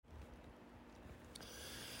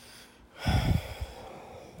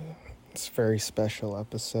It's a very special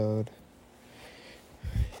episode.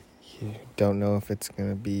 You don't know if it's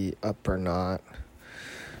going to be up or not.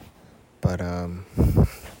 But,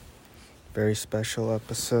 very special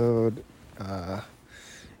episode.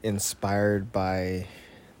 Inspired by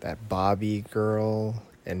that Bobby girl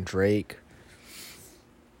and Drake.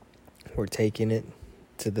 We're taking it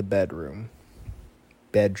to the bedroom.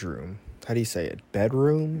 How do you say it?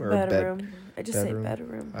 Bedroom or bedroom? I just bedroom? say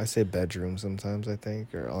bedroom. I say bedroom sometimes, I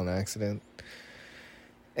think, or on accident.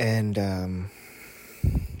 And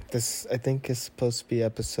this, I think, is supposed to be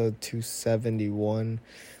episode 271,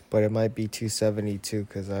 but it might be 272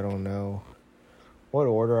 because I don't know what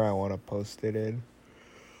order I want to post it in,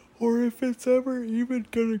 or if it's ever even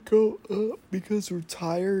gonna go up because we're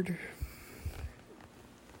tired.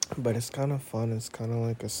 But it's kind of fun. It's kind of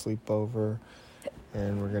like a sleepover,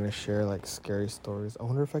 and we're gonna share like scary stories. I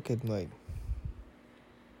wonder if I could like.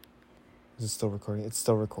 Is it still recording? It's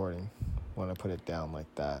still recording when I put it down like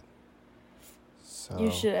that. So You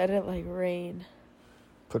should edit like rain.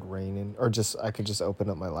 put rain in, or just I could just open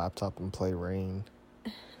up my laptop and play rain.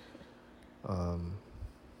 Let's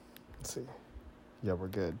see. Yeah, we're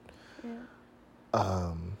good.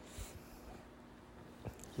 Yeah.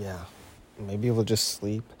 Yeah. Maybe we'll just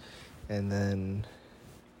sleep, and then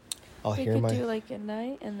I'll We hear could my. do like at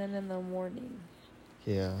night and then in the morning,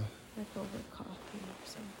 Yeah. like over coffee or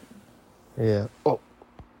something. Yeah. Oh,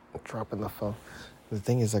 I'm dropping the phone. The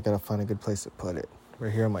thing is, I gotta find a good place to put it. Right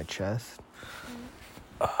here on my chest.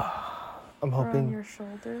 I'm Or hoping, on your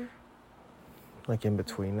shoulder. like in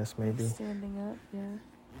between us, maybe. Standing up, yeah.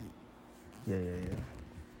 Yeah.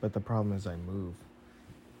 But the problem is I move,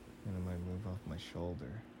 and I might move off my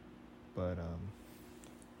shoulder. But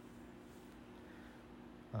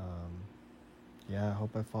yeah. I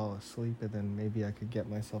hope I fall asleep, and then maybe I could get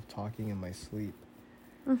myself talking in my sleep,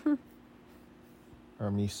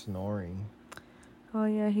 or me snoring. Oh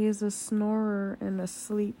yeah, he's a snorer and a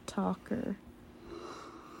sleep talker.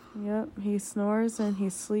 Yep, he snores and he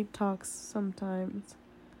sleep talks sometimes.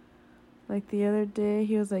 Like the other day,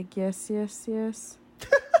 he was like, yes.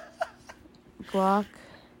 Glock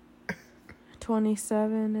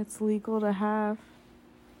 27, it's legal to have.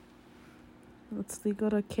 It's legal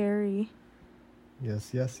to carry.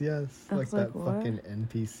 Yes. I Like was that like, what? fucking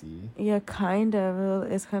NPC. Yeah, kind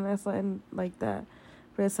of. It's kind of like that.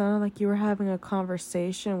 But it sounded like you were having a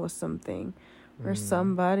conversation with something or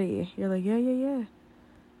somebody. You're like, yeah.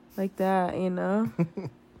 Like that, you know?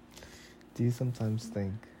 Do you sometimes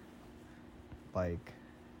think, like,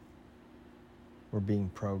 we're being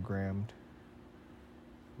programmed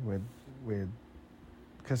with,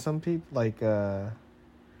 because some people, like,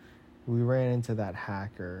 we ran into that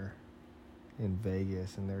hacker in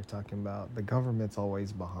Vegas, and they were talking about the government's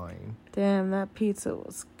always behind. Damn, that pizza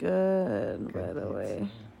was good by the pizza. way.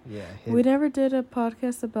 Yeah. We never did a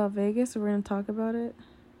podcast about Vegas. We're going to talk about it.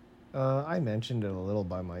 I mentioned it a little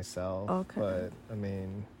by myself. Okay. But, I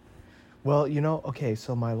mean, well, okay,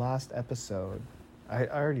 so my last episode, I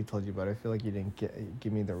already told you about it. I feel like you didn't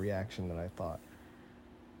give me the reaction that I thought.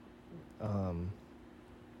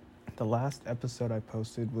 The last episode I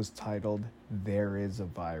posted was titled, There is a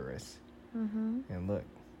Virus. And look,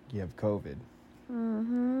 you have COVID.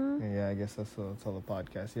 Yeah, I guess that's all the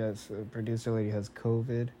podcast. Yeah, producer lady has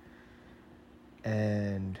COVID.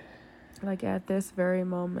 And... like at this very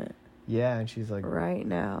moment. Yeah, and she's like... right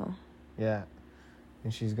now. Yeah,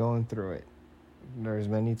 and she's going through it. There's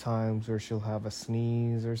many times where she'll have a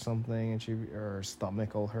sneeze or something, and her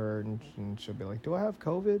stomach will hurt, and she'll be like, do I have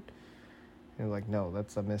COVID? And like, no,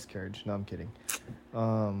 that's a miscarriage. No, I'm kidding.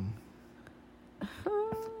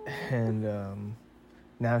 And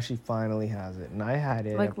now she finally has it, and I had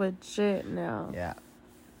it like legit now. Yeah,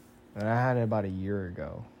 and I had it about a year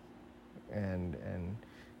ago, and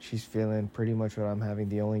she's feeling pretty much what I'm having.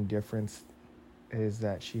 The only difference is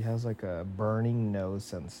that she has like a burning nose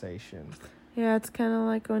sensation. Yeah, it's kind of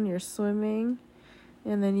like when you're swimming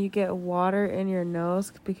and then you get water in your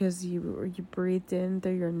nose because you breathed in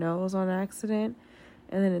through your nose on accident,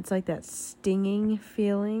 and then it's like that stinging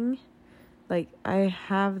feeling. Like I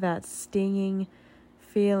have that stinging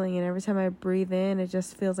feeling, and every time I breathe in, it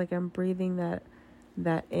just feels like I'm breathing that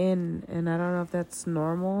in, and I don't know if that's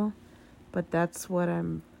normal, but that's what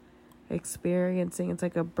I'm experiencing. It's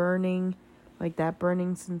like a burning, like that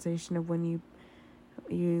burning sensation of when you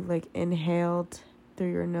like inhaled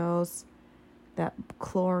through your nose that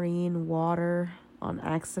chlorine water on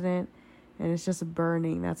accident, and it's just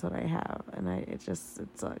burning. That's what I have, and it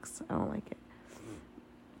sucks. I don't like it.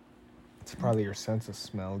 It's probably your sense of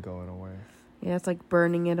smell going away. Yeah, it's like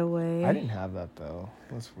burning it away. I didn't have that, though.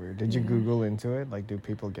 That's weird. Did you Google into it? Like, do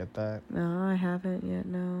people get that? No, I haven't yet,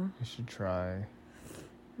 no. You should try.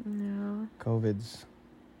 No. COVID's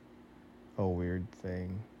a weird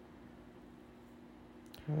thing.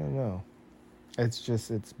 I don't know.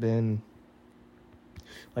 It's been...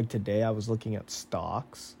 Like, today I was looking at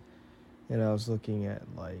stocks. And I was looking at,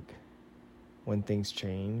 like, when things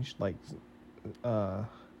changed. Like,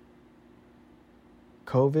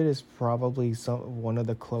 COVID is probably one of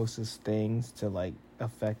the closest things to, like,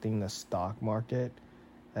 affecting the stock market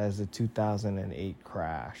as the 2008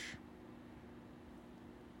 crash.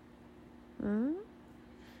 Hmm?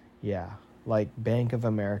 Yeah. Like, Bank of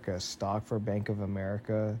America, stock for Bank of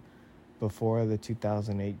America before the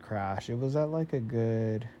 2008 crash, it was at, like, a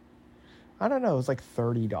good... I don't know, it was like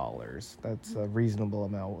 $30. That's a reasonable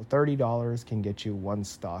amount. $30 can get you one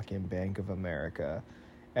stock in Bank of America.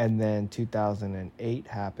 And then 2008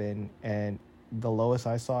 happened, and the lowest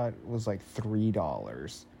I saw it was like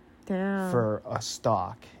 $3 Damn. for a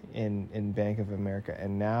stock in Bank of America.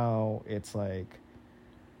 And now it's like,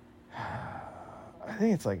 I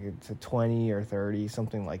think it's a 20 or 30,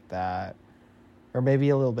 something like that. Or maybe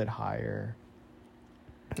a little bit higher.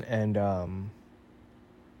 And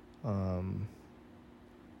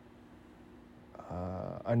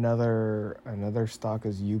another stock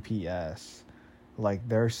is UPS. Like,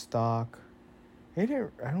 their stock, I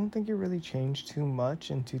don't think it really changed too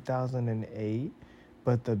much in 2008,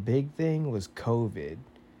 but the big thing was COVID.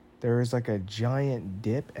 There was like a giant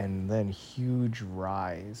dip and then huge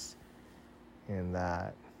rise in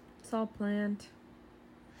that. It's all planned.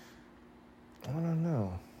 I don't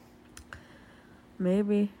know.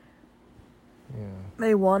 Maybe. Yeah.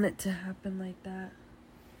 They want it to happen like that.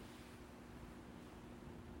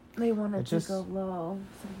 They want it to go low.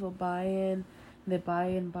 So people buy in, they buy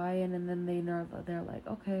in, and then they're like,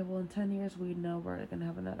 okay, well, in 10 years, we know we're going to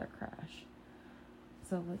have another crash.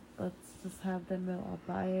 So let's just have them all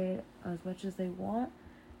buy it as much as they want,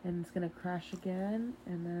 and it's going to crash again,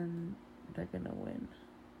 and then they're going to win.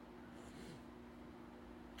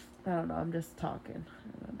 I don't know. I'm just talking.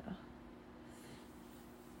 I don't know.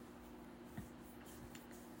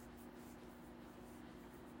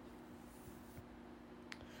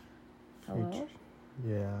 Hello?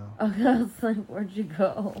 Yeah. Okay, I was like, where'd you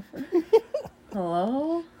go?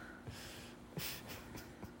 Hello?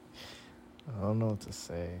 I don't know what to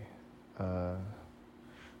say.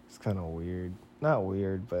 It's kind of weird. Not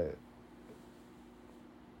weird, but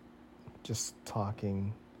just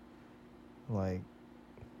talking. Like,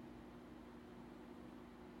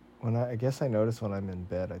 I guess I notice when I'm in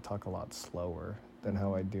bed, I talk a lot slower than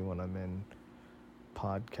how I do when I'm in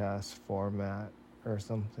podcast format or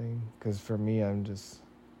something. Because for me, I'm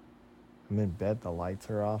in bed, the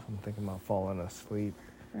lights are off, I'm thinking about falling asleep.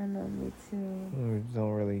 I know, me too. I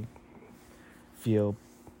don't really feel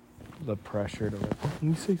the pressure to, like, let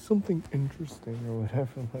me say something interesting or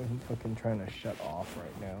whatever. I'm fucking trying to shut off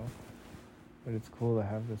right now. But it's cool to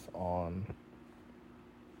have this on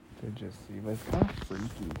to just see. But it's kind of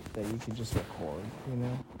freaky that you can just record, you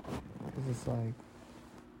know? Because it's like,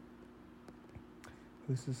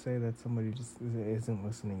 who's to say that somebody just isn't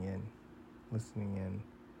listening in? I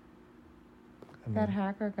mean, That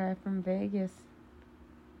hacker guy from Vegas.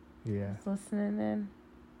 Yeah. He's listening in.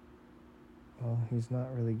 Well, he's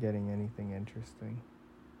not really getting anything interesting.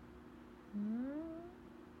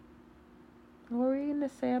 What were you going to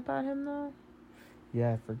say about him, though?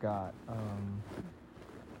 Yeah, I forgot.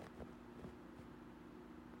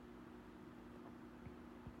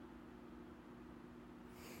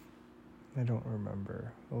 I don't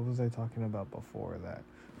remember. What was I talking about before that?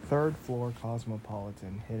 Third floor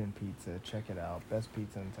Cosmopolitan Hidden Pizza. Check it out. Best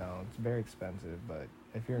pizza in town. It's very expensive, but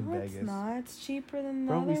if you're in Vegas, it's not. It's cheaper than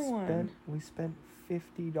the other one. We spent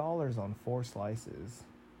 $50 on 4 slices.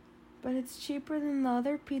 But it's cheaper than the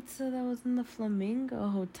other pizza that was in the Flamingo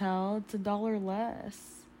Hotel. It's $1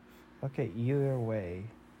 less. Okay, either way,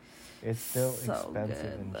 it's still So expensive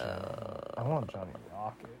good, in though. general. I want Johnny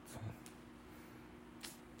Rockets.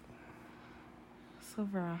 So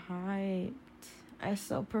overhyped. I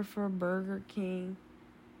still prefer Burger King.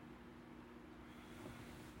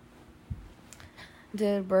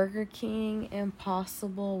 Did Burger King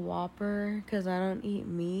Impossible Whopper, because I don't eat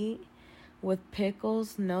meat, with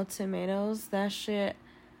pickles, no tomatoes. That shit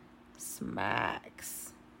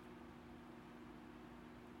smacks.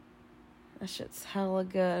 That shit's hella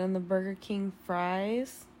good. And the Burger King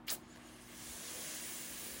fries,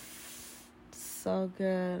 so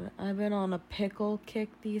good. I've been on a pickle kick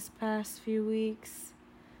these past few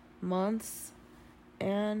months,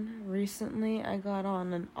 And recently I got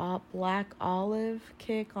on an black olive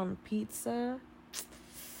kick on pizza.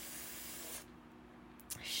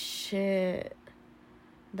 Shit.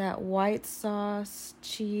 That white sauce,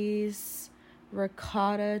 cheese,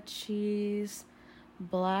 ricotta cheese,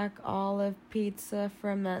 black olive pizza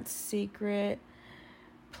from that secret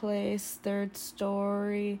place, third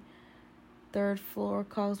floor,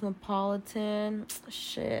 Cosmopolitan.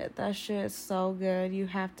 Shit, that shit is so good. You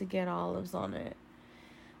have to get olives on it.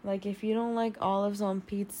 Like, if you don't like olives on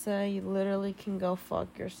pizza, you literally can go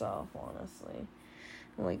fuck yourself, honestly.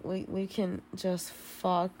 Like, we can just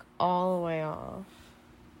fuck all the way off.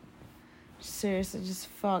 Seriously, just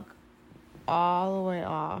fuck all the way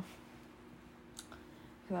off.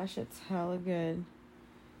 That shit's hella good.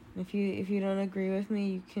 If you don't agree with me,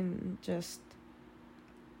 you can just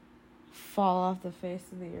fall off the face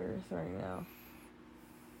of the earth right now.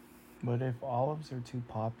 But if olives are too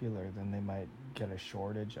popular, then they might get a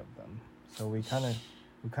shortage of them. So we kind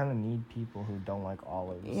of need people who don't like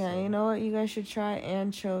olives. Yeah, so. You know what? You guys should try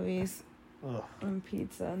anchovies Ugh. on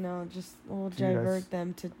pizza. No, we'll divert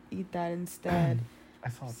them to eat that instead. I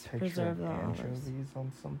saw a picture of anchovies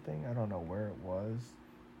on something. I don't know where it was.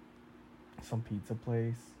 Some pizza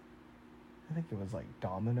place. I think it was like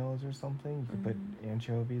Domino's or something. You could put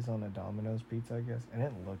anchovies on a Domino's pizza, I guess. And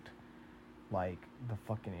it looked like the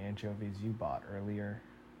fucking anchovies you bought earlier.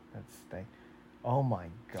 That's steak. Oh my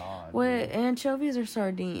god. Wait, anchovies or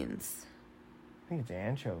sardines? I think it's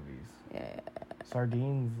anchovies. Yeah.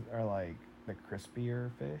 Sardines are like the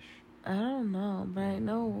crispier fish. I don't know, but I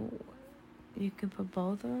know you can put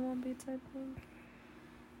both of them on pizza, I think.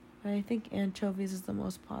 But I think anchovies is the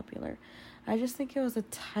most popular. I just think it was a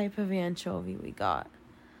type of anchovy we got.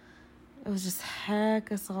 It was just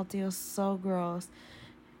hecka salty. It was so gross.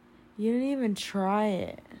 You didn't even try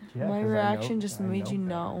it. Yeah, my reaction just made you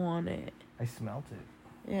not want it. I smelt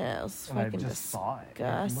it. Yeah, it was and fucking I just saw it.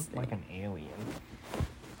 It looked like an alien.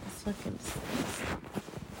 It's fucking disgusting.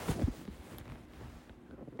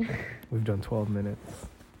 We've done 12 minutes.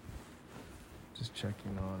 Just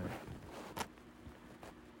checking on it.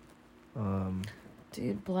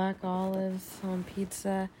 Dude, black olives on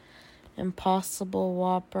pizza, Impossible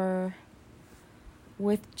Whopper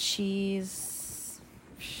with cheese.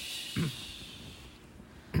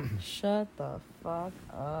 Shut the fuck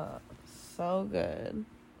up. So good.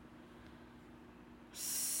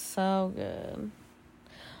 So good.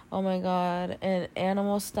 Oh my god. And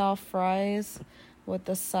animal style fries with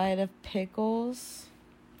the side of pickles.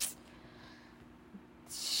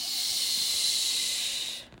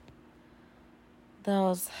 That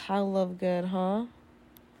was hella good, huh?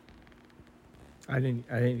 I didn't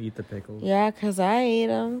eat the pickles. Yeah, 'cause I ate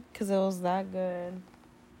them. 'Cause it was that good.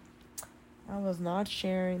 I was not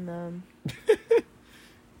sharing them.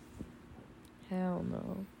 Hell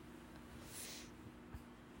no.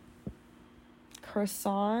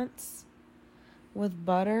 Croissants with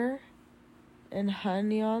butter and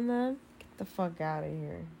honey on them. Get the fuck out of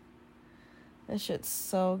here. That shit's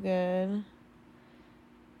so good.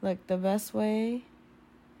 Like, the best way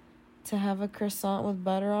to have a croissant with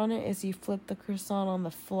butter on it is you flip the croissant on the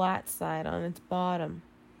flat side, on its bottom,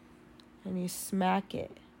 and you smack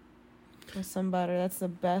it with some butter. That's the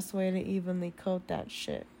best way to evenly coat that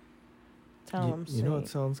shit. Tell them You know what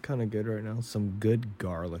sounds kind of good right now? Some good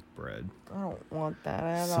garlic bread. I don't want that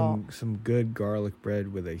at all. Some good garlic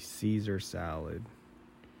bread with a Caesar salad.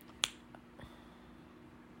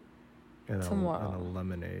 And a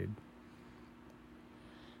lemonade.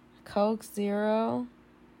 Coke Zero.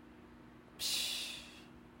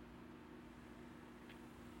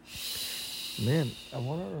 Man, I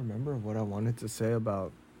want to remember what I wanted to say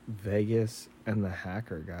about Vegas and the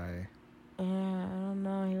hacker guy. Yeah, I don't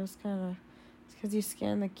know. He was kind of... It's because you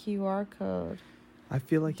scanned the QR code. I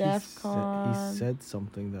feel like he DEFCON. said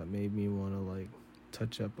something that made me want to, like,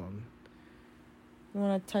 touch up on... You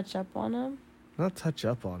want to touch up on him? Not touch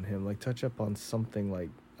up on him. Like, touch up on something, like,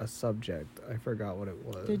 a subject. I forgot what it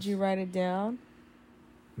was. Did you write it down?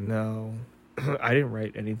 No. I didn't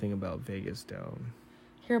write anything about Vegas down.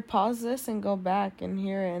 Here, pause this and go back and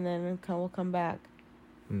hear it, and then we'll come back.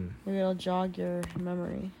 Maybe it'll jog your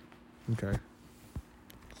memory. Okay.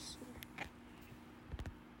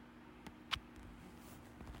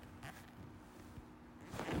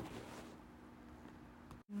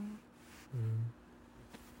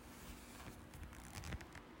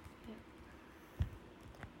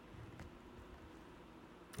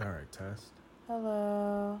 All right, test.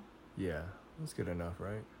 Hello. Yeah, that's good enough,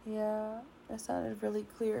 right? Yeah, that sounded really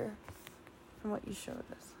clear from what you showed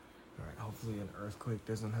us. All right, hopefully an earthquake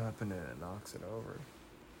doesn't happen and it knocks it over.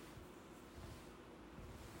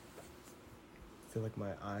 feel like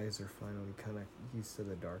my eyes are finally kind of used to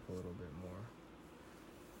the dark a little bit more.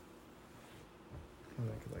 And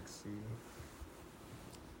I could, like, see.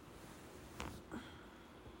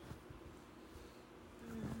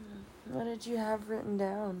 What did you have written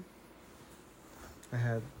down? I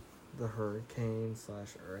had the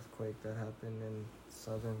hurricane/earthquake that happened in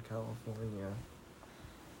Southern California.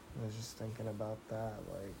 I was just thinking about that,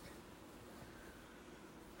 like,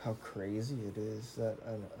 how crazy it is that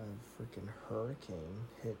a freaking hurricane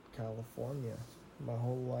hit California. My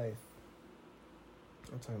whole life.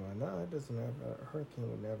 I'm talking about, no, it doesn't have, a hurricane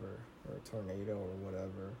would never, or a tornado or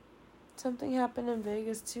whatever. Something happened in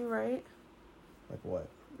Vegas too, right? Like what?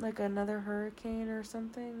 Like another hurricane or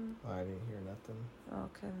something? I didn't hear nothing.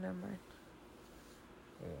 Okay, never mind.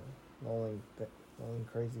 Yeah. The only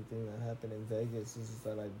crazy thing that happened in Vegas is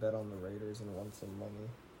that I bet on the Raiders and won some money.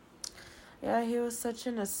 Yeah, he was such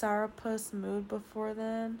in a sourpuss mood before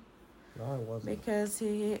then. No, I wasn't. Because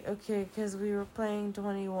because we were playing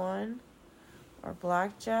 21 or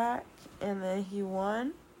blackjack, and then he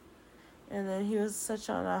won. And then he was such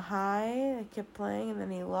on a high, I kept playing, and then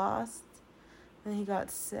he lost. And he got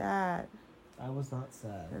sad. I was not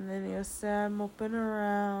sad. And then he was sad, moping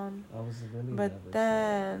around. I was really But never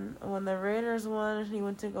then, when the Raiders won and he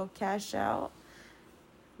went to go cash out,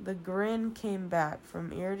 the grin came back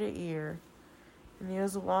from ear to ear. And he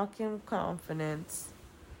was walking with confidence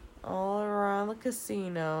all around the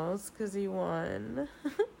casinos because he won. I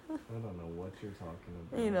don't know what you're talking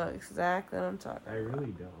about. You know exactly what I'm talking about. I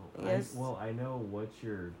really don't. Yes. I know what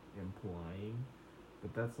you're implying,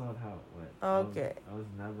 but that's not how it went. Okay. I was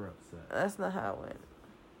never upset. That's not how it went.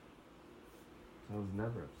 I was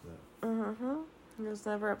never upset. He was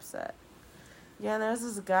never upset. Yeah, and there's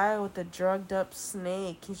this guy with a drugged up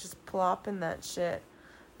snake. He's just plopping that shit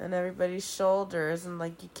on everybody's shoulders, and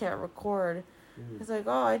like you can't record. Dude. He's like,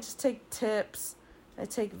 oh, I just take tips. I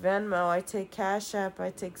take Venmo. I take Cash App. I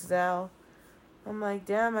take Zelle. I'm like,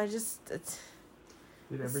 damn, it's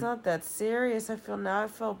not that serious. I feel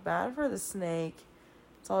bad for the snake.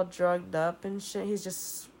 It's all drugged up and shit. He's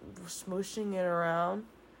just smooshing it around,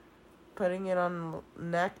 putting it on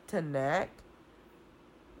neck to neck.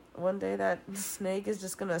 One day that snake is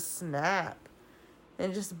just gonna snap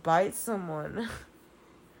and just bite someone.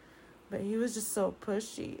 But he was just so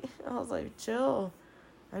pushy. I was like, chill.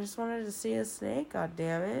 I just wanted to see a snake, god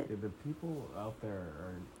damn it. Yeah, the people out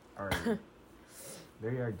there are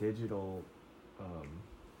they are digital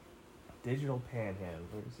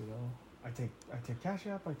panhandlers, you know. I take Cash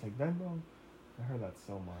App, I take Venmo. I heard that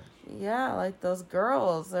so much. Yeah, like those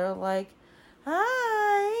girls. They're like,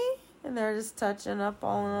 hi. And they're just touching up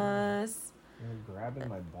on us. They're grabbing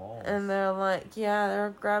my balls. And they're like, yeah,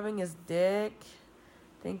 they're grabbing his dick,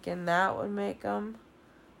 thinking that would make them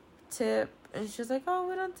tip. And she's like, oh,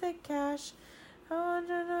 we don't take cash. Oh,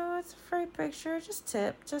 no, it's a free picture. Just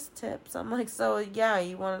tips. I'm like, so, yeah,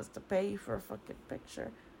 you want us to pay you for a fucking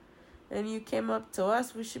picture. And you came up to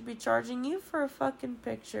us, we should be charging you for a fucking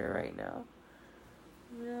picture right now.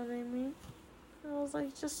 You know what I mean? I was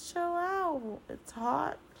like, just chill out. It's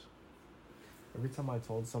hot. Every time I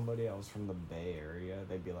told somebody I was from the Bay Area,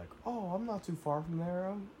 they'd be like, oh, I'm not too far from there.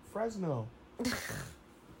 I'm Fresno.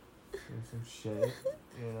 Some shit,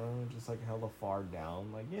 you know, just like hella far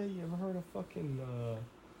down. Like, yeah, you ever heard of fucking,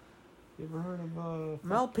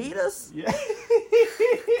 Malpitas? Yeah.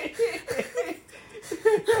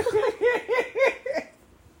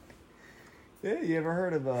 Yeah, you ever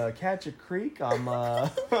heard of Catch a Creek? I'm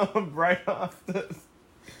right off the...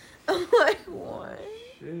 I'm like, what?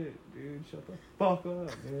 Shit, dude, shut the fuck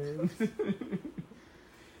up, man.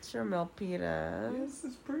 It's your Malpitas. Yes,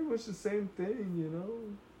 it's pretty much the same thing, you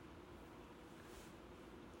know?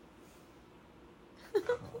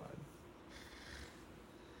 God.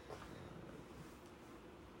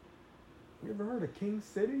 You ever heard of King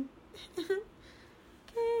City?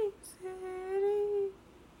 King City,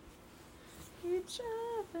 you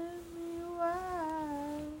driving me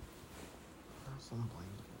wild. Some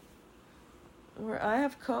blanket. I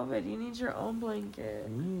have COVID. You need your own blanket.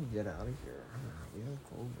 You need to get out of here. We have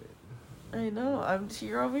COVID. I know.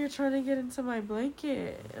 You're over here trying to get into my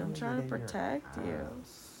blanket. I'm trying to protect you.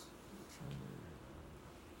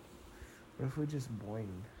 What if we just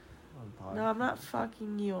boinged on podcast? No, I'm not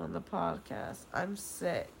fucking you on the podcast. I'm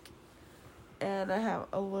sick. And I have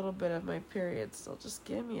a little bit of my period, so just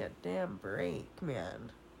give me a damn break,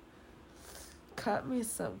 man. Cut me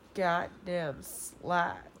some goddamn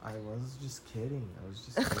slack. I was just kidding. I was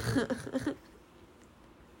just kidding. I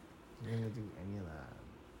wasn't gonna do any of that.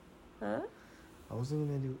 Huh? I wasn't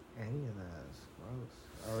gonna do any of that. It's gross.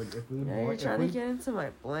 I would if we Yeah, you're trying to get into my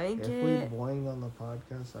blanket. If we boinged on the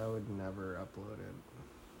podcast, I would never upload it.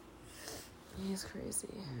 He's crazy.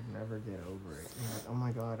 You'd never get over it. You're like, oh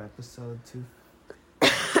my god, episode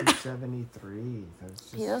 273.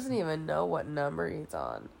 He doesn't even know what number he's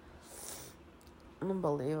on.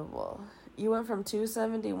 Unbelievable. You went from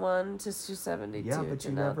 271 to 272. Yeah, but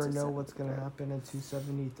you never know what's going to happen at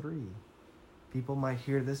 273. People might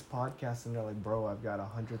hear this podcast and they're like, bro, I've got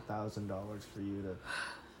 $100,000 for you to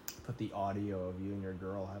put the audio of you and your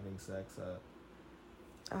girl having sex up.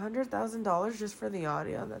 $100,000 just for the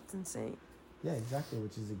audio? That's insane. Yeah, exactly,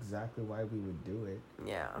 which is exactly why we would do it.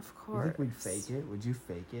 Yeah, of course. You think we'd fake it? Would you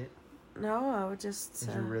fake it? No, I would just...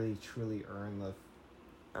 Did you really, truly earn the...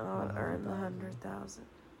 I would earn the 100,000.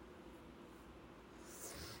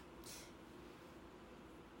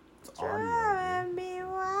 It's audio. Driving me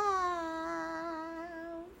wild.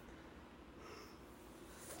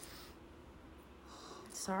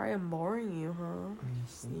 Sorry I'm boring you, huh?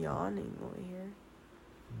 Just yawning over here.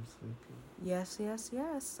 I'm sleepy. Yes, yes,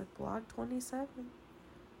 yes. Like Block 27.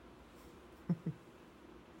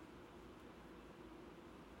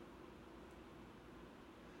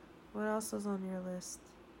 What else was on your list?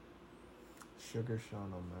 Sugar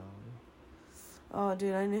Sean O'Malley. Oh,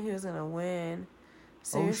 dude, I knew he was gonna win.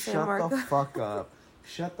 Seriously, shut the fuck up.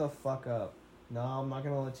 Shut the fuck up. No, I'm not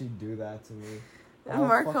gonna let you do that to me.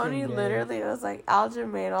 Marconi literally was like,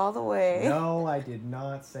 Aljamain all the way. No, I did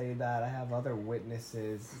not say that. I have other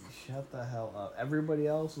witnesses. Shut the hell up. Everybody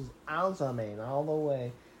else was Aljamain all the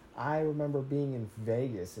way. I remember being in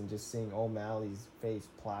Vegas and just seeing O'Malley's face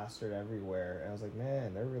plastered everywhere. And I was like,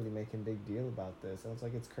 man, they're really making a big deal about this. And I was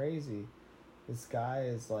like, it's crazy. This guy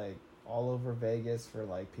is like all over Vegas for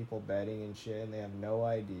like people betting and shit. And they have no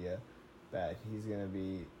idea that he's going to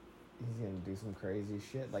do some crazy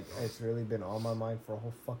shit. Like, it's really been on my mind for a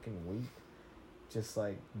whole fucking week. Just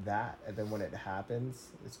like that. And then when it happens,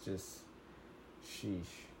 it's just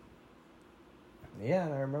sheesh. Yeah,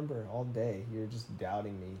 and I remember all day you were just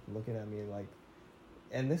doubting me, looking at me like,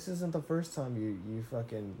 and this isn't the first time you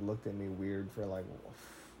fucking looked at me weird for like,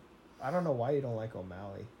 I don't know why you don't like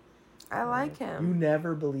O'Malley. I like him. You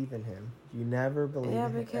never believe in him. You never believe in him. Yeah,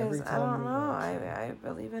 because I don't know. I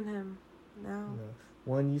believe in him now. No.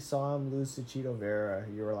 When you saw him lose to Cheeto Vera,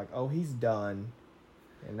 you were like, oh, he's done.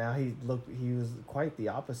 And now he was quite the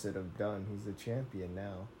opposite of done. He's the champion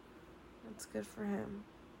now. That's good for him.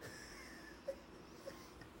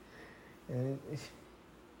 And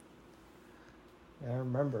I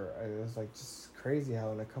remember, it was like just crazy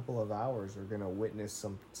how in a couple of hours we're going to witness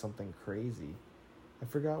something crazy. I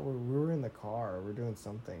forgot we were in the car, we're doing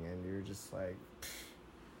something, and you're just like,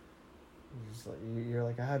 you're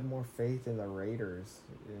like, I had more faith in the Raiders,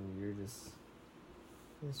 and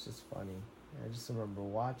it's just funny. I just remember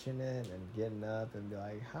watching it and getting up and be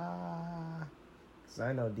like, ha, because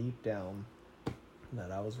I know deep down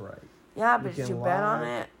that I was right. Yeah, but did you bet on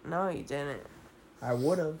it? No, you didn't. I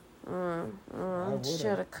would have.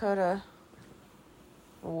 Shoulda, coulda,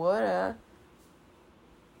 woulda.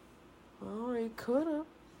 Oh, he coulda.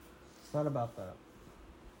 It's not about that.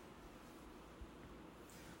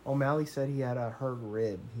 O'Malley said he had a hurt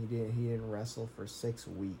rib. He didn't wrestle for 6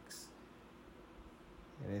 weeks.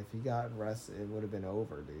 And if he got rested, it would have been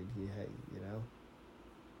over, dude.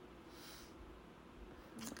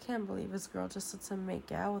 I can't believe this girl just lets him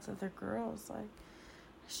make out with other girls. Like,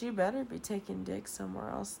 she better be taking dick somewhere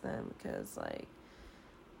else then, because, like,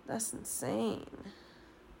 that's insane.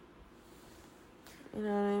 You know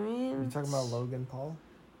what I mean? You talking about Logan Paul?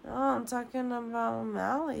 No, I'm talking about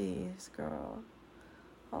O'Malley's girl.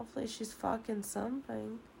 Hopefully she's fucking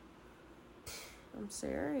something. I'm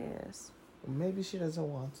serious. Well, maybe she doesn't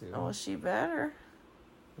want to. Oh, well, she better.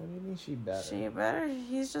 What do you mean she better? She better.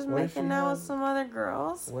 He's just making out with some other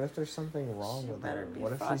girls. What if there's something wrong with her?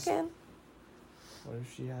 What if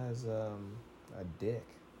she has a dick?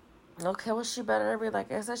 Okay, well, she better be,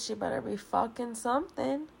 like I said, she better be fucking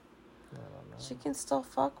something. I don't know. She can still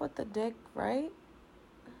fuck with the dick, right?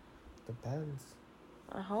 Depends.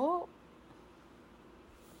 I hope.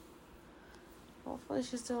 Hopefully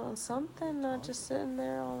she's doing something, not just sitting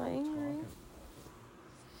there all angry.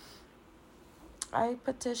 I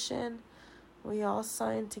petition we all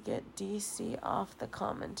sign to get DC off the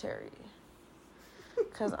commentary.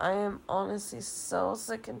 Because I am honestly so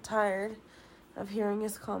sick and tired of hearing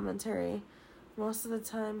his commentary. Most of the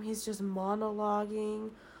time he's just monologuing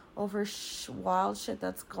over wild shit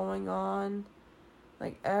that's going on.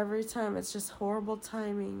 Like, every time it's just horrible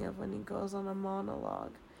timing of when he goes on a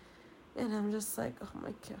monologue. And I'm just like, oh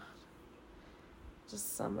my God.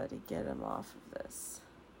 Just somebody get him off of this.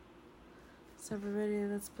 It's everybody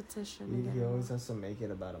that's petitioning. He always has to make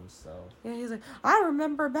it about himself. Yeah, he's like, I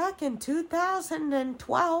remember back in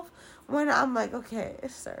 2012 when I'm like, okay,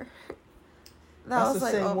 sir. That's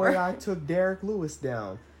the same way I took Derek Lewis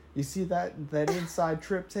down. You see that inside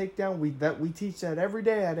trip takedown? We teach that every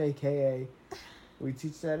day at AKA. We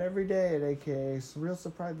teach that every day at AKA. It's real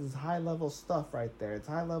surprise. It's high level stuff right there. It's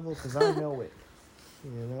high level because I know it.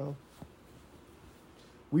 You know.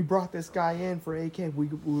 We brought this guy in for AK. We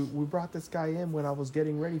brought this guy in when I was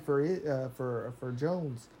getting ready for it for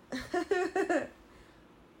Jones.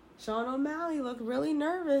 Sean O'Malley looked really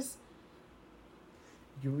nervous.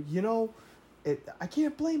 You know, I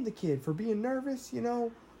can't blame the kid for being nervous. You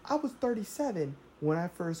know, I was 37 when I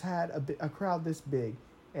first had a crowd this big,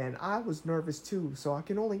 and I was nervous too. So I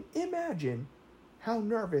can only imagine how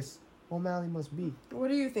nervous O'Malley must be. What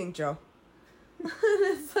do you think, Joe?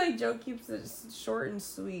 It's like Joe keeps it short and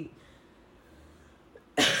sweet.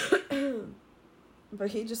 But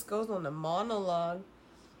he just goes on a monologue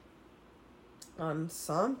on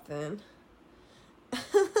something.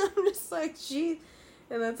 I'm just like, gee.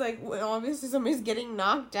 And that's like, obviously somebody's getting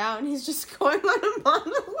knocked out and he's just going on a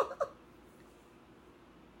monologue.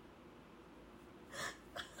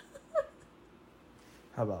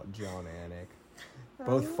 How about John Anik?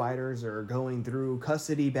 Both fighters are going through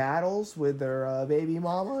custody battles with their baby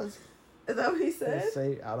mamas. Is that what he said? They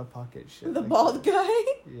say out-of-pocket shit. The bald guy?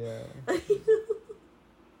 Yeah.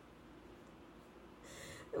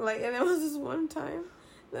 Like, and there was this one time,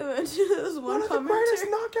 they went to this one of the greatest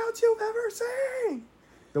knockouts you've ever seen!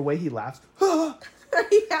 The way he laughs. Yeah,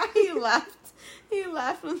 he laughed. He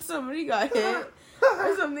laughed when somebody got hit.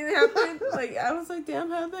 Or something happened. Like, I was like, damn,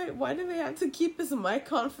 why do they have to keep his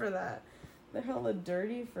mic on for that? They're hella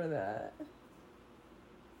dirty for that.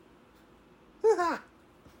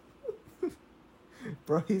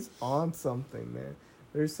 Bro, he's on something, man.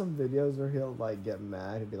 There's some videos where he'll, like, get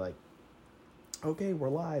mad and be like, okay, we're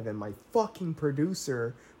live, and my fucking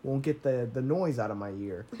producer won't get the noise out of my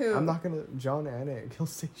ear. Who? I'm not gonna... John Anik, he'll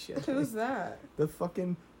say shit. Who's that?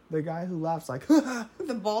 The guy who laughs like...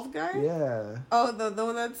 The bald guy? Yeah. Oh, the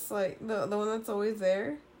one that's, like, the one that's always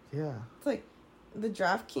there? Yeah. It's like the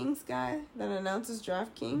DraftKings guy that announces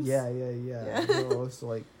DraftKings? Yeah. It's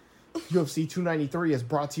like, UFC 293 is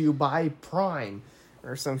brought to you by Prime.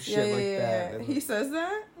 Or some shit that. Yeah. He says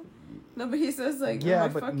that? No, but he says, like, yeah, my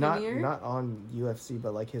but fucking not ear? not on UFC,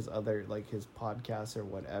 but like his other, like his podcast or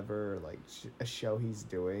whatever, like a show he's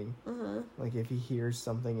doing. Uh-huh. Like if he hears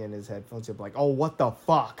something in his headphones, he'll be like, "Oh, what the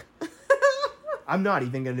fuck." I'm not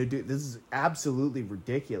even gonna do this. Is absolutely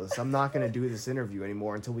ridiculous. I'm not gonna do this interview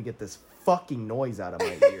anymore until we get this fucking noise out of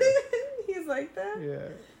my ear. He's like that? Yeah.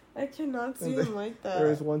 I cannot see him like that. There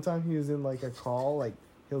was one time he was in like a call, like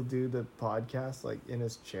he'll do the podcast like in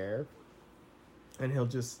his chair, and he'll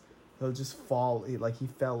just fall. He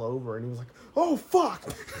fell over, and he was like, "Oh fuck!"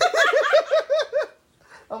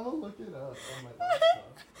 I'm gonna look it up on my laptop.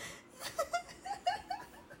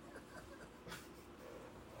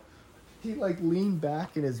 He like leaned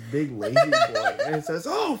back in his big lazy boy and it says,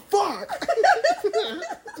 "Oh fuck!"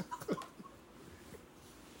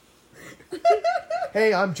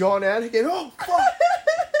 Hey, I'm John Anakin. Oh fuck!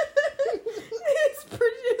 His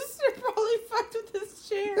producer probably fucked with his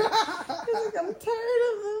chair. He's like, I'm tired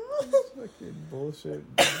of him. Fucking bullshit.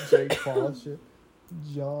 Jake Paul shit.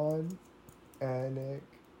 John Anik.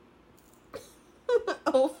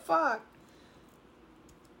 Oh fuck!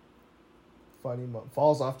 Funny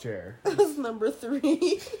falls off chair. That was number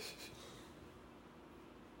 3.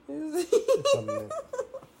 I mean,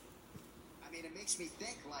 it makes me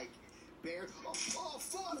think like bear. Oh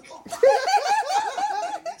fuck! Oh.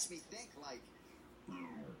 It makes me think like.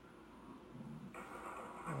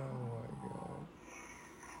 Oh my god.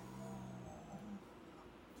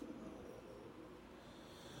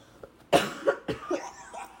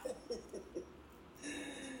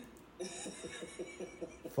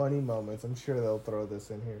 Funny moments. I'm sure they'll throw this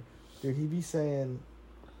in here. Dude, he be saying...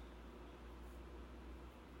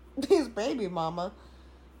 His baby mama.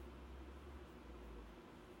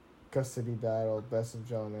 Custody battle, best of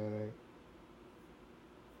John Anik.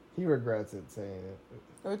 He regrets it saying it.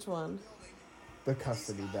 Which one? The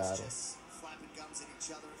custody battle. Flapping gums at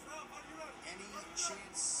each other. Any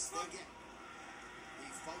chance they get.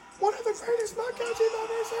 One of the greatest knockouts you've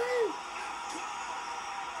ever seen!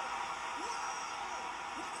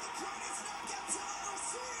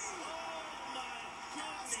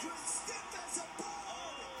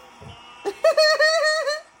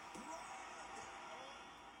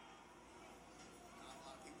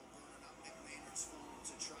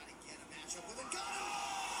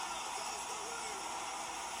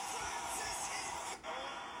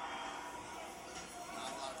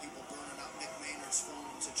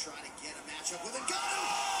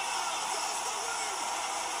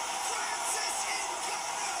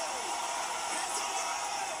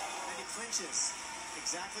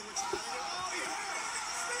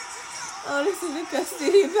 Honestly, the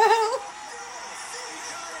custody battle.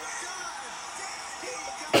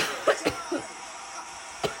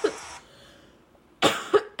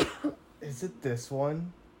 Is it this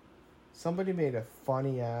one? Somebody made a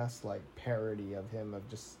funny ass like parody of him of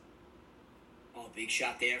just. Oh, big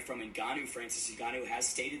shot there from Ngannou. Francis Ngannou has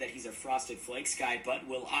stated that he's a Frosted Flakes guy, but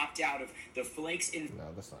will opt out of the Flakes in.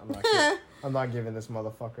 No, that's not. I'm not giving this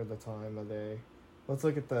motherfucker the time of day. Let's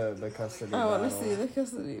look at the custody. I want to battle. see the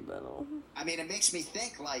custody battle. I mean, it makes me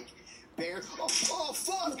think like Bear. Oh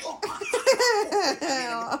fuck! Oh,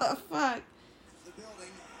 fuck. The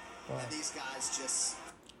building, and these guys just.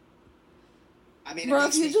 I mean, Bro,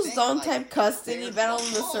 if you just don't type custody battle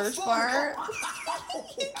in the search bar,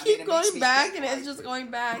 you keep going back and it's just going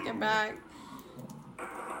back and back.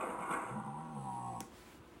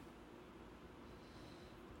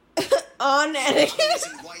 On etiquette.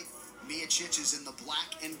 White, Mia Chich is in the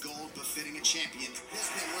black and gold, befitting a champion.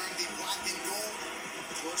 Bisping wearing the black and gold.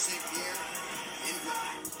 George St. Pierre in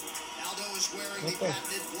red. Aldo is wearing the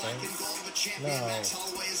patented black and gold of a champion. No. Max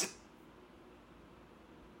Holloway is.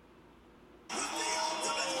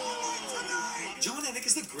 John Anik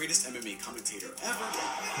is the greatest MMA commentator ever.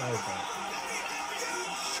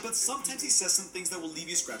 But sometimes he says some things that will leave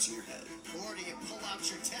you scratching your head. Or do you pull out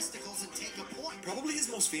your testicles and take a point? Probably his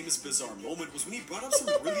most famous bizarre moment was when he brought up some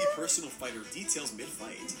really personal fighter details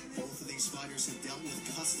mid-fight. Both of these fighters have dealt with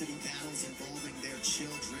custody battles involving their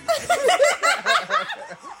children.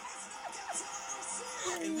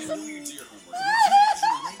 And I know you do your homework.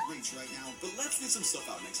 You're late reach right now. But let's leave some stuff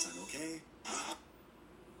out next time, okay?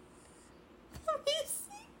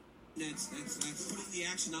 Let's put the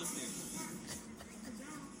action out there.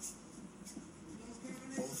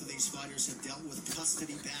 Both of these fighters have dealt with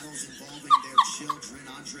custody battles involving their children.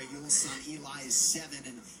 Andre Ewell's son Eli is 7,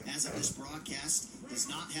 and as of this broadcast, does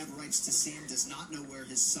not have rights to see him, does not know where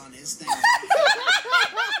his son is. Thank you. There's a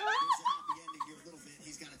happy ending here a little bit.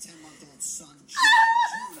 He's got a 10-month-old son,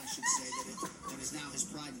 June, I should say, that is now his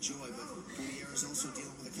pride and joy. But Gutierrez is also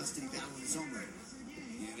dealing with a custody battle in his own right.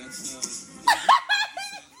 Yeah, that's especially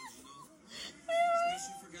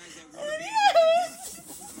for guys that want to be.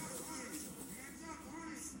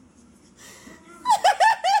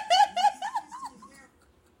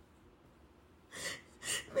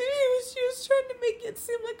 She was trying to make it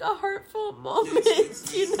seem like a heartfelt moment,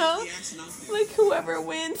 you know? Like whoever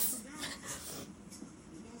wins.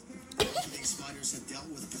 These fighters have dealt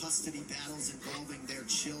with custody battles involving their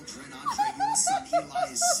children. Andre Ewell's son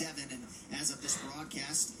Eli is 7, and as of this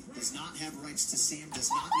broadcast, does not have rights to see him, does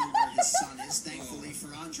not know where his son is. Thankfully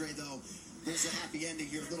for Andre, though, there's a happy ending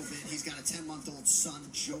here a little bit. He's got a 10-month-old son,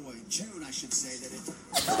 June, I should say, that is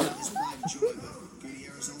not his pride and joy. But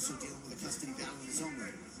Gutierrez is also dealing with a custody battle in his own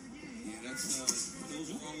right. Yeah, that's those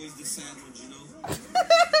are always the sad ones, you know.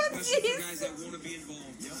 Especially for guys that want to be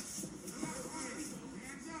involved. Yep.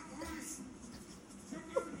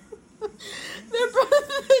 The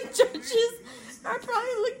judges are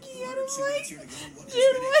probably looking at him like,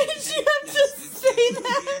 dude, why did you have to say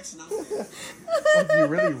that? Like, you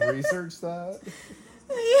really researched that?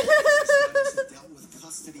 Fighters have dealt with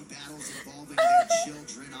custody battles involving their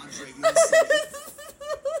children. Andre Ewell's son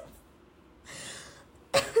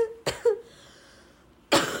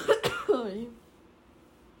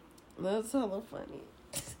That's hella funny.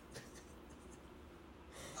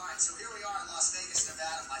 Alright, so here we are in Las Vegas,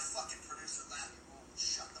 Nevada. My fucking producer, Larry, will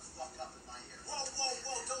shut the fuck up in my ear. Whoa,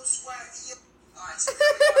 don't swear. Alright, so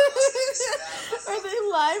here we are in Las Vegas, Nevada. Are they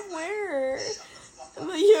live where? Shut the fuck In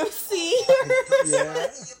up. the UFC? Yeah.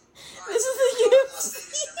 This is the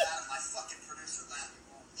UFC. Nevada. My fucking producer, Larry,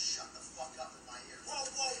 will shut the fuck up in my ear. Whoa,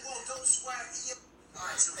 don't swear.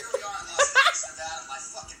 Alright, so here we are in Las Vegas, Nevada. My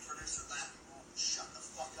fucking producer, Larry, will shut the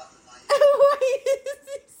fuck up in my ear. Why is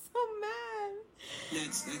he so mad?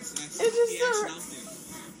 That's It's the just action so- out there.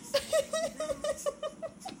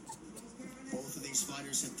 Both of these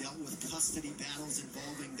fighters have dealt with custody battles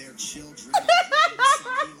involving their children.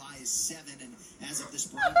 Son Eli is 7, and as of this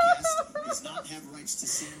broadcast, does not have rights to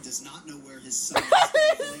see him, does not know where his son is.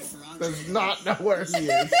 Thankfully for Andre, Does not know where he is. he's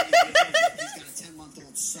got a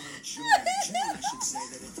 10-month-old son, June, I should say,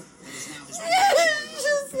 that is now his It's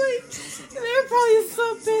just like, they're probably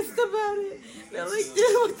so pissed about it. They're like,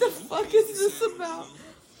 dude, what the fuck is this about?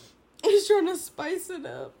 He's trying to spice it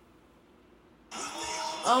up.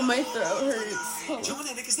 Oh, my throat hurts. John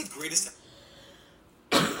Anik is the greatest.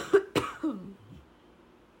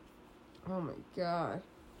 Oh my god.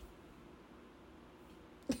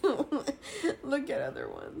 Look at other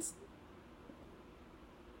ones.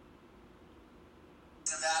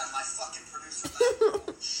 Nevada, my fucking producer, Larry,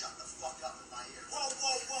 shut the fuck up in my ear.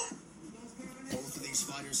 Whoa. Both of these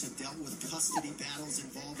fighters have dealt with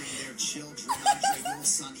involving their children. Andre Yule's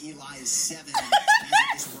son Eli is 7, and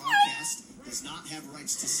as of this broadcast, does not have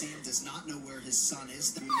rights to see him, does not know where his son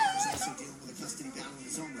is. The mayor is also dealing with a custody battle in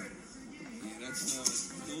his own right. Yeah, that's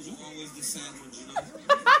those are always the sad ones, you know.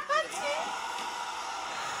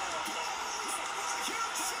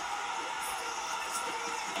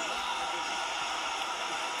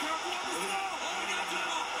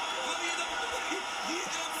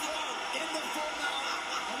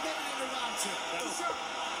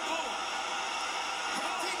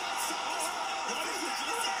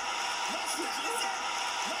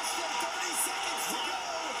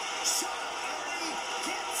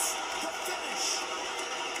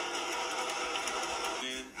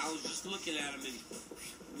 Looking at him and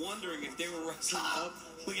wondering if they were wrestling up.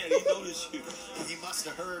 Look at he noticed you. He must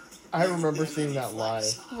have heard. I remember seeing that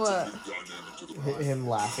live. What? Him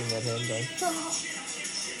laughing at him, going,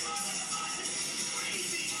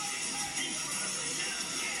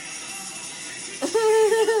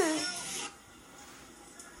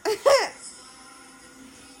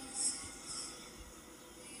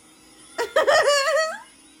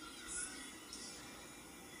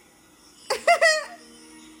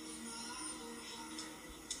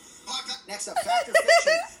 Next up, Fact or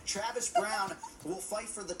Fiction. Travis Brown will fight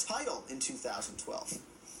for the title in 2012.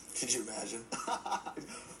 Could you imagine?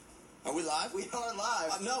 Are we live? We are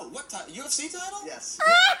live. No, what title? UFC title? Yes.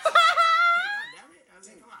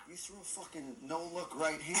 You threw a fucking no-look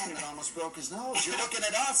right hand that almost broke his nose. You're looking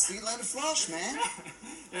at us. You let it flush, man.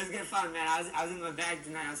 It was good fun, man. I was in my bag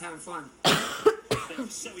tonight. I was having fun.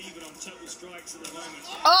 So even on total strikes at the moment.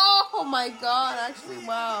 Oh my god, actually,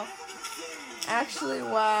 wow. Actually,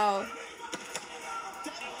 wow.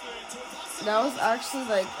 That was actually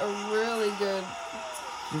like a really good.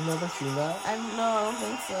 you've never seen that? I don't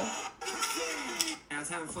think so. I was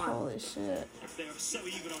having fun. Holy shit. They're so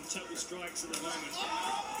even on total strikes at the moment.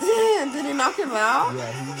 Did he knock him out?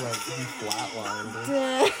 Yeah, he flatlined.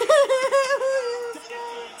 Damn.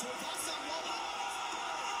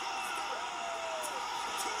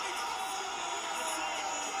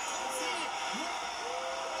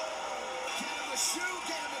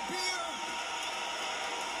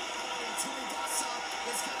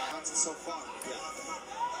 So far, yeah.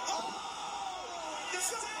 Oh!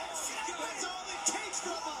 That's all it takes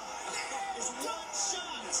from him is one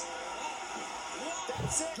shot.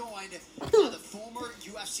 Joined by the former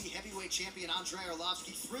UFC heavyweight champion Andrei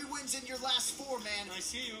Arlovsky. 3 wins in your last 4, man. I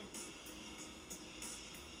see you.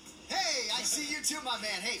 Hey, I see you too, my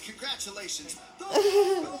man. Hey, congratulations.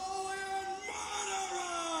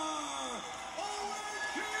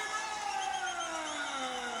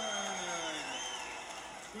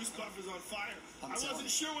 Is on fire. I telling wasn't you.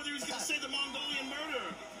 sure whether he was going to say the Mongolian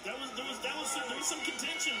murderer. There was some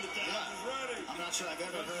contention with that. Yeah. Was ready. I'm not sure I've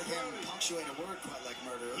ever heard him punctuate a word quite like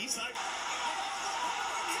murderer. He's like.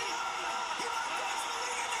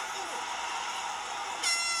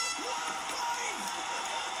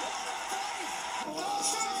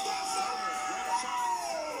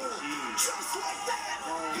 Just like that!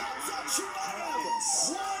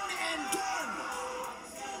 One and done!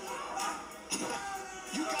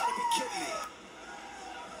 You gotta be kidding me.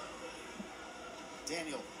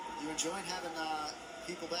 Daniel, you enjoying having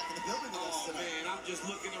people back in the building with us Oh tonight? man, I'm just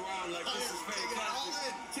looking around like this is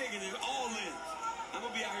fantastic. Taking it all in. I'm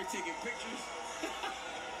gonna be out here taking pictures,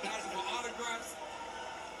 asking for autographs.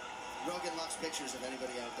 Rogan loves pictures of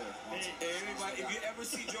anybody out there. Hey, anybody, if you ever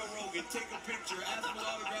see Joe Rogan, take a picture, ask for an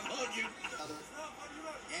autograph, hug him.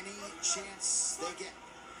 Any chance they get?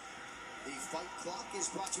 The fight clock is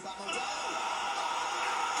brought to you by Modelo.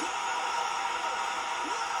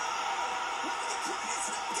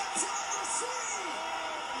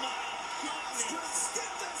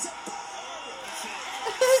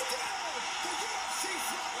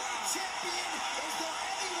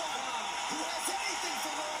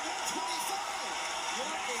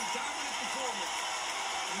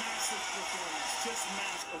 Just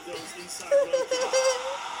mask of those inside road.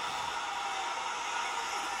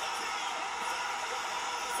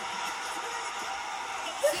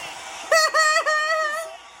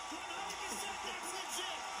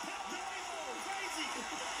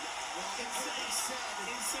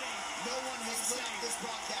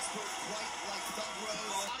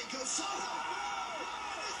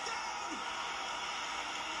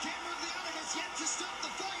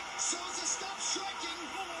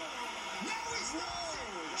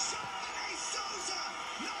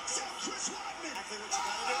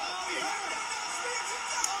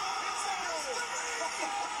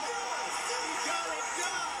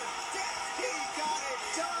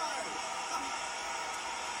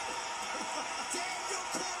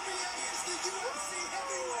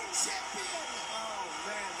 champion. Oh,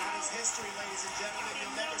 man, that is history, ladies and gentlemen.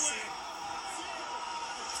 You'll never see it.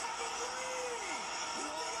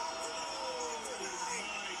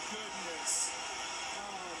 My goodness.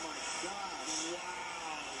 Oh, my gosh.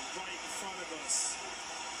 Wow. Right in front of us.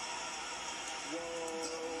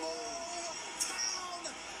 Whoa.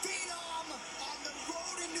 Town Phenom on the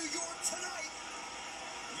road in New York tonight.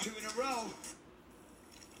 2 in a row.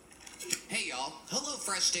 Hey, y'all.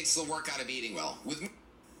 HelloFresh takes the work out of eating well. With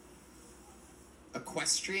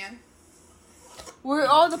Equestrian?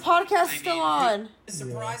 The podcast's still on. A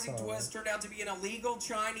surprising Yeah, twist turned out to be an illegal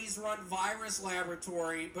Chinese-run virus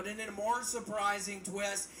laboratory, but in a more surprising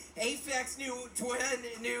twist, Aphex new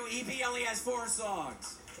EP only has 4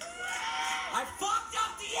 songs. I fucked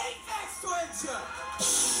up the Aphex Twin show!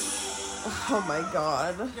 Oh my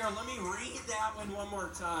god. Here, let me read that one more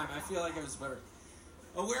time. I feel like it was better.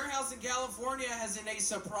 A warehouse in California has, in a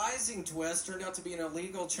surprising twist, turned out to be an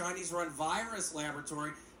illegal Chinese-run virus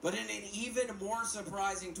laboratory. But in an even more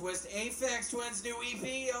surprising twist, Aphex Twin's new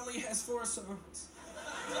EP only has 4 songs.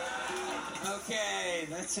 Okay,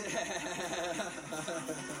 that's it.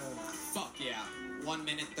 Fuck yeah. 1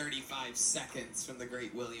 minute 35 seconds from the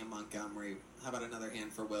great William Montgomery. How about another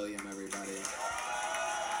hand for William, everybody?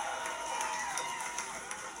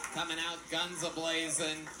 Coming out guns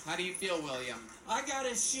a-blazing. How do you feel, William? I got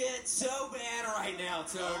a shit so bad right now,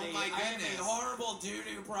 Tony. Oh my I have goodness. a horrible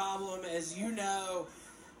doo-doo problem. As you know,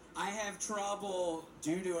 I have trouble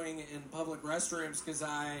doo-dooing in public restrooms because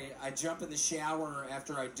I jump in the shower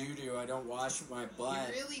after I doo-doo. I don't wash my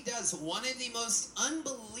butt. He really does. One of the most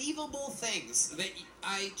unbelievable things that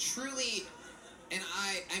I truly, and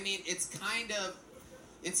I mean, it's kind of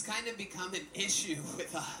become an issue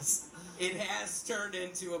with us. It has turned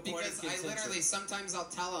into a point Because of contention. I literally, sometimes I'll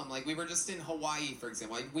tell them, like, we were just in Hawaii, for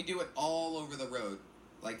example. Like, we do it all over the road.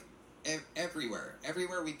 Like, everywhere.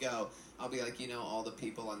 Everywhere we go, I'll be like, all the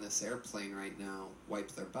people on this airplane right now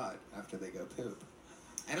wipe their butt after they go poop.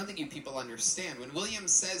 I don't think you people understand. When William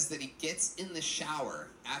says that he gets in the shower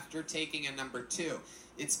after taking a number 2,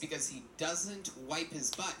 it's because he doesn't wipe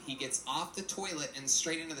his butt. He gets off the toilet and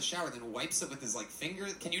straight into the shower, then wipes it with his, finger.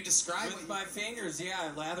 Can you describe With my fingers, yeah,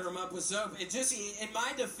 I lather them up with soap. It just, in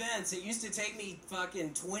my defense, it used to take me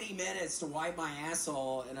fucking 20 minutes to wipe my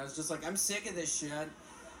asshole, and I was just like, I'm sick of this shit.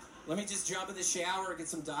 Let me just jump in the shower, get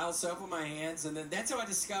some dial soap on my hands, and then that's how I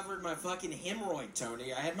discovered my fucking hemorrhoid,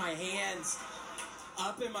 Tony. I had my hands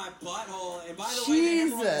up in my butthole, and by the way,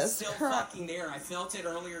 the hemorrhoid is still fucking there. I felt it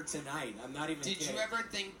earlier tonight. I'm not even Did kidding. you ever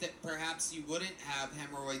think that perhaps you wouldn't have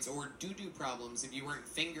hemorrhoids or doo-doo problems if you weren't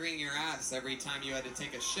fingering your ass every time you had to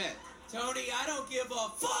take a shit? Tony, I don't give a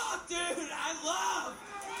fuck, dude. I love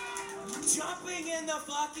jumping in the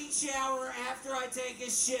fucking shower after I take a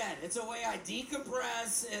shit. It's a way I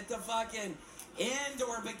decompress at the fucking end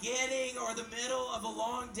or beginning or the middle of a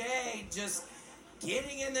long day. Just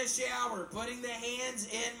getting in the shower, putting the hands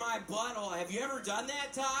in my butthole. Have you ever done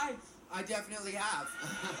that, Ty? I definitely have.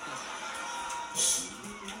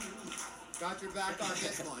 Got your back on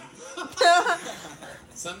this one.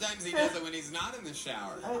 Sometimes he does it when he's not in the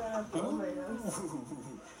shower. I gotta pull my nose.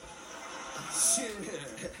 Shit.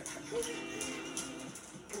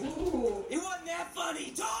 Ooh. It wasn't that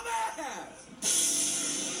funny, dumbass!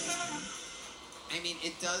 I mean,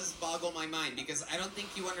 it does boggle my mind because I don't think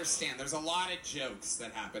you understand. There's a lot of jokes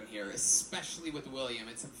that happen here, especially with William.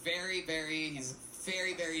 It's he's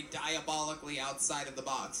very, very diabolically outside of the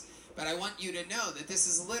box. But I want you to know that this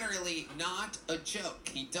is literally not a joke.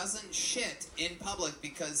 He doesn't shit in public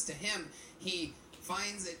because to him, he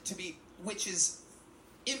finds it to be, which is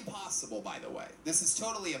impossible, by the way. This is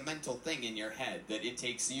totally a mental thing in your head that it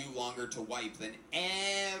takes you longer to wipe than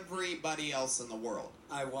everybody else in the world.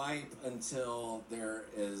 I wipe until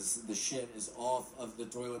the shit is off of the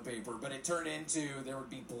toilet paper, but it turned into there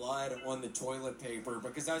would be blood on the toilet paper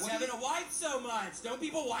because I was having to wipe so much. Don't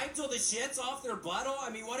people wipe till the shit's off their butthole?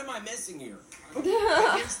 I mean, what am I missing here? But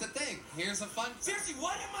here's the thing. Here's a fun... Seriously,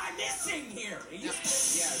 what am I missing here?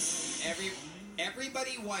 Yes.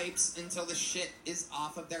 Everybody wipes until the shit is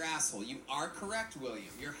off of their asshole. You are correct, William.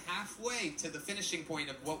 You're halfway to the finishing point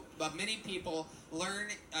of what many people learn,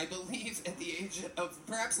 I believe, at the age of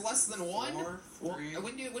perhaps less than 1. 4, 3.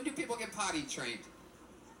 When do people get potty trained?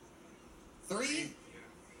 3?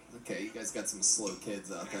 Okay, you guys got some slow kids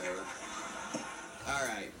out there. All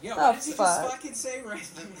right. Yeah, what did you just fucking say right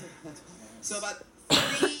now? So about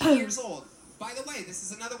 3 years old. By the way, this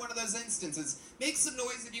is another one of those instances. Make some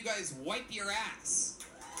noise if you guys wipe your ass.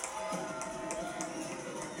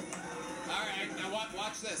 All right, now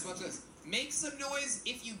watch this, watch this. Make some noise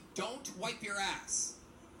if you don't wipe your ass.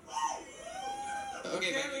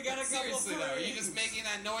 Okay, but we got a couple seriously though, are you threes. just making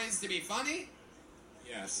that noise to be funny?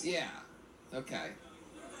 Yes. Yeah. Okay.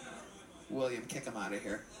 William, kick him out of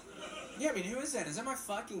here. Yeah, I mean, who is that? Is that my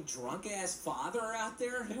fucking drunk-ass father out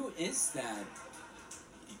there? Who is that?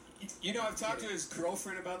 You know, I've talked to his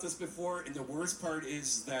girlfriend about this before, and the worst part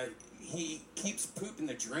is that he keeps poop in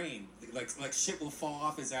the drain. Like shit will fall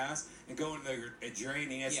off his ass and go into a drain,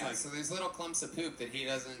 and he has Yeah, so there's little clumps of poop that he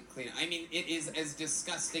doesn't clean. I mean, it is as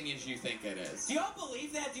disgusting as you think it is. Do y'all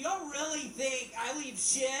believe that? Do y'all really think I leave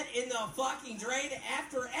shit in the fucking drain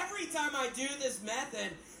after every time I do this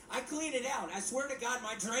method? I clean it out. I swear to God,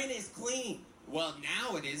 my drain is clean. Well,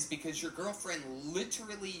 now it is because your girlfriend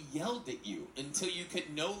literally yelled at you until you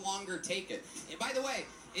could no longer take it. And by the way,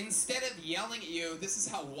 instead of yelling at you, this is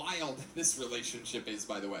how wild this relationship is,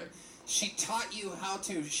 by the way. She taught you how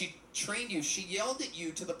to, she trained you, she yelled at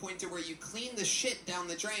you to the point to where you clean the shit down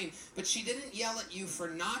the drain, but she didn't yell at you for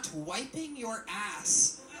not wiping your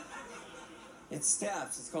ass. It's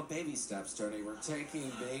steps. It's called baby steps, Tony. We're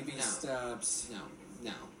taking baby steps.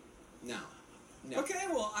 No. Okay,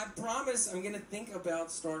 well, I promise I'm going to think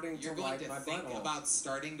about starting You're to going wipe to my think butthole. about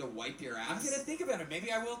starting to wipe your ass? I'm going to think about it.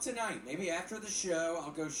 Maybe I will tonight. Maybe after the show, I'll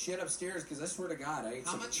go shit upstairs, because I swear to God, I ate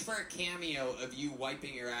How some... much for a cameo of you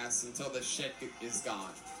wiping your ass until the shit is gone?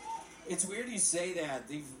 It's weird you say that.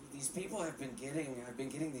 These people I've been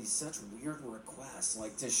getting these such weird requests,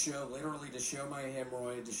 like to show my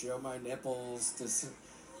hemorrhoid, to show my nipples, to...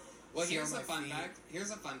 Well, show here's a my fun feet. fact.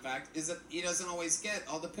 Here's a fun fact, is that he doesn't always get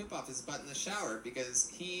all the poop off his butt in the shower because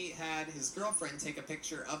he had his girlfriend take a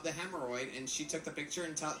picture of the hemorrhoid, and she took the picture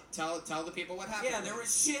and tell the people what happened. Yeah, there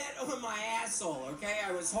was shit on my asshole, okay?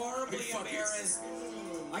 I was horribly embarrassed.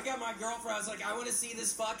 I got my girlfriend, I was like, I want to see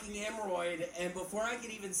this fucking hemorrhoid, and before I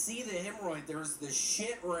could even see the hemorrhoid, there was the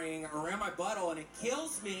shit ring around my butthole, and it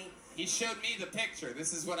kills me. He showed me the picture.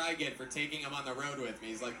 This is what I get for taking him on the road with me.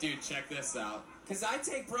 He's like, dude, check this out. Because I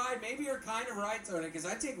take pride, maybe you're kind of right, Tony, because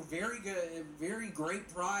I take very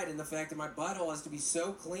great pride in the fact that my butthole has to be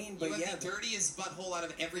so clean, but You have the dirtiest butthole out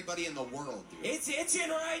of everybody in the world, dude. it's itching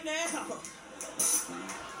right now.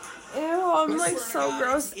 Ew, I'm I like swear to so God,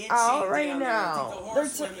 grossed it's itching out right down there. I think the now.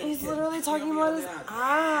 horsewomen He's can literally feel talking me about on his that.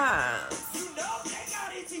 ass. You know they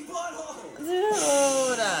got itchy butthole.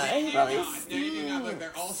 Dude, No, he probably you do not. Look, stinks.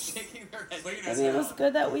 they're all shaking their heads. Look at I his mean, it head. was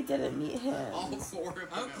good that we didn't meet him. All four of them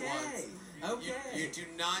at once. Okay. You do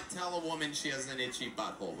not tell a woman she has an itchy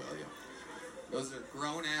butthole, William. Those are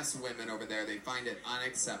grown-ass women over there. They find it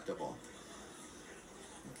unacceptable.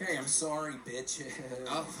 Okay, I'm sorry, bitch.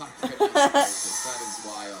 Oh, my goodness gracious. That is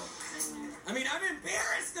wild. I mean, I'm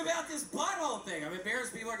embarrassed about this butthole thing. I'm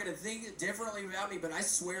embarrassed people are going to think differently about me, but I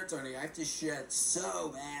swear, Tony, I have to shit so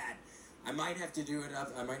bad. I might have to do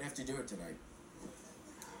it tonight.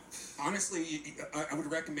 Honestly, I would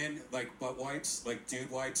recommend like butt wipes, like dude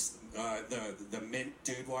wipes. The mint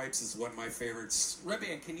dude wipes is one of my favorites.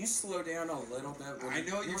 Ribian, can you slow down a little bit? I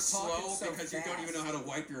know you're talking slow so because you don't even know how to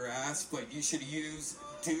wipe your ass, but you should use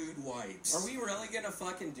dude wipes. Are we really going to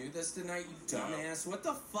fucking do this tonight, you No. dumbass? What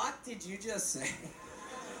the fuck did you just say?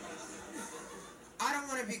 I don't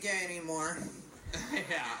want to be gay anymore.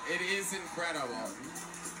 Yeah, it is incredible.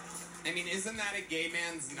 I mean, isn't that a gay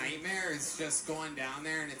man's nightmare? It's just going down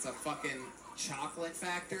there and it's a fucking chocolate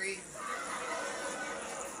factory?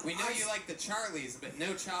 We know you like the Charlies, but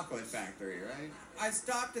no chocolate factory, right? I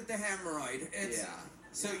stopped at the hemorrhoid. Yeah.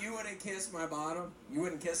 So you wouldn't kiss my bottom? You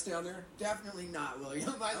wouldn't kiss down there? Definitely not,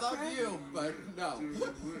 William. I love you, but no.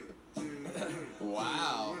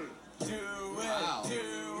 Wow. Do Wow.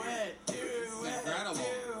 it, Incredible.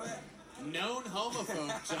 do it. Known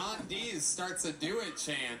homophobe John Dees starts a do it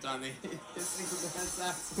chant on the hissing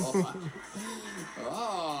saxophone.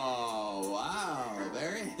 Oh, wow.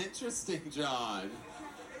 Very interesting, John.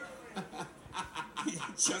 He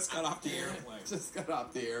just got off the airplane. Just got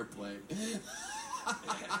off the airplane.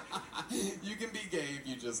 You can be gay if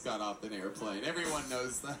you just got off an airplane. Everyone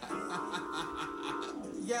knows that.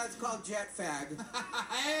 Yeah, it's called jet fag.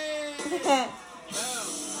 Hey!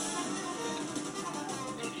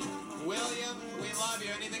 William, we love you.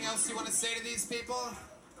 Anything else you want to say to these people?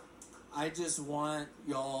 I just want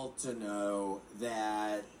y'all to know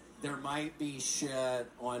that there might be shit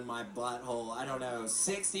on my butthole, I don't know,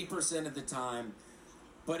 60% of the time,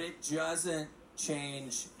 but it doesn't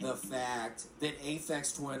change the fact that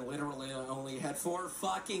Aphex Twin literally only had 4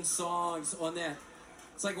 fucking songs on that.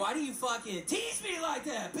 It's like, why do you fucking tease me like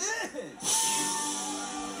that, bitch?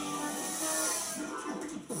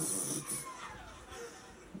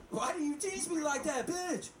 Why do you tease me like that,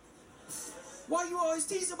 bitch? Why you always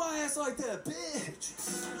teasing my ass like that, bitch?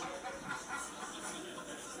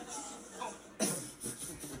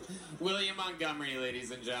 William Montgomery, ladies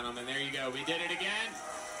and gentlemen. There you go. We did it again.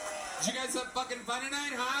 Did you guys have fucking fun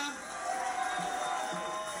tonight, huh?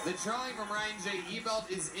 The drawing from Ryan J. Ebelt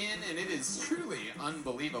is in, and it is truly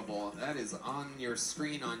unbelievable. That is on your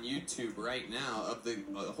screen on YouTube right now of the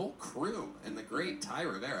whole crew and the great Ty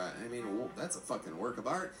Rivera. I mean, that's a fucking work of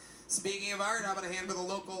art. Speaking of art, how about a hand for the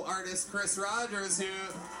local artist Chris Rogers, who,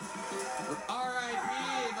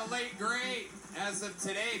 R.I.P., the late great, as of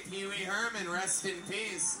today, Pee Wee Herman, rest in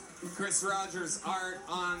peace. Chris Rogers' art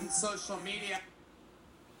on social media.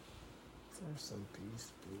 There's some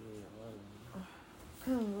peace, dude.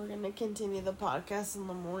 We're gonna continue the podcast in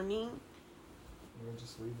the morning. We're gonna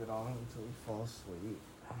just leave it on until we fall asleep.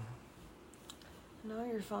 No,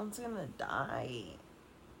 your phone's gonna die.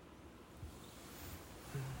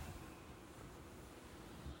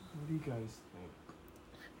 What do you guys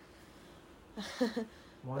think?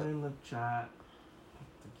 One, in the chat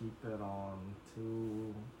to keep it on.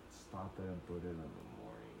 Two, stop it and put it in the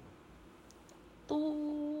morning.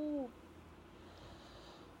 Ooh.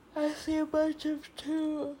 I see a bunch of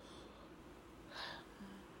two.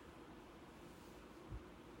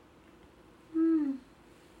 Okay.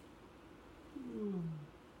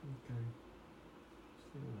 See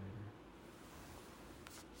you later.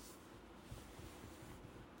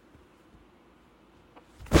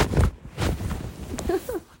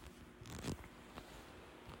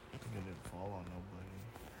 I didn't fall on nobody.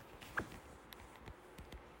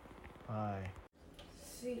 Hi.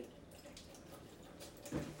 See.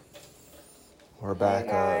 We're back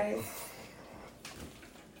guys.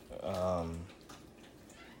 up.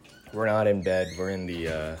 We're not in bed. We're in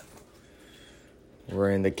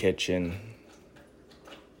the kitchen.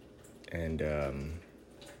 And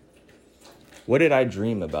what did I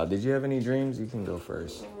dream about? Did you have any dreams? You can go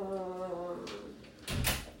first.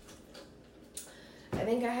 I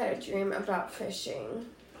think I had a dream about fishing.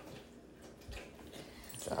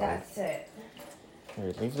 That's it.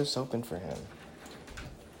 Here, leave this open for him.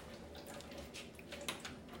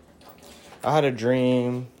 I had a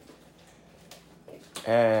dream,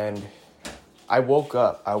 and I woke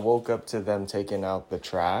up. I woke up to them taking out the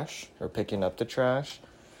trash, or picking up the trash.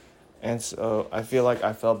 And so I feel like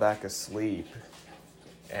I fell back asleep.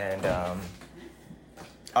 And I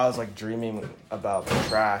was like dreaming about the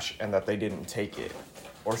trash and that they didn't take it.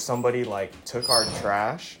 Or somebody like took our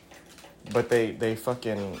trash, but they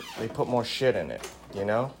put more shit in it, you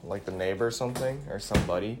know? Like the neighbor or something, or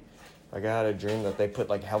somebody. Like, I had a dream that they put,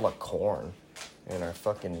 like, hella corn in our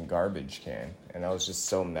fucking garbage can. And I was just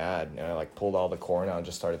so mad. And I, like, pulled all the corn out and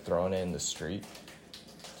just started throwing it in the street.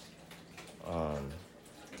 You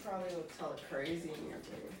probably look hella crazy in your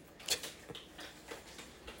dream.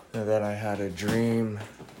 And then I had a dream.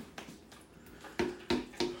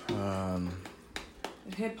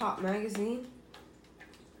 Hip-hop magazine?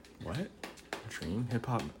 What? Dream?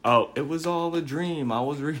 Hip-hop? Oh, it was all a dream. I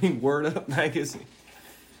was reading Word Up magazine.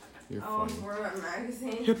 You're funny. Word Up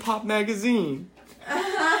magazine? Hip-hop magazine.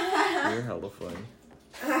 You're hella funny.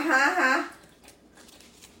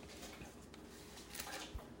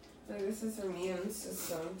 Like, this is immune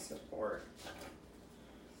system support.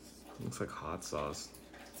 Looks like hot sauce.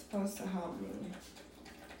 It's supposed to help me.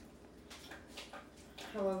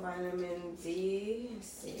 Hella vitamin D,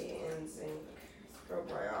 C, and zinc.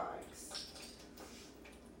 Probiotics.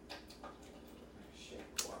 Shit,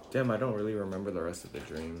 wow. Damn, I don't really remember the rest of the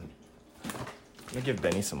dream. I'm gonna give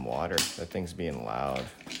Benny some water. That thing's being loud.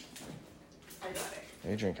 I got it.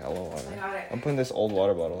 You drink hella water. I got it. I'm putting this old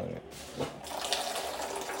water bottle in it.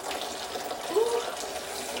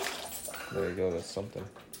 There you go, that's something.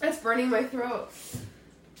 It's burning my throat.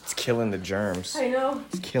 It's killing the germs. I know.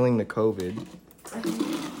 It's killing the COVID.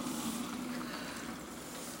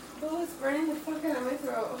 Oh, it's burning the fuck out of my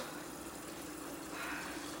throat.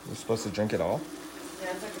 You're supposed to drink it all?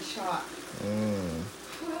 Yeah, it's like a shot.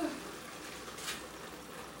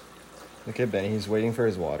 Look at Benny, he's waiting for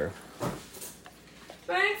his water.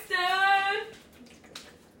 Thanks, Dad!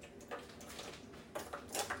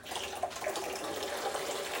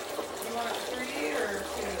 You want 3 or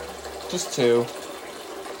 2? Just 2.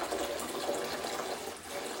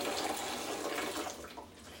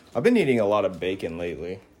 I've been eating a lot of bacon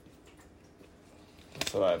lately.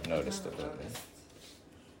 That's what I've noticed of it.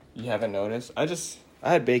 You haven't noticed? I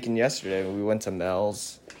had bacon yesterday when we went to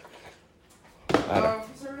Mel's. For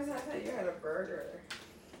some reason I thought you had a burger.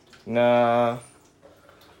 Nah.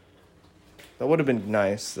 That would have been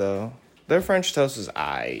nice, though. Their French toast is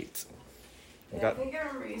aight. Yeah, I think I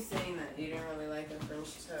remember you saying that you didn't really like the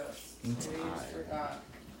French toast. It's Maybe you just aight. forgot.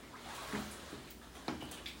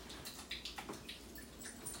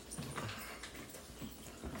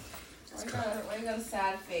 Why you got a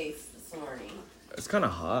sad face? this morning? It's kind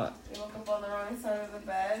of hot. You woke up on the wrong side of the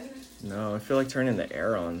bed? No, I feel like turning the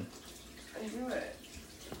air on. I do it.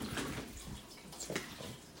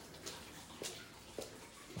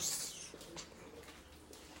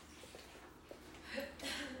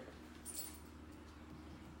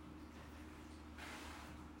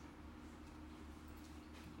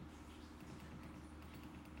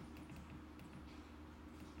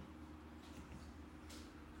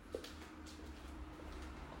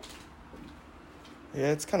 Yeah,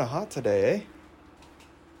 it's kind of hot today, eh?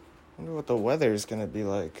 Wonder what the weather's gonna be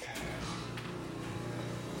like.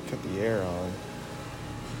 Cut the air on.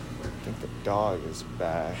 I think the dog is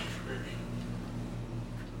back.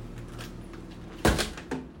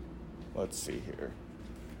 Let's see here.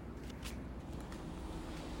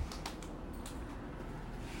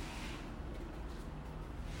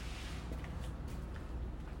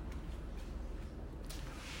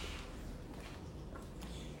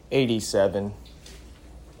 $87.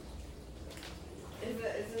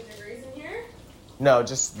 Is it degrees in here? No,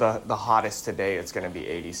 just the hottest today, it's going to be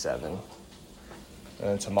 87. And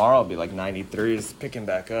then tomorrow it'll be like 93. It's picking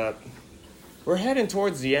back up. We're heading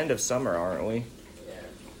towards the end of summer, aren't we? Yeah.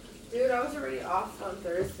 Dude, I was already off on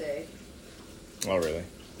Thursday. Oh, really?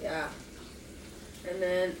 Yeah. And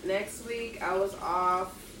then next week I was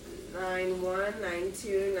off 9/1,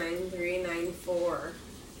 9/2, 9/3, 9/4.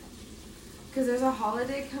 Because there's a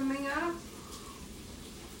holiday coming up.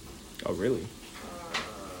 Oh, really?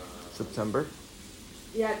 September?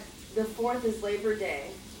 Yeah, the 4th is Labor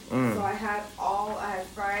Day. So I had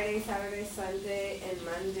Friday, Saturday, Sunday, and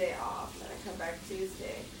Monday off. And I come back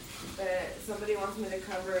Tuesday. But somebody wants me to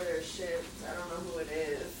cover their shift. I don't know who it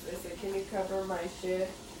is. They said, can you cover my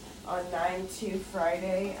shift on 9/2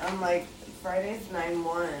 Friday? I'm like, Friday's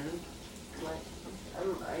 9/1. I'm like,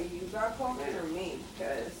 are you got COVID or me?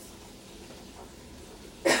 Because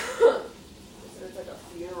it's like a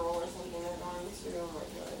funeral or something they're going to. Oh my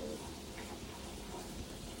God.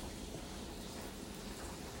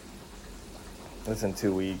 That's in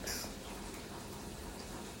 2 weeks.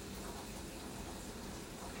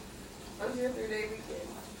 How's your 3-day weekend?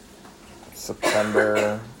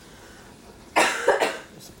 September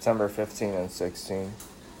 15 and 16.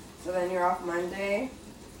 So then you're off Monday.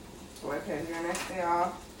 Because your next day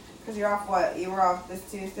off. Because you're off what? You were off this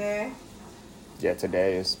Tuesday? Yeah,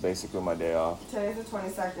 today is basically my day off. Today's the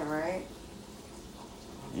 22nd, right?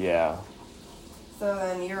 Yeah. So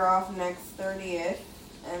then you're off next 30th.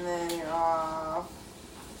 And then you're off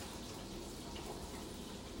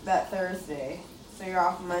that Thursday. So you're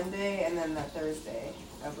off Monday and then that Thursday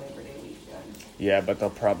of Labor Day weekend. Yeah, but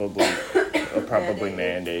they'll probably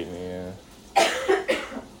mandate me, yeah.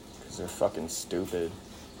 Because they're fucking stupid.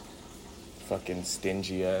 Fucking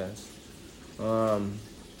stingy ass.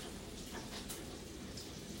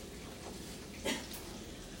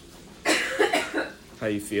 How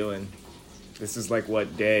you feeling? This is like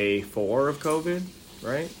what, day 4 of COVID,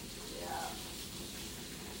 right? Yeah.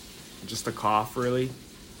 Just a cough, really?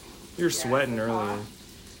 You were sweating earlier.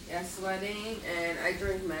 Yeah, sweating, and I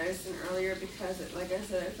drank medicine earlier because, like I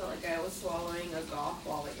said, I felt like I was swallowing a golf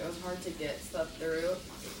ball. Like, it was hard to get stuff through,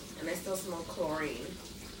 and I still smell chlorine.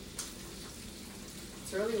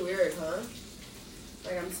 It's really weird, huh?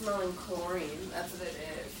 Like, I'm smelling chlorine. That's what it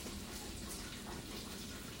is.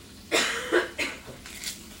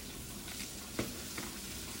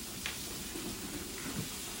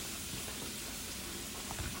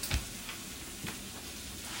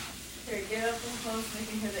 Here, get up and close so you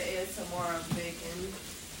can hear the ASMR of bacon.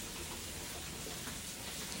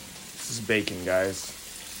 This is bacon, guys.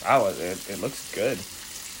 Wow, it looks good.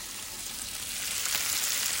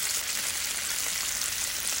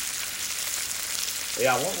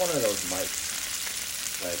 Yeah, I want one of those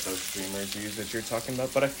mics that those streamers use that you're talking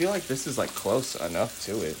about, but I feel like this is like close enough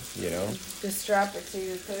to it, you know? Just strap it to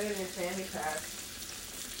you, put it in your fanny pack.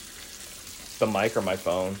 The mic or my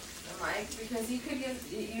phone? The mic, because you could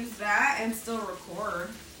use that and still record.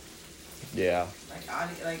 Yeah. Like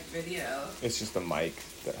audio, like video. It's just the mic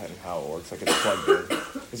and how it works, like it's plugged in.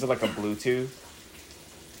 Is it like a Bluetooth?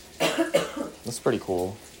 That's pretty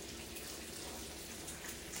cool.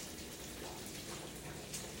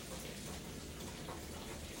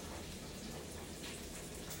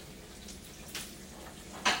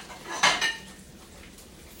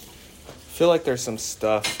 I feel like there's some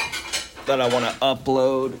stuff that I want to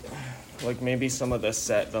upload, like maybe some of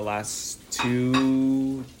the last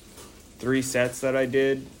 2-3 sets that I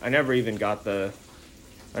did. I never even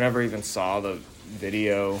saw the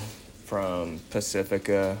video from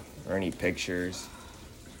Pacifica or any pictures,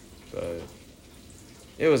 but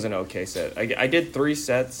it was an okay set. I did 3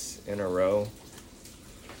 sets in a row,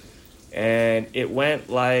 And it went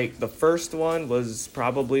like, the first one was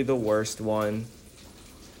probably the worst one.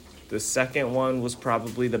 The second one was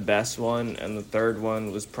probably the best one. And the third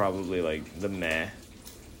one was probably like the meh.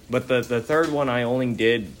 But the third one I only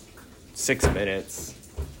did 6 minutes.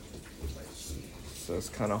 So it's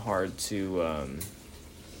kind of hard to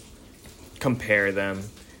compare them.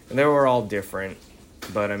 And they were all different.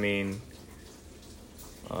 But I mean,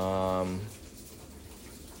 I've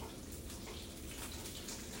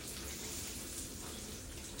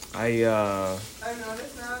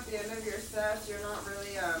noticed now at the end of your sets, you're not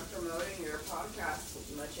really promoting your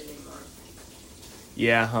podcast much anymore.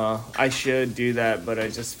 Yeah, huh? I should do that, but I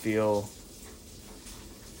just feel...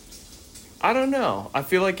 I don't know. I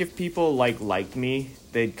feel like if people like me,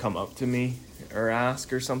 they'd come up to me or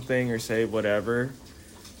ask or something or say whatever.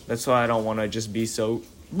 That's why I don't want to just be so,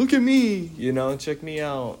 look at me, you know, check me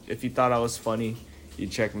out. If you thought I was funny,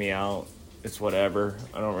 you'd check me out. It's whatever.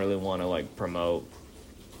 I don't really want to like promote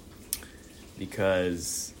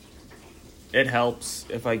because it helps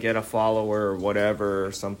if I get a follower or whatever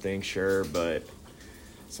or something, sure, but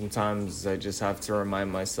sometimes I just have to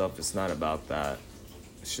remind myself it's not about that.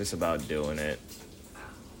 It's just about doing it.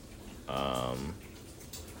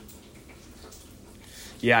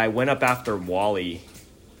 Yeah, I went up after Wally.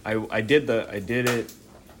 I did it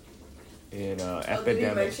in Epidemic. Did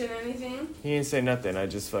he mention anything? He didn't say nothing. I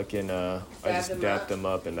just fucking I just dapped him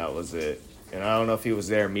up and that was it. And I don't know if he was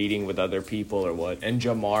there meeting with other people or what. And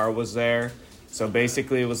Jamar was there. So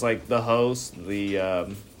basically it was like the host,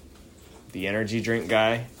 the energy drink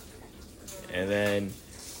guy. And then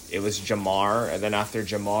it was Jamar, and then after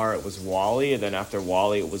Jamar, it was Wally, and then after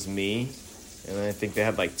Wally, it was me. And then I think they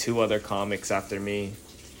had like 2 other comics after me.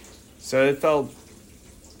 So it felt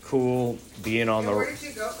cool being on the... Where did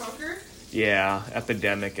you go, Conquer? Yeah,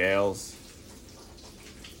 Epidemic Ales.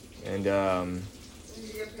 And, Did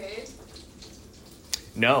you get paid?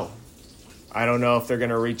 No. I don't know if they're going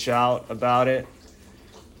to reach out about it.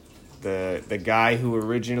 The guy who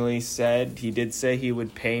originally said, he did say he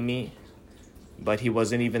would pay me. But he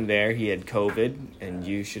wasn't even there. He had COVID, and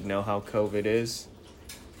you should know how COVID is.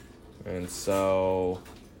 And so,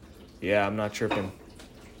 yeah, I'm not tripping.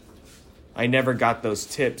 I never got those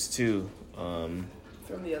tips, too. From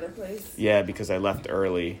the other place? Yeah, because I left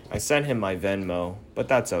early. I sent him my Venmo, but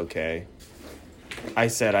that's okay. I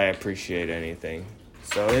said I appreciate anything.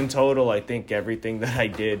 So in total, I think everything that I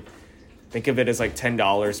did, think of it as like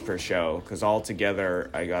 $10 per show, because altogether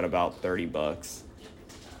I got about $30.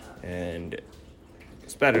 And...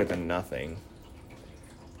 it's better than nothing.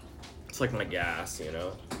 It's like my gas, you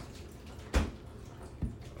know?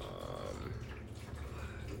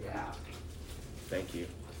 Yeah. Thank you.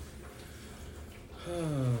 Did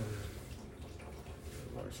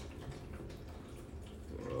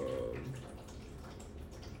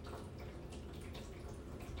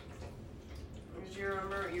you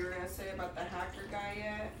remember what you were going to say about the hacker guy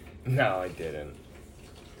yet? No, I didn't.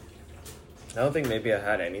 I don't think maybe I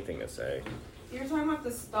had anything to say. You were talking about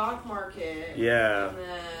the stock market. Yeah. And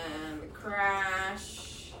then the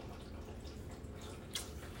crash.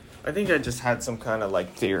 I think I just had some kind of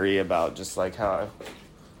like theory about just like how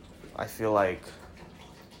I feel like,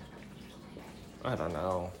 I don't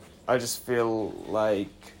know. I just feel like,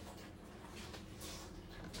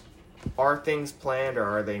 are things planned or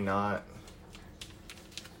are they not?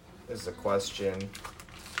 Is the question.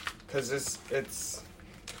 Because it's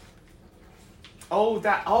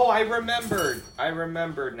I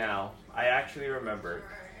remembered now. I actually remembered.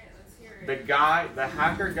 The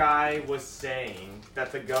hacker guy was saying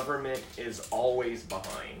that the government is always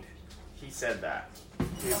behind. He said that.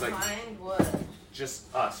 He's behind what?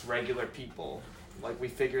 Just us, regular people. Like, we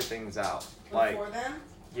figure things out. Before them?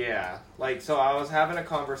 Yeah. Like, so I was having a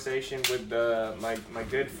conversation with my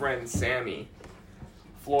good friend Sammy.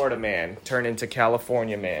 Florida man turned into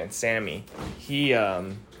California man, Sammy. He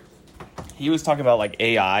was talking about like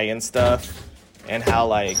AI and stuff and how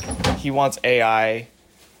like he wants AI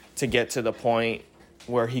to get to the point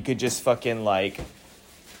where he could just fucking like,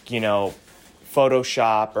 you know,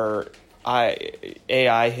 Photoshop or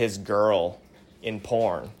AI his girl in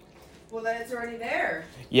porn. Well, then it's already there.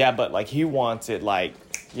 Yeah, but like he wants it like,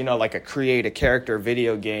 you know, like create a character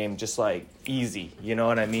video game, just like easy, you know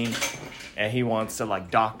what I mean? And he wants to like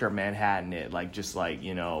Dr. Manhattan it, like just like,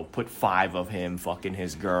 you know, put 5 of him fucking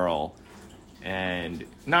his girl. And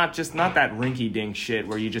not that rinky dink shit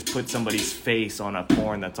where you just put somebody's face on a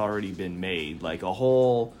porn that's already been made. Like a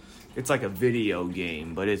whole, it's like a video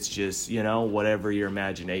game, but it's just, you know, whatever your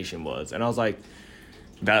imagination was. And I was like,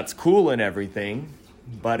 that's cool and everything,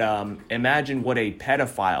 but imagine what a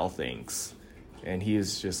pedophile thinks. And he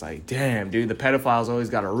was just like, damn, dude, the pedophiles always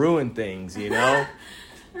got to ruin things, you know?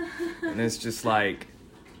 And it's just like,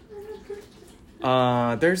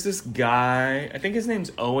 there's this guy, I think his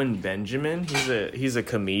name's Owen Benjamin. He's a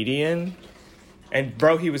comedian. And,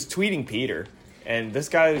 bro, he was tweeting Peter. And this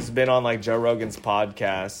guy has been on, like, Joe Rogan's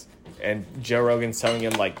podcast. And Joe Rogan's telling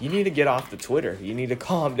him, like, you need to get off the Twitter. You need to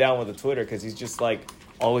calm down with the Twitter. Because he's just, like,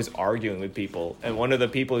 always arguing with people. And one of the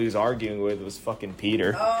people he was arguing with was fucking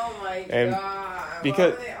Peter. Oh, my God.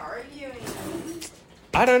 Because, why were they arguing?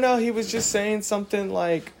 I don't know. He was just saying something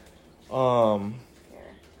like,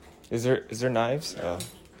 Is there knives? No.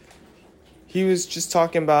 He was just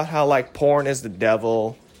talking about how, like, porn is the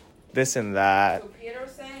devil, this and that. Who Peter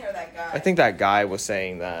was saying, or that guy? I think that guy was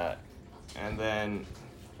saying that. And then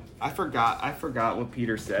I forgot what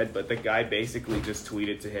Peter said, but the guy basically just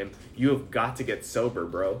tweeted to him, "You have got to get sober,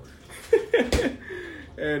 bro."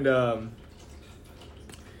 And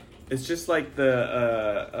it's just like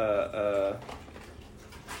the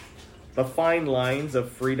fine lines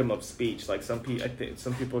of freedom of speech. Like some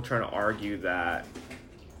people are trying to argue that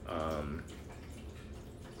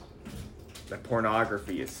that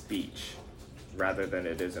pornography is speech rather than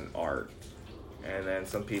it is an art. And then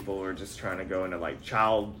some people were just trying to go into like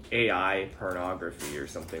child AI pornography or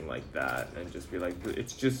something like that and just be like,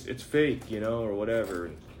 it's fake, you know, or whatever.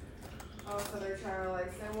 Oh, so they're trying to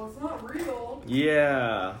like say, well, it's not real.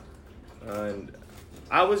 Yeah. And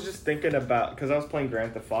I was just thinking about, because I was playing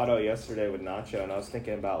Grand Theft Auto yesterday with Nacho, and I was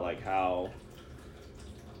thinking about like how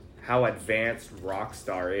advanced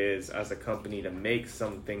Rockstar is as a company to make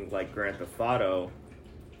something like Grand Theft Auto.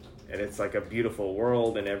 And it's like a beautiful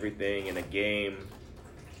world and everything in a game.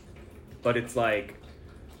 But it's like,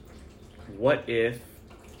 what if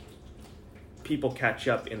people catch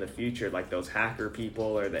up in the future, like those hacker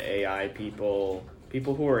people or the AI people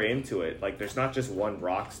who are into it? Like, there's not just one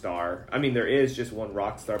Rockstar. I mean, there is just one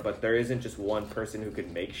Rockstar, but there isn't just one person who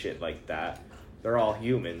could make shit like that. They're all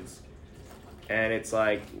humans. And it's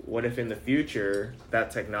like, what if in the future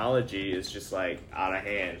that technology is just like out of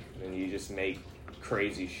hand and you just make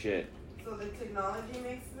crazy shit? So the technology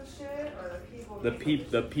makes the shit, or the people?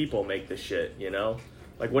 The people make the shit, you know?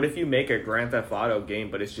 Like, what if you make a Grand Theft Auto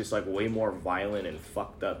game, but it's just like way more violent and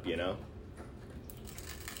fucked up, you know?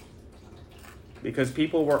 Because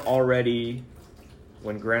people were already,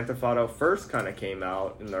 when Grand Theft Auto first kind of came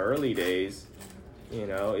out in the early days, you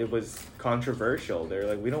know, it was controversial. They're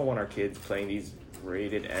like, we don't want our kids playing these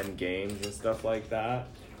rated M games and stuff like that.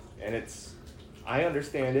 And I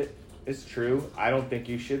understand it. It's true. I don't think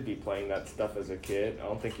you should be playing that stuff as a kid. I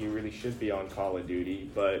don't think you really should be on Call of Duty.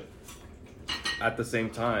 But at the same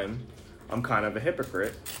time, I'm kind of a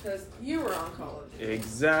hypocrite. Because you were on Call of Duty.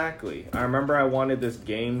 Exactly. I remember I wanted this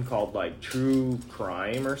game called like True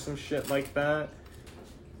Crime or some shit like that.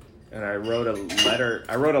 And I wrote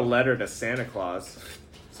a letter to Santa Claus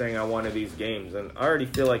saying I wanted these games. And I already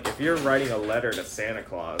feel like if you're writing a letter to Santa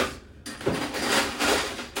Claus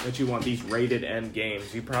that you want these rated M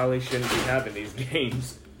games, you probably shouldn't be having these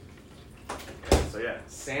games. So yeah,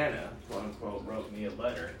 Santa, quote unquote, wrote me a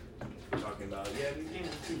letter talking about, yeah, these games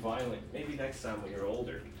are too violent. Maybe next time when you're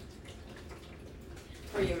older.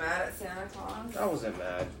 Were you mad at Santa Claus? I wasn't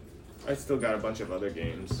mad. I still got a bunch of other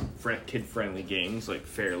games, kid-friendly games like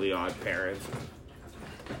Fairly Odd Parents,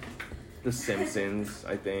 The Simpsons,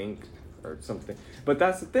 I think, or something. But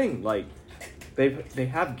that's the thing, like, they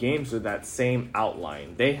have games with that same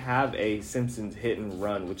outline. They have a Simpsons Hit and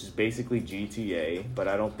Run, which is basically GTA, but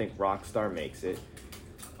I don't think Rockstar makes it.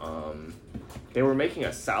 They were making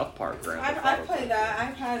a South Park Grand Theft Auto. I've played that.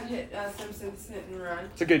 I've had Simpsons Hit and Run.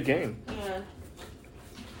 It's a good game. Yeah.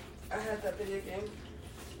 I had that video game.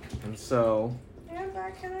 And so... Yeah,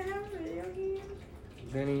 but can I have a video game?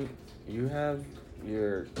 Benny, you have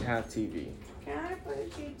your cat TV. Can I play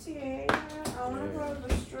GTA? I want to go to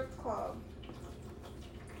the strip club.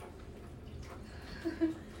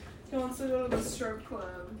 He wants to go to the strip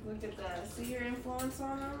club. Look at that. See your influence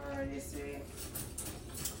on him already, sweet?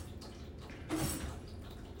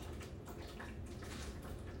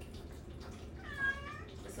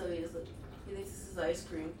 So he thinks this is ice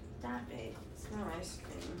cream. Stop it. It's not ice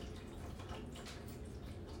cream.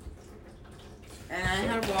 And I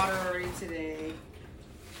had water already today.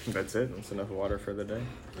 That's it? That's enough water for the day?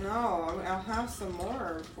 No, I'll have some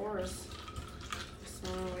more, of course. Just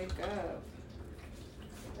want to wake up.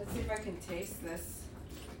 Let's see if I can taste this.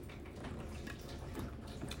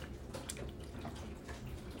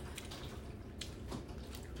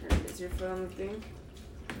 Is your foot on the thing?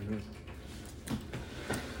 Mm-hmm.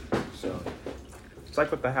 So, it's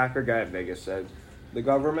like what the hacker guy at Vegas said. The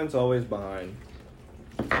government's always behind.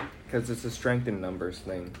 Because it's a strength in numbers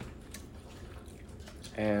thing.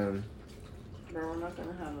 And Bro, we're not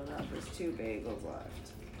gonna have enough. There's 2 bagels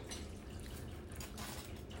left.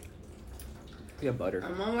 yeah, butter.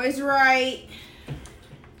 I'm always right.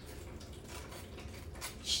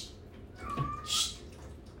 Shh. Shh.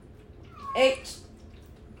 Hey.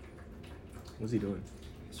 What's he doing?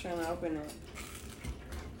 He's trying to open it.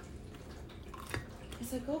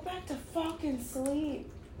 He's like, go back to fucking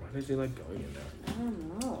sleep. Why does he like going in there? I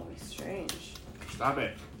don't know. He's strange. Stop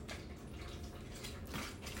it.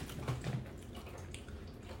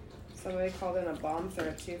 Somebody called in a bomb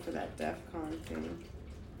threat too for that DEF CON thing.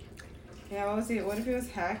 Yeah, what was he? What if he was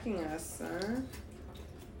hacking us, huh?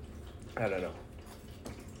 I don't know.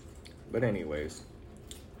 But anyways,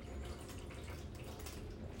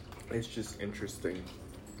 it's just interesting,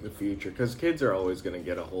 the future, because kids are always going to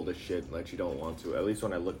get a hold of shit that you don't want to. At least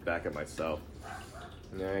when I look back at myself,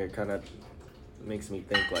 yeah, it kind of makes me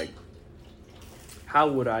think, like, how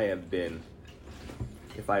would I have been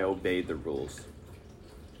if I obeyed the rules?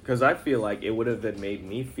 Because I feel like it would have made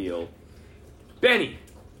me feel, Benny,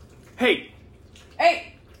 hey!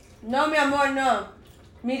 Hey! No, mi amor, no.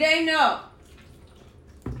 Mire, no.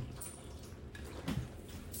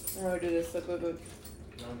 How do I do this? Look. No.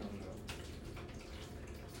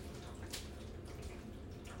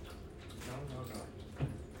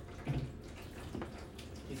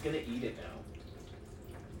 He's gonna eat it now.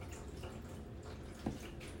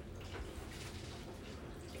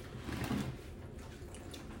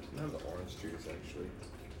 I have the orange juice, actually.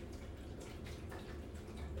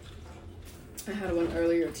 I had one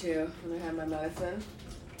earlier too when I had my medicine.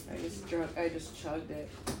 I just chugged it.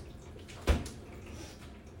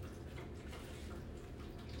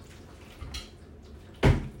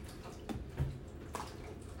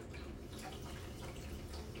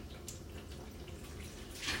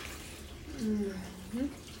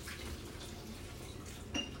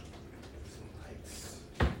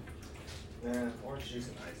 Yeah, orange juice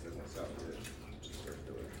and ice doesn't sound good. Just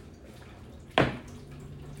regular.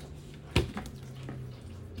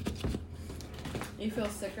 You feel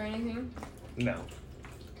sick or anything? No.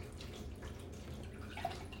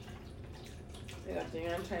 You got the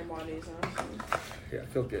antibodies on. Yeah, I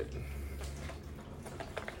feel good.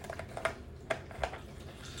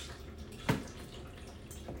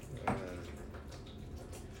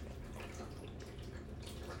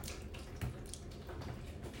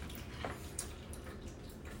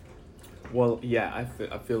 Well, yeah, I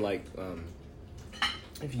feel like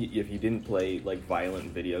if you didn't play like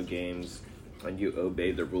violent video games and you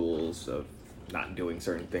obey the rules of not doing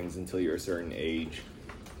certain things until you're a certain age,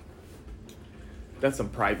 that's some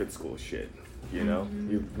private school shit, you know?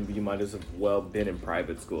 Mm-hmm. You might as well been in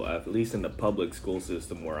private school, at least in the public school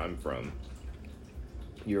system where I'm from.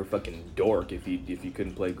 You're a fucking dork if you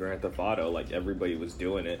couldn't play Grand Theft Auto. Like, everybody was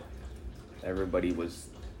doing it. Everybody was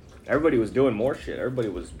doing more shit. Everybody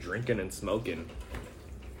was drinking and smoking.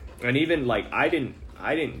 And even, like, I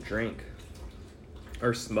didn't drink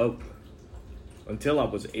or smoke until I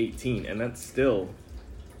was 18. And that's still,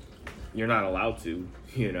 you're not allowed to,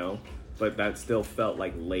 you know? But that still felt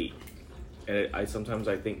like late. And sometimes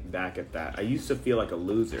I think back at that. I used to feel like a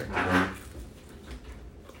loser.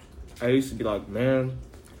 I used to be like, man,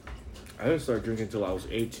 I didn't start drinking until I was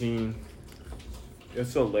 18.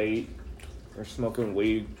 It's so late. Or smoking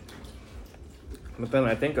weed. But then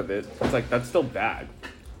I think of it, it's like, that's still bad.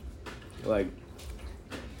 Like,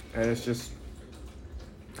 and it's just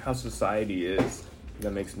how society is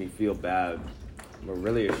that makes me feel bad. But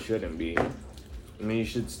really it shouldn't be. I mean, you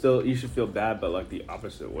should feel bad, but like the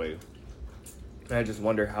opposite way. And I just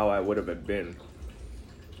wonder how I would have been.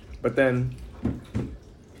 But then,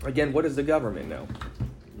 again, what is the government now?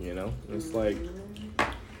 You know? It's like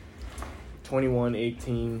 21,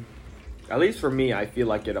 18. At least for me, I feel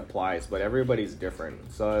like it applies, but everybody's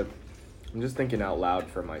different. So I'm just thinking out loud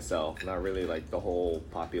for myself, not really like the whole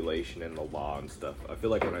population and the law and stuff. I feel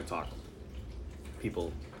like when I talk,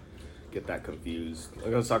 people get that confused.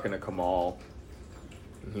 Like I was talking to Kamal.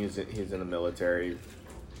 He's in the military,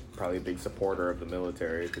 probably a big supporter of the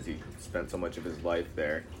military because he spent so much of his life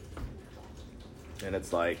there. And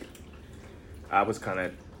it's like, I was kind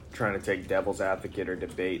of trying to take devil's advocate or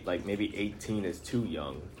debate, like maybe 18 is too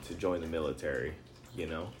young to join the military, you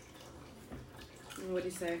know? What'd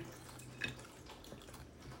he say?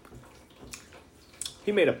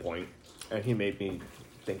 He made a point, and he made me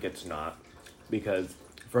think it's not, because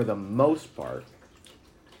for the most part,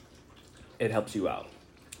 it helps you out.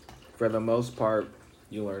 For the most part,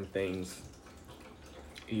 you learn things,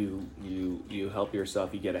 you help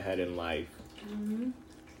yourself, you get ahead in life. Mm-hmm.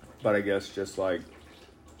 But I guess just like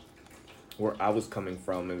where I was coming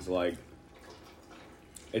from is like,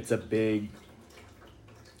 it's a big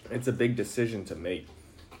it's a big decision to make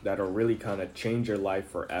that'll really kind of change your life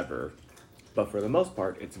forever. But for the most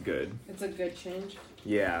part, it's good. It's a good change.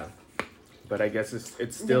 Yeah. But I guess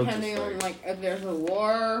it's still depending just on like if there's a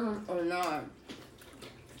war or not.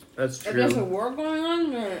 That's true. If there's a war going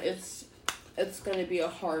on, then it's going to be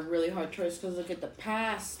a really hard choice, because look at the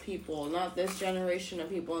past people, not this generation of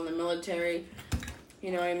people in the military.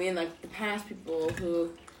 You know what I mean? Like the past people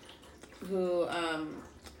who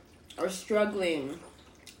are struggling.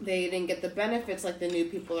 They didn't get the benefits like the new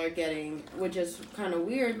people are getting, which is kind of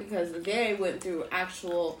weird because they went through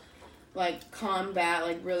actual, like, combat,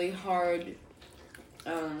 like, really hard,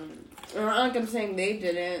 not like I'm saying they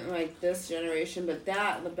didn't, like, this generation, but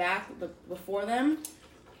before them,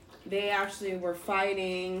 they actually were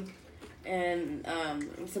fighting, and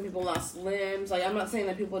some people lost limbs. Like, I'm not saying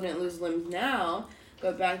that people didn't lose limbs now,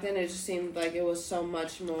 but back then it just seemed like it was so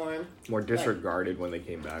much more disregarded when they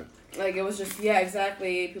came back. Like, it was just, yeah,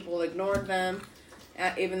 exactly. People ignored them,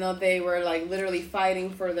 even though they were, like, literally fighting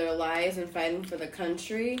for their lives and fighting for the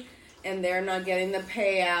country. And they're not getting the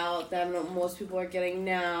payout that most people are getting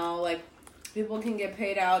now. Like, people can get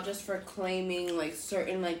paid out just for claiming, like,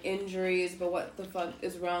 certain, like, injuries. But what the fuck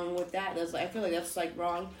is wrong with that? I feel like that's, like,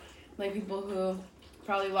 wrong. Like, people who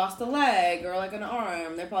probably lost a leg or, like, an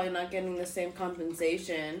arm, they're probably not getting the same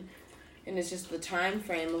compensation. And it's just the time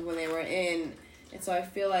frame of when they were in. And so I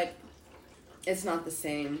feel like it's not the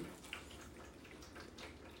same.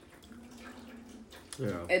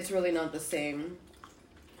 Yeah. It's really not the same.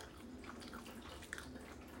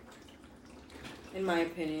 In my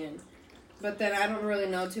opinion. But then I don't really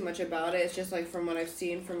know too much about it. It's just like from what I've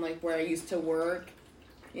seen from like where I used to work.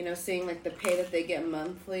 You know, seeing like the pay that they get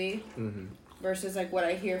monthly. Mm-hmm. Versus like what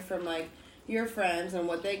I hear from like your friends and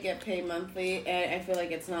what they get paid monthly. And I feel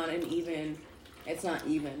like it's not even.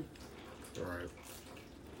 Right.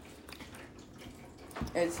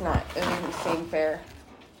 It doesn't seem fair.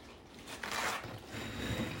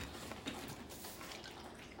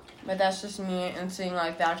 But that's just me and seeing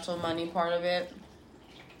like the actual money part of it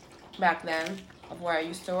back then of where I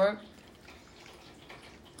used to work.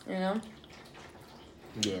 You know?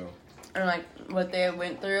 Yeah. And like what they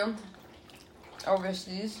went through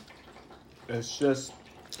overseas. It's just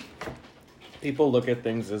people look at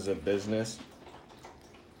things as a business.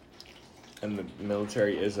 And the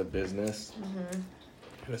military is a business. Mm-hmm.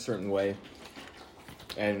 In a certain way,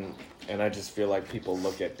 and I just feel like people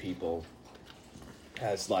look at people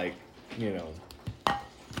as like, you know,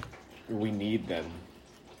 we need them,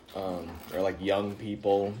 or like young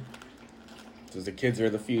people, because the kids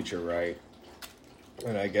are the future, right?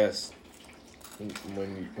 And I guess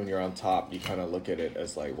when you're on top, you kind of look at it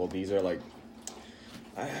as like, well, these are like,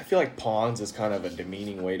 I feel like pawns is kind of a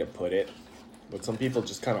demeaning way to put it, but some people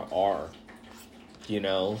just kind of are, you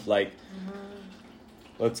know, like. Mm-hmm.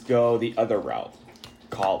 Let's go the other route,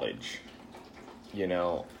 college. You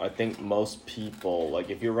know, I think most people,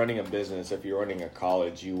 like if you're running a business, if you're running a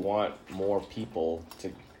college, you want more people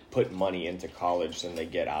to put money into college than they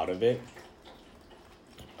get out of it.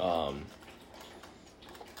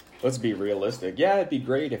 Let's be realistic. Yeah, it'd be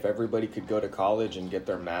great if everybody could go to college and get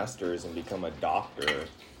their master's and become a doctor.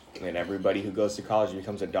 And everybody who goes to college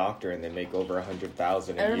becomes a doctor and they make over $100,000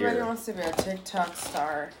 a year. Everybody wants to be a TikTok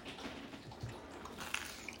star.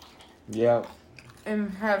 Yeah.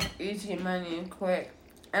 And have easy money quick.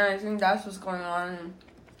 And I think that's what's going on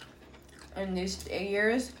in these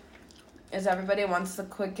years, is everybody wants the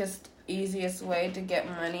quickest, easiest way to get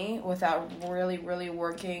money without really, really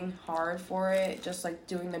working hard for it. Just like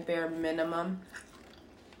doing the bare minimum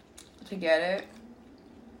to get it.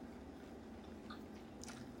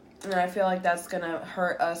 And I feel like that's going to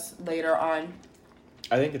hurt us later on.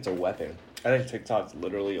 I think it's a weapon. I think TikTok's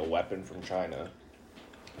literally a weapon from China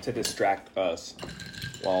to distract us,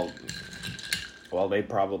 while they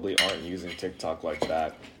probably aren't using TikTok like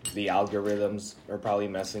that. The algorithms are probably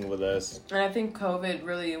messing with us. And I think COVID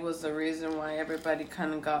really was the reason why everybody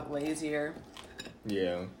kind of got lazier.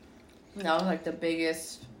 Yeah. That was like the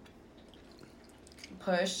biggest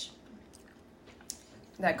push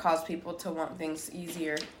that caused people to want things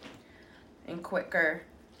easier and quicker.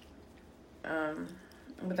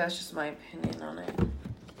 But that's just my opinion on it.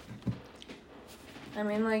 I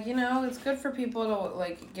mean, like, you know, it's good for people to,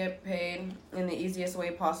 like, get paid in the easiest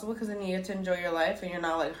way possible, because then you get to enjoy your life and you're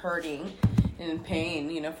not, like, hurting and in pain,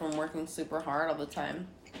 you know, from working super hard all the time.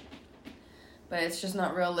 But it's just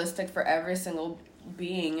not realistic for every single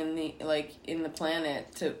being in the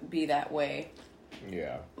planet to be that way.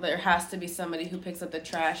 Yeah. There has to be somebody who picks up the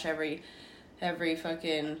trash every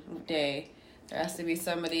fucking day. There has to be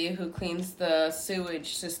somebody who cleans the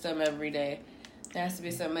sewage system every day. There has to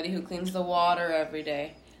be somebody who cleans the water every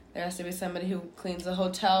day. There has to be somebody who cleans the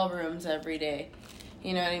hotel rooms every day.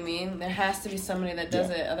 You know what I mean? There has to be somebody that does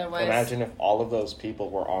it. Otherwise, imagine if all of those people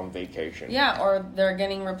were on vacation. Yeah, or they're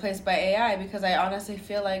getting replaced by AI, because I honestly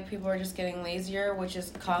feel like people are just getting lazier, which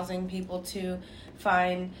is causing people to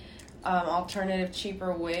find alternative,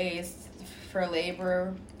 cheaper ways for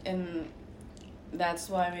labor, and that's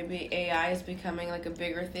why maybe AI is becoming like a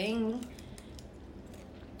bigger thing,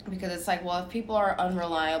 because it's like, well, if people are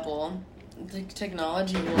unreliable, the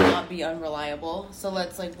technology will not be unreliable, so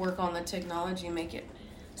let's like work on the technology and make it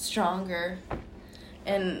stronger.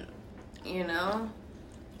 And you know,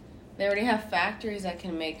 they already have factories that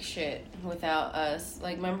can make shit without us.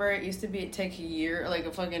 Like, remember, it used to be take a year, like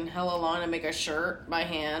a fucking hella long, to make a shirt by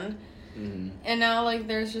hand. Mm-hmm. And now, like,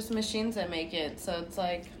 there's just machines that make it. So it's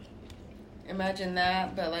like, imagine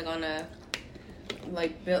that, but like on a,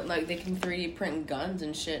 like, built, like they can 3D print guns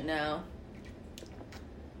and shit now.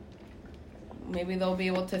 Maybe they'll be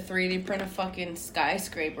able to 3D print a fucking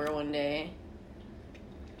skyscraper one day.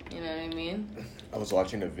 You know what I mean? I was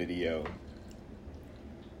watching a video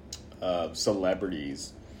of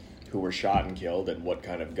celebrities who were shot and killed and what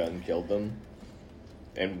kind of gun killed them.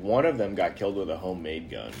 And one of them got killed with a homemade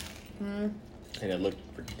gun. And it looked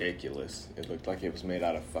ridiculous. It looked like it was made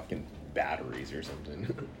out of fucking batteries or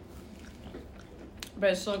something.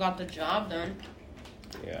 But it still got the job done.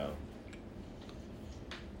 Yeah.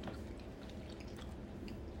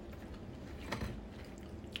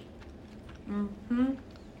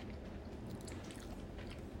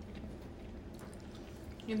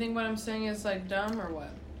 You think what I'm saying is like dumb or what?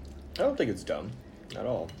 I don't think it's dumb at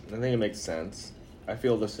all. I think it makes sense. I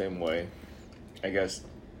feel the same way. I guess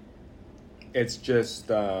it's just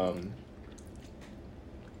kind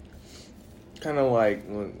of like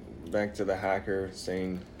back to the hacker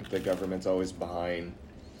saying the government's always behind.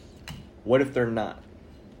 What if they're not?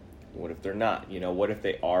 What if they're not? You know, what if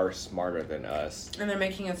they are smarter than us? And they're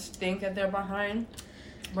making us think that they're behind,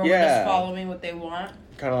 but Yeah. we're just following what they want.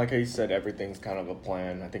 Kind of like how you said everything's kind of a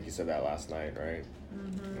plan. I think you said that last night, right?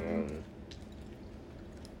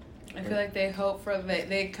 I feel like they hope for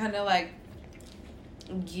they kind of like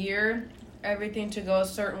gear everything to go a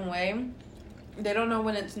certain way. They don't know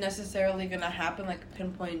when it's necessarily going to happen, like a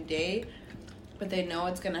pinpoint date, but they know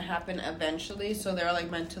it's going to happen eventually, so they're like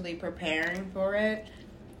mentally preparing for it.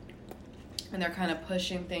 And they're kind of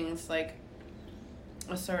pushing things like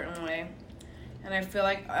a certain way. And I feel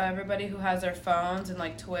like everybody who has their phones and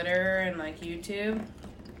like Twitter and like YouTube,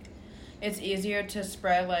 it's easier to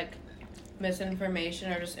spread like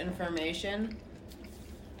misinformation or just information.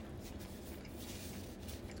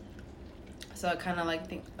 So it kind of like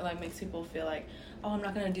makes people feel like, oh, I'm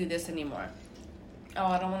not gonna do this anymore. Oh,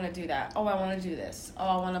 I don't want to do that. Oh, I want to do this. Oh,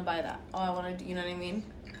 I want to buy that. Oh, I want to do, you know what I mean?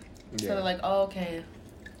 Yeah. So they're like, oh, okay.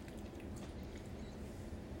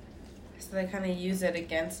 So they kind of use it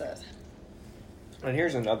against us. And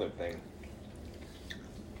here's another thing.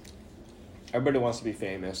 Everybody wants to be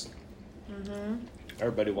famous.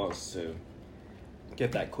 Everybody wants to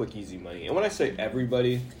get that quick, easy money. And when I say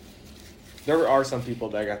everybody, there are some people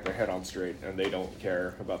that got their head on straight and they don't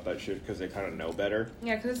care about that shit because they kind of know better.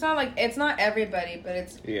 Yeah, because it's not everybody, but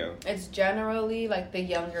it's generally like the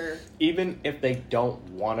younger. Even if they don't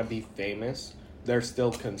want to be famous, they're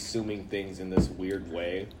still consuming things in this weird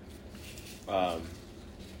way.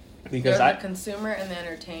 Because they're the consumer and the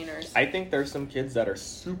entertainers. I think there's some kids that are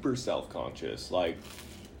super self-conscious, like,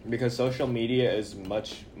 because social media is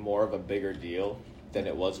much more of a bigger deal than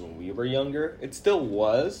it was when we were younger. It still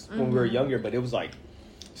was when we were younger, but it was like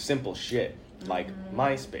simple shit, like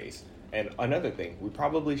MySpace. And another thing, we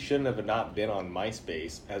probably shouldn't have not been on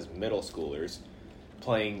MySpace as middle schoolers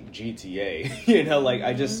playing GTA. You know, like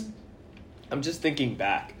I'm just thinking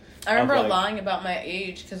back. I remember lying about my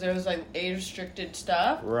age because there was like age restricted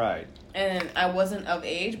stuff. Right. And I wasn't of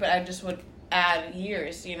age, but I just would add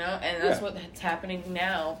years, you know? And that's what's happening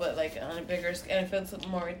now, but like on a bigger scale. I feel it's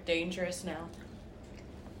more dangerous now.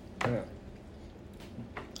 Yeah.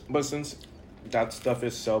 But since that stuff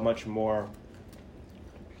is so much more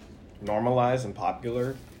normalized and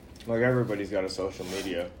popular, like everybody's got a social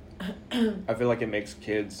media, I feel like it makes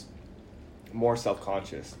kids more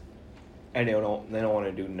self-conscious. And they don't want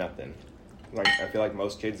to do nothing. Like, I feel like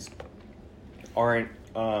most kids aren't,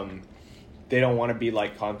 they don't want to be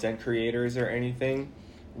like content creators or anything,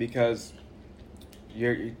 because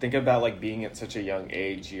you think about like being at such a young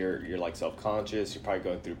age, you're like self-conscious, you're probably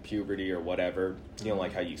going through puberty or whatever, you don't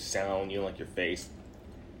like how you sound, you don't like your face.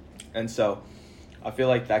 And so I feel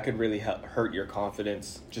like that could really hurt your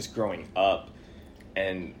confidence just growing up,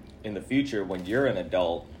 and in the future when you're an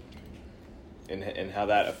adult, and how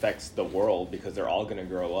that affects the world, because they're all going to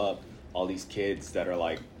grow up, all these kids that are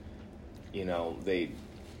like you know,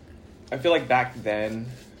 I feel like back then,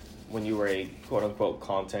 when you were a quote-unquote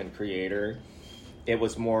content creator, it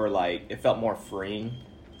was more like, it felt more freeing.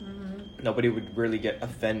 Mm-hmm. Nobody would really get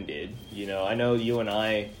offended, you know. I know you and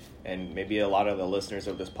I, and maybe a lot of the listeners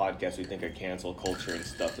of this podcast, we think of cancel culture and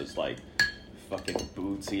stuff as like fucking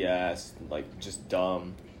bootsy ass, like just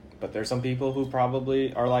dumb. But there's some people who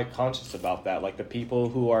probably are like conscious about that, like the people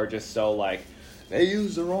who are just so like, they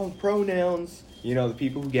use the wrong pronouns. You know, the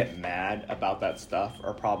people who get mad about that stuff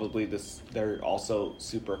are probably they're also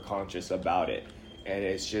super conscious about it. And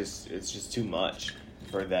it's just too much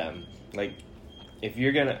for them. Like, if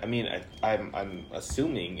you're gonna, I mean, I'm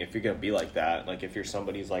assuming if you're gonna be like that, like if you're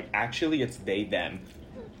somebody's like, actually it's they, them,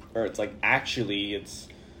 or it's like, actually it's,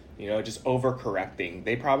 you know, just overcorrecting.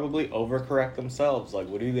 They probably overcorrect themselves. Like,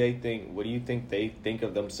 what do they think? What do you think they think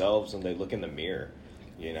of themselves when they look in the mirror?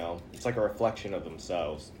 You know, it's like a reflection of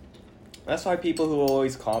themselves. That's why people who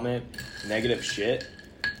always comment negative shit,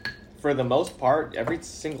 for the most part, every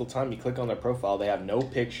single time you click on their profile, they have no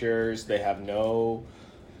pictures, they have no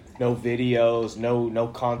videos, no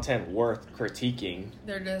content worth critiquing.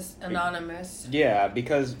 They're just anonymous. Yeah,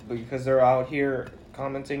 because they're out here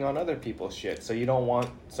commenting on other people's shit, so you don't want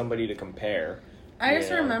somebody to compare. I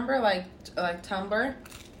just remember like Tumblr,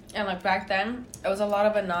 and like back then it was a lot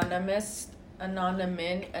of anonymity.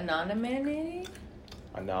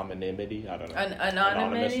 Anonymity, I don't know.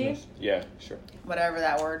 Anonymity? Yeah, sure. Whatever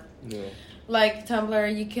that word. Yeah. Like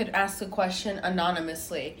Tumblr, you could ask a question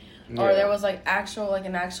anonymously. Yeah. Or there was like an actual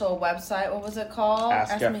website. What was it called?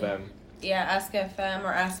 Ask FM. Ask FM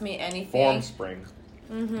or Ask Me Anything. Formspring.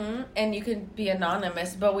 Mm-hmm. And you could be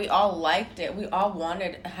anonymous, but we all liked it. We all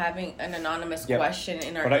wanted having an anonymous question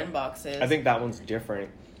in our inboxes. I think that one's different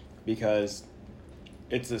because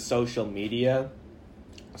it's a social media.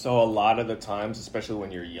 So a lot of the times, especially when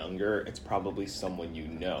you're younger, it's probably someone you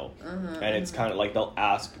know. Mm-hmm, and it's kind of like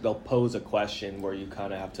they'll pose a question where you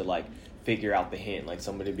kind of have to like figure out the hint. Like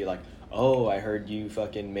somebody be like, oh, I heard you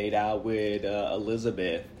fucking made out with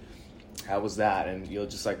Elizabeth. How was that? And you'll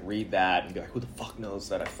just like read that and be like, who the fuck knows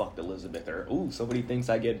that I fucked Elizabeth? Or, ooh, somebody thinks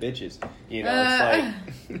I get bitches. You know,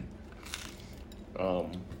 it's like...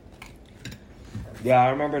 Yeah, I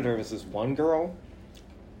remember there was this one girl.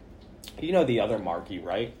 You know the other Marky,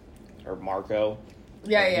 right? Or Marco?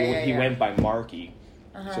 Yeah. He went by Marky.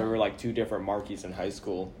 Uh-huh. So we were like two different Markies in high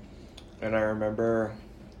school. And I remember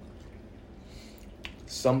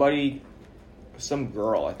some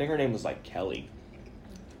girl, I think her name was like Kelly.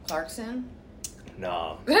 Clarkson?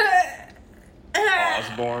 No.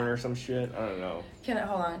 Osborne or some shit. I don't know.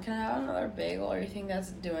 Hold on. Can I have another bagel, or you think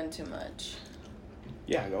that's doing too much?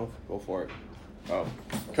 Yeah, go for it. Oh,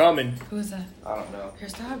 coming. Who is that? I don't know. Here,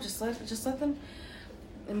 stop. Just let them.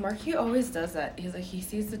 And Marky always does that. He's like, he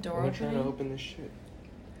sees the door open. They're trying to open this shit.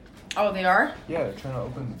 Oh, they are? Yeah, they're trying to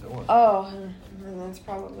open the door. Oh, that's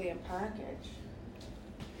probably a package.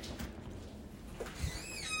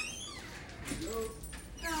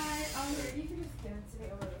 Hi, you can just give it to me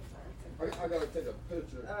over the phone. I gotta take a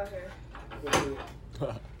picture. Okay.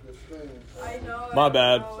 I know. My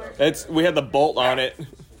bad. We had the bolt on it.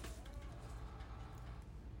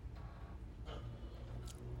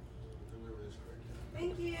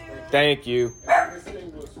 Thank you. This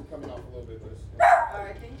thing was coming off a little bit.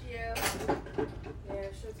 Alright, thank you. Yeah,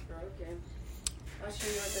 shit's broken. I'll show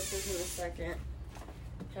you what this is in a second.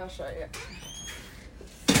 I'll show you.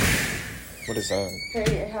 What is that?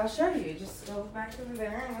 Okay, I'll show you. Just go back over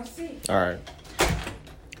there and we'll see. Alright.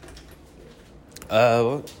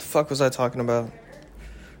 What the fuck was I talking about?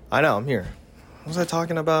 I know, I'm here. What was I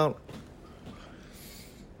talking about?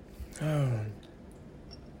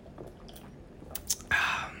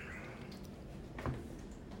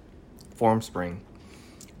 Formspring.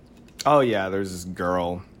 Oh yeah, there's this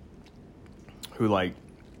girl who like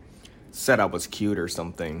said I was cute or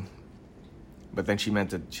something, but then she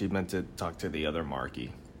meant to talk to the other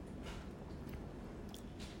Marky,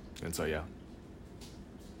 and so yeah.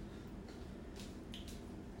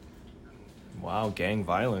 Wow, gang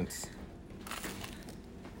violence.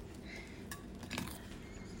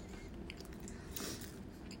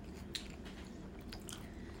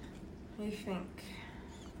 What do you think?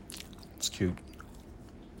 It's cute.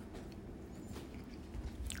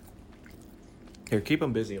 Here, keep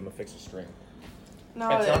him busy. I'm gonna fix the string.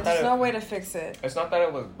 No, there's no way to fix it. It's not that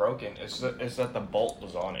it was broken. It's that the bolt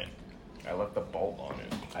was on it. I left the bolt on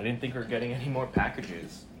it. I didn't think we were getting any more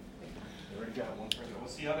packages. We already got one for the...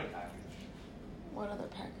 What's the other package? What other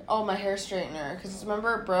package? Oh, my hair straightener. Because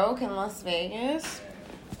remember it broke in Las Vegas?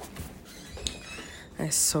 I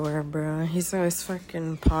swear, bro. He's always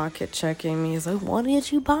fucking pocket checking me. He's like, what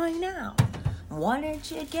did you buy now? What did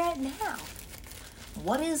you get now?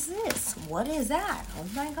 What is this? What is that? Oh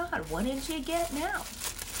my God, what did you get now?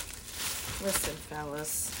 Listen,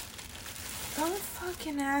 fellas. Don't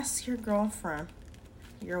fucking ask your girlfriend,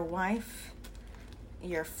 your wife,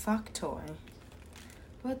 your fuck toy,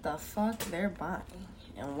 what the fuck they're buying.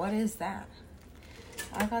 And what is that?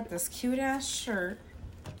 I got this cute ass shirt.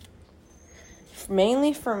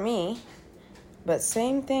 Mainly for me. But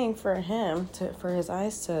same thing for him, for his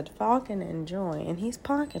eyes to fucking enjoy. And he's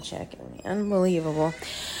pocket checking me. Unbelievable.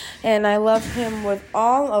 And I love him with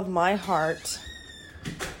all of my heart.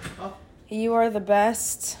 You are the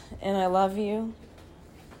best. And I love you.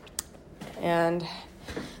 And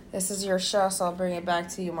this is your show, so I'll bring it back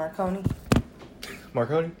to you, Marconi.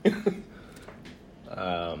 Marconi?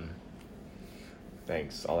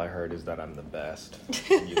 Thanks. All I heard is that I'm the best.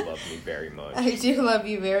 You love me very much. I do love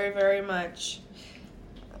you very, very much.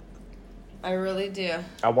 I really do.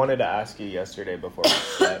 I wanted to ask you yesterday before we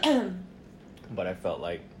slept, but I felt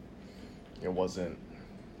like it wasn't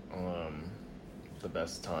the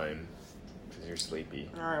best time because you're sleepy.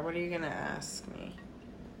 Alright, what are you going to ask me?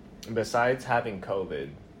 Besides having COVID,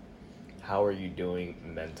 how are you doing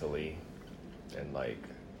mentally? And, like,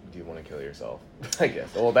 do you want to kill yourself? I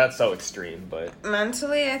guess. Well, that's so extreme, but...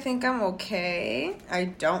 Mentally, I think I'm okay. I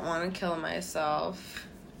don't want to kill myself.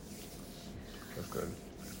 That's good.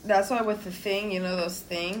 That's why with the thing, those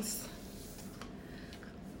things,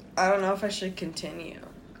 I don't know if I should continue.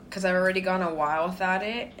 Because I've already gone a while without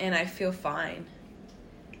it, and I feel fine.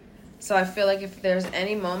 So I feel like if there's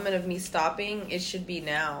any moment of me stopping, it should be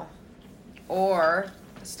now. Or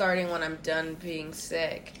starting when I'm done being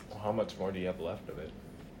sick. Well, how much more do you have left of it?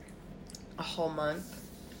 A whole month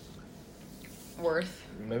worth.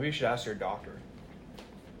 Maybe you should ask your doctor.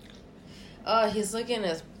 He's looking at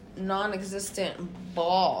his non-existent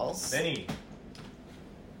balls. Benny.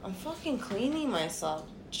 I'm fucking cleaning myself.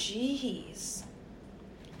 Jeez.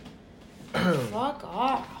 Fuck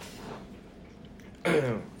off.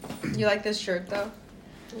 You like this shirt, though?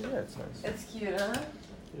 Yeah, it's nice. It's cute, huh?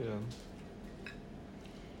 Yeah.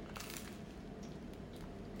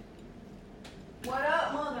 What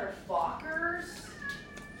up, motherfuckers?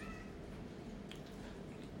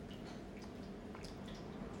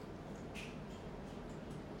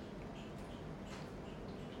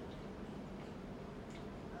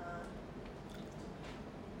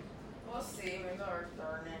 We'll see. Maybe I'll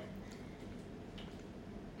return it.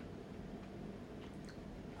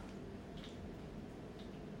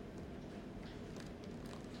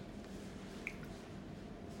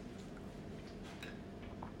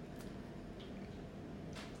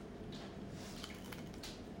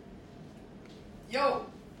 Yo!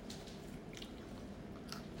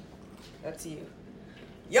 That's you.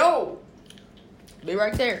 Yo! Be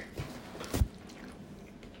right there.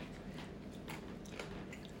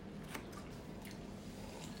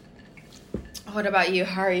 What about you?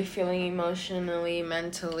 How are you feeling emotionally,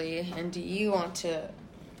 mentally? And do you want to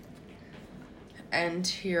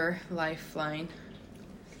end your lifeline?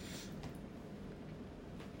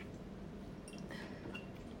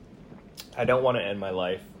 I don't want to end my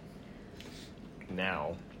life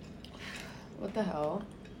now. What the hell?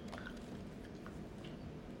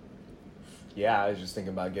 Yeah, I was just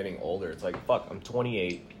thinking about getting older. It's like, fuck, I'm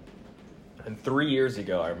 28. And 3 years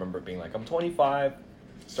ago, I remember being like, I'm 25,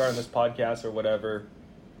 starting this podcast or whatever.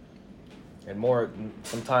 And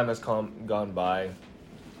some time has gone by.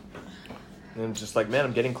 And I'm just like, man,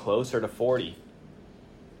 I'm getting closer to 40.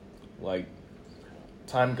 Like,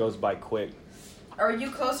 time goes by quick. Are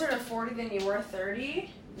you closer to 40 than you were 30?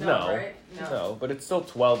 No, right? No, but it's still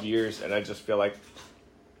 12 years, and I just feel like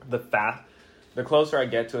the closer I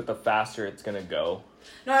get to it, the faster it's gonna go.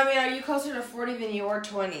 No, I mean, are you closer to 40 than you were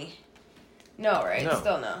 20? No, right? No.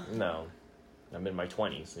 Still no. No. I'm in my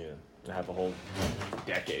 20s. Yeah. I have a whole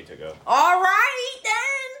decade to go. Alrighty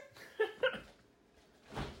then!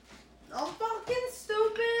 I'm fucking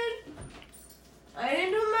stupid. I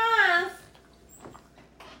didn't do math.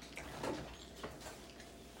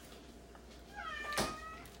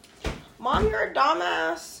 Mom, you're a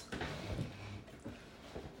dumbass.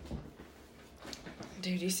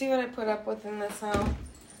 Dude, you see what I put up with in this house?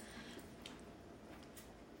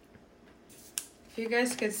 If you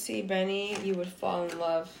guys could see Benny, you would fall in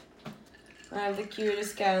love. I have the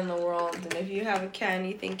cutest cat in the world, and if you have a cat and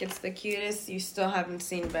you think it's the cutest, you still haven't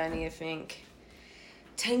seen Benny, I think.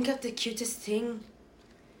 Think of the cutest thing.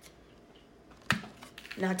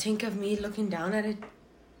 Now think of me looking down at it.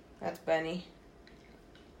 That's Benny.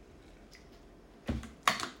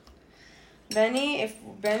 Benny, if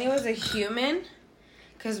Benny was a human,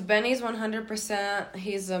 because Benny's 100%,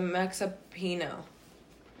 he's a Mexipino.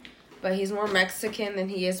 but he's more Mexican than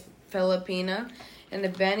he is Filipino. And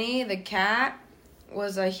if Benny, the cat,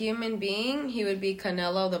 was a human being, he would be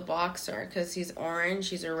Canelo the boxer because he's orange,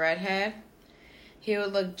 he's a redhead. He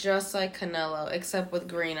would look just like Canelo, except with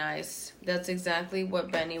green eyes. That's exactly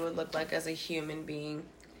what Benny would look like as a human being,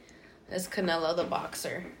 as Canelo the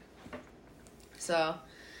boxer. So,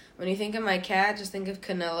 when you think of my cat, just think of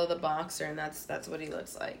Canelo the boxer, and that's what he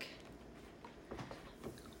looks like.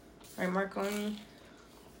 Right, Marconi?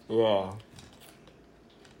 Yeah.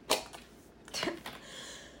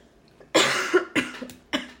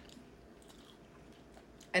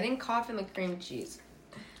 I didn't cough in the cream cheese.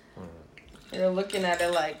 You're looking at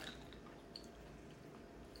it like...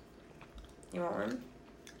 You want one?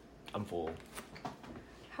 I'm full.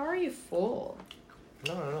 How are you full?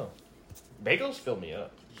 No. Bagels fill me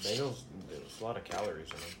up. Bagels, there's a lot of calories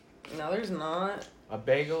in them. No, there's not. A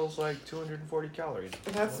bagel's like 240 calories.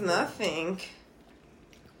 That's nothing.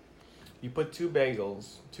 You put 2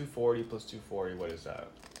 bagels, 240 plus 240, what is that?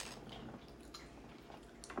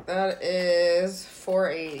 That is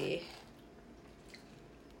 480.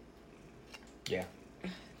 Yeah.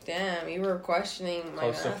 Damn, you were questioning my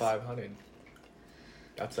Close to math. 500.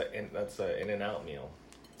 That's a In-N-Out meal.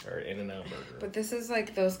 Or In-N-Out burger. But this is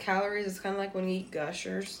like those calories. It's kind of like when you eat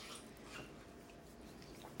Gushers.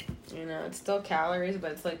 You know, it's still calories,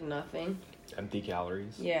 but it's like nothing. Empty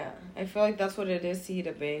calories. Yeah, I feel like that's what it is to eat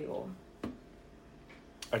a bagel.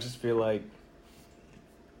 I just feel like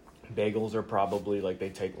bagels are probably like they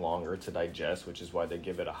take longer to digest, which is why they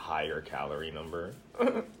give it a higher calorie number.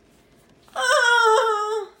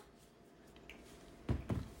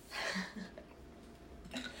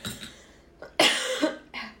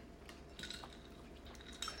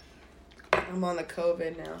 I'm on the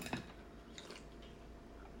COVID now.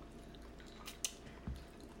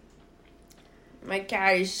 My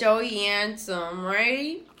cat is so handsome,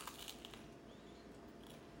 right?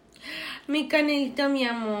 Mi canelita, mi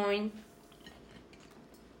amor.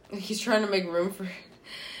 He's trying to make room for...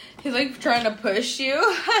 He's like trying to push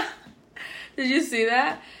you. Did you see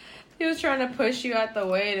that? He was trying to push you out the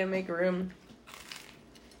way to make room.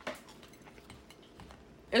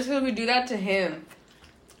 It's because we do that to him.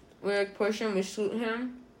 We like push him, we shoot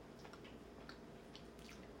him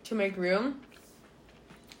to make room.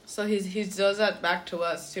 So he does that back to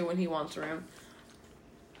us too when he wants room.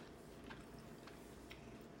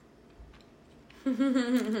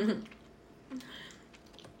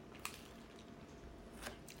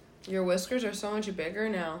 Your whiskers are so much bigger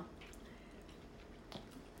now.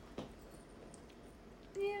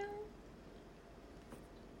 Yeah.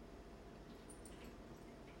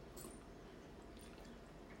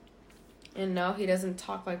 And no, he doesn't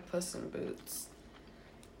talk like Puss in Boots.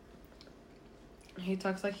 He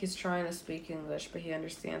talks like he's trying to speak English, but he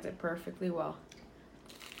understands it perfectly well.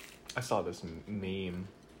 I saw this meme.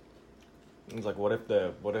 It was like, what if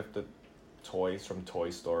the toys from Toy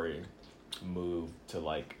Story moved to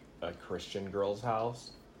like a Christian girl's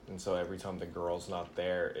house, and so every time the girl's not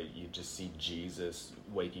there, you just see Jesus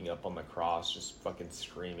waking up on the cross, just fucking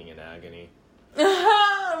screaming in agony.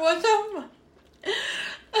 What the?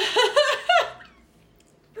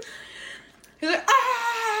 He's like,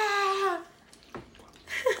 ah!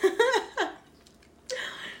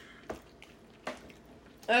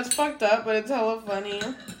 That's fucked up, but it's hella funny.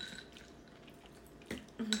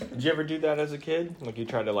 Did you ever do that as a kid? Like you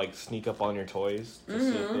try to like sneak up on your toys to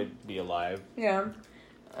see if they'd be alive? Yeah.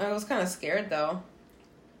 I was kind of scared though.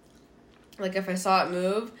 Like if I saw it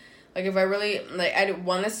move, like if I really, like I didn't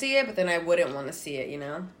want to see it, but then I wouldn't want to see it, you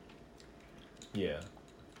know? Yeah.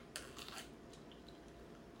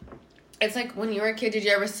 It's like when you were a kid, did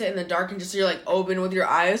you ever sit in the dark and just you're like open with your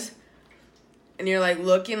eyes? And you're like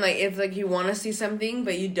looking like it's like you want to see something,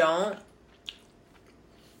 but you don't?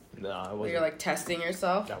 No, I wasn't. Or you're like testing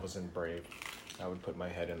yourself? That wasn't brave. I would put my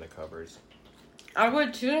head in the covers. I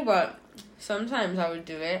would too, but sometimes I would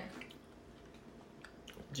do it.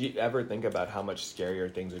 Do you ever think about how much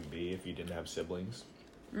scarier things would be if you didn't have siblings?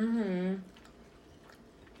 Mm-hmm.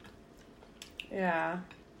 Yeah.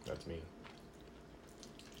 That's me.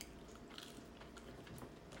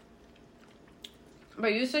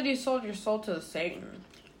 But you said you sold your soul to Satan.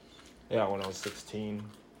 Yeah, when I was 16.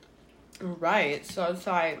 Right, so it's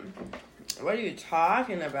like, what are you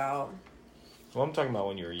talking about? Well, I'm talking about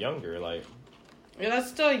when you were younger, like... Yeah, that's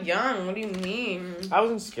still young, what do you mean? I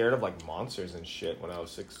wasn't scared of, like, monsters and shit when I was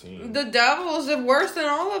 16. The devil's worse than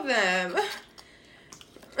all of them.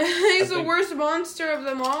 He's the worst monster of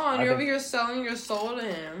them all, and you're over here selling your soul to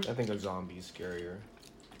him. I think a zombie's scarier.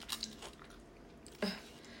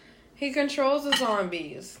 He controls the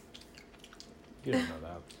zombies. You don't know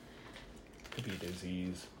that. Could be a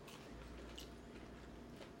disease.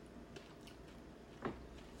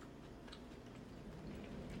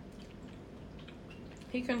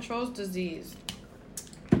 He controls disease.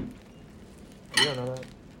 You don't know that?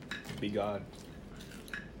 Be God.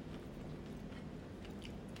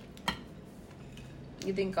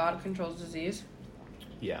 You think God controls disease?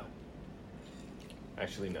 Yeah.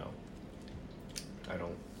 Actually, no. I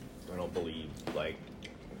don't believe, like,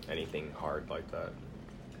 anything hard like that.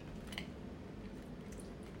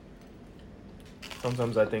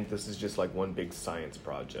 Sometimes I think this is just like one big science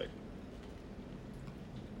project.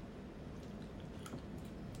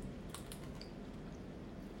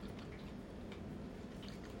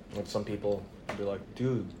 Like some people be like,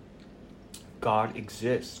 dude, God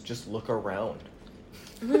exists. Just look around.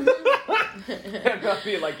 And I'll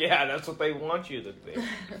be like, yeah, that's what they want you to think.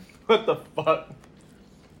 What the fuck?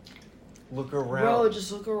 Look around. Bro,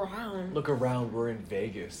 just look around. Look around. We're in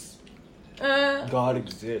Vegas. God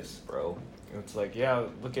exists, bro. And it's like, yeah,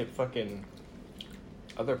 look at fucking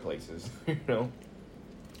other places, you know?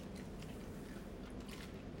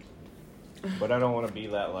 But I don't want to be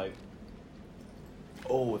that, like,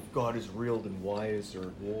 oh, if God is real, then why is there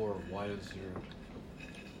war? Why is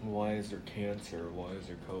there cancer? Why is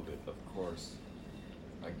there COVID? Of course,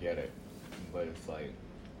 I get it. But it's like,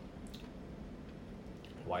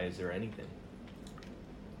 why is there anything?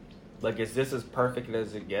 Like, is this as perfect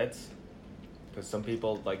as it gets? Because some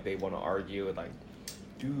people, like, they want to argue and, like,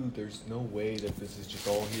 dude, there's no way that this is just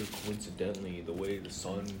all here coincidentally. The way the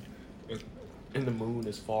sun and the moon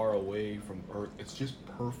is far away from Earth, it's just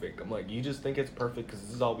perfect. I'm like, you just think it's perfect because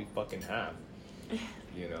this is all we fucking have,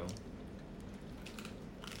 you know?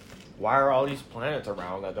 Why are all these planets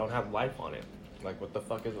around that don't have life on it? Like, what the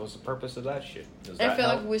fuck what's the purpose of that shit? I feel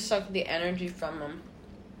like we suck the energy from them.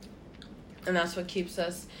 And that's what keeps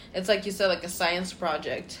us... It's like you said, like a science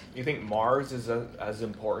project. You think Mars is as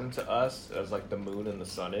important to us as, like, the moon and the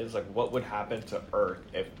sun is? Like, what would happen to Earth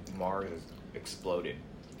if Mars exploded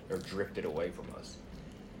or drifted away from us?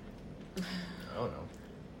 I don't know.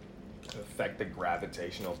 Affect the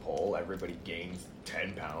gravitational pull. Everybody gains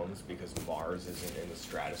 10 pounds because Mars isn't in the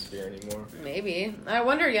stratosphere anymore. Maybe. I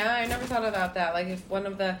wonder, yeah, I never thought about that. Like, if one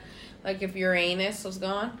of the... Like, if Uranus was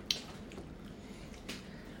gone...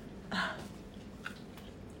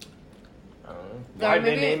 Why'd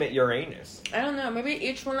they name it Uranus? I don't know. Maybe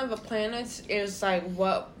each one of the planets is like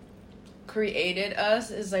what created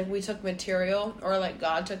us. Is like we took material, or like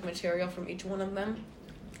God took material from each one of them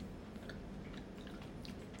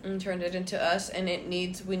and turned it into us. And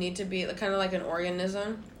we need to be kind of like an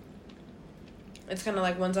organism. It's kind of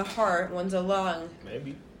like one's a heart, one's a lung.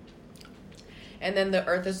 Maybe. And then the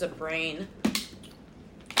Earth is a brain.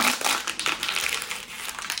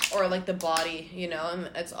 Or like the body, you know, and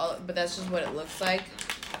it's all, but that's just what it looks like.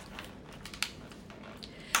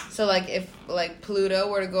 So like if like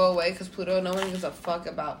Pluto were to go away, because Pluto, no one gives a fuck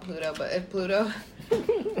about Pluto, but if Pluto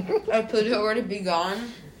were to be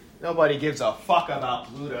gone, nobody gives a fuck about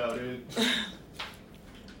Pluto, dude.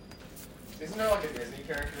 Isn't there like a Disney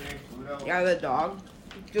character named Pluto? Yeah, the dog,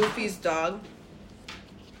 Goofy's dog.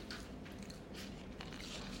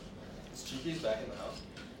 Is Chiqui's back in the house?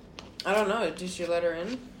 I don't know. Did she let her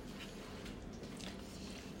in?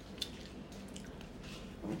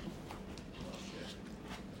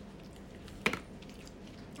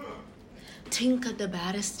 Think of the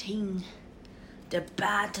baddest thing. The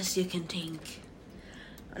baddest you can think.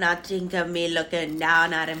 Now think of me looking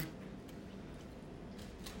down at him.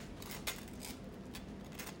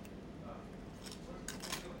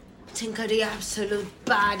 Think of the absolute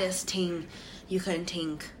baddest thing you can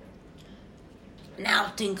think. Now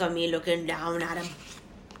think of me looking down at him.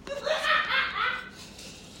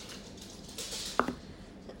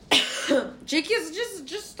 Chickies,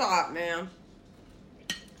 just stop, man.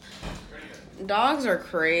 Dogs are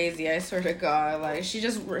crazy, I swear to God. Like, she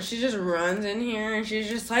just runs in here and she's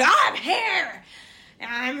just like, I'm here!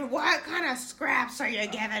 What kind of scraps are you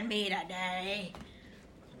giving me today?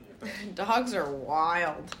 Dogs are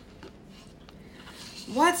wild.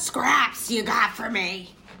 What scraps you got for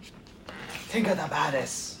me? Think of the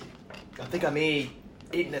baddest. Think of me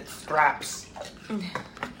eating its scraps.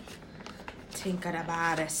 Think of the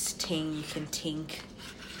baddest thing you can think.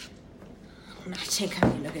 I think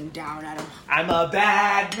I'm looking down at him. I'm a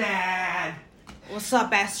bad man. What's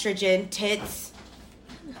up, estrogen tits?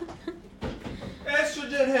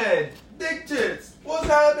 Estrogen head. Dick tits. What's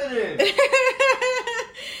happening?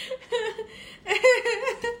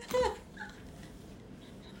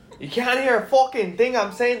 You can't hear a fucking thing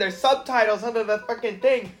I'm saying. There's subtitles under the fucking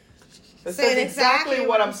thing. It says exactly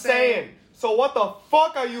what I'm saying. So what the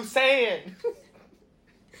fuck are you saying?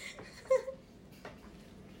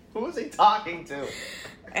 Who is he talking to?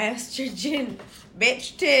 Estrogen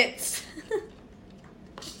bitch tits.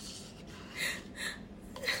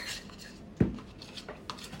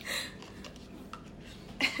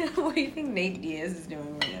 What do you think Nate Diaz is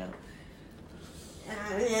doing right now?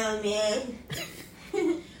 I don't know,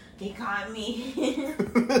 man. He caught me.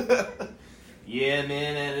 Yeah,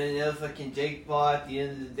 man, and then fucking Jake Paul at the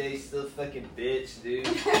end of the day still fucking bitch, dude.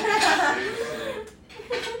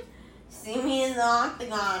 See me in the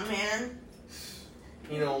octagon, man.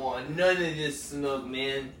 You don't want none of this smoke,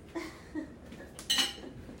 man.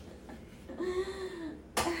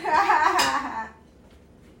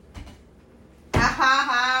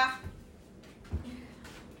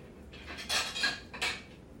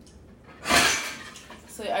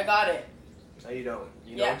 So I got it. No, you don't.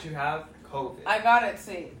 You know Yeah. what you have? COVID. I got it,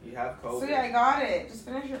 see. You have COVID. See, I got it. Just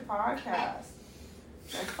finish your podcast.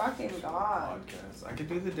 My fucking god. Podcast. I could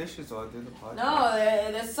do the dishes while I do the podcast. No,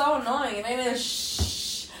 they're so annoying. And then it's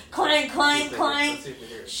shh, clank, clank, clank. Let's see if you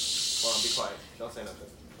hear it. Hold on, be quiet. Don't say nothing.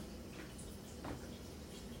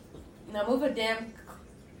 Now move a damn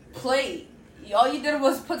plate. All you did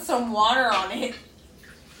was put some water on it.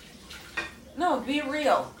 No, be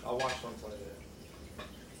real. I'll watch once I do.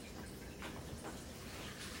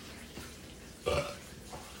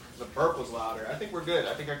 The burp was louder. I think we're good.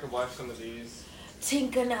 I think I could watch some of these.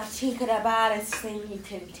 Tinker now, tinker about it, sing me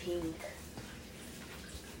tink tink.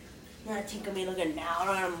 Now tinker me looking down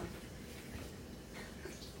on him.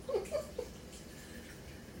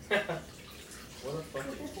 What a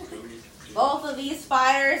fucking goose. Both of these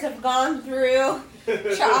fighters have gone through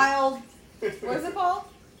child. What is it called?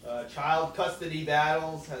 Child custody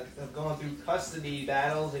battles have gone through custody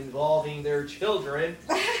battles involving their children.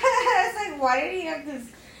 It's like, why did he have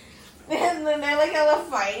this? And then they're like hella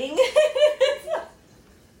fighting.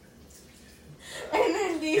 And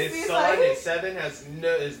then His DC's son like, at 7 has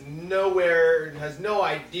no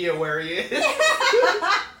idea where he is.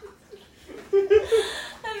 and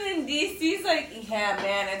then DC's like, yeah,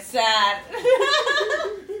 man, it's sad.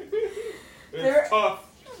 It's tough.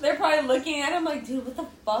 They're probably looking at him like, dude, what the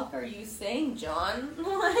fuck are you saying, John?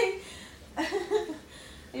 Like,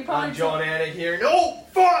 I'm John Anik here. No,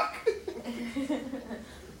 fuck!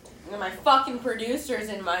 And my fucking producer's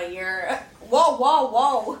in my ear. Whoa, whoa,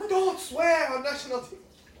 whoa. Don't swear on national TV.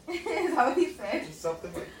 Is that what he said?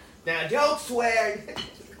 Something like, now don't swear.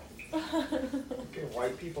 Okay,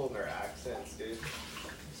 white people and their accents, dude.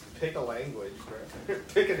 Just pick a language, bro.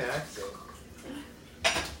 Pick an accent.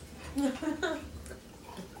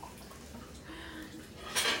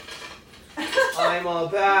 I'm a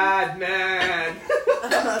bad man.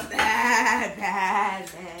 I'm a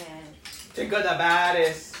bad man. Think of the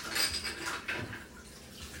baddest.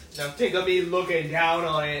 Now think of me looking down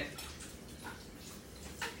on it.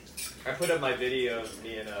 I put up my video of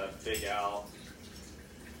me and Big Al.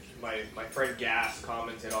 My friend Gas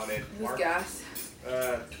commented on it. Who's Gas?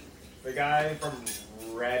 The guy from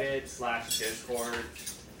Reddit / Discord.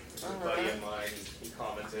 A buddy of mine. He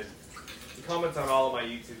commented. He comments on all of my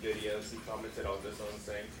YouTube videos. He commented on this one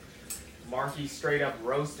saying, Marky straight up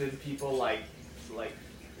roasted people like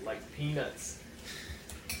peanuts.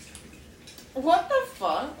 What the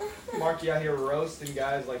fuck? Marky out here roasting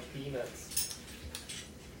guys like peanuts.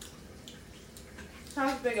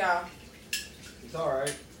 How's Big Al? He's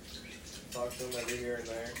alright. Talk to him every here and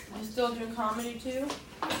there. You still do comedy too?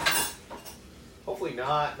 Hopefully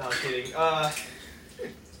not. No, I'm kidding. Yeah,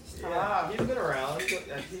 he's been around.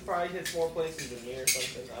 He probably hits more places than me or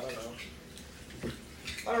something. I don't know.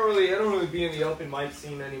 I don't really be in the open mic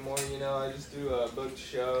scene anymore. You know, I just do booked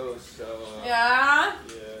shows. So Yeah.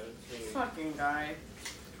 yeah. Fucking guy.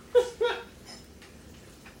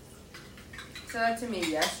 Said that to me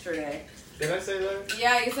yesterday. Did I say that?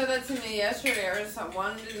 Yeah, you said that to me yesterday, or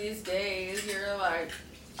one of these days. You're like,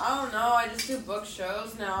 I don't know, I just do book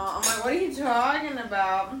shows now. I'm like, what are you talking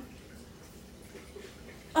about?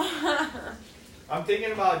 I'm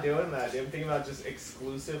thinking about doing that. I'm thinking about just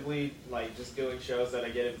exclusively, like, just doing shows that I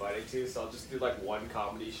get invited to. So I'll just do, like, one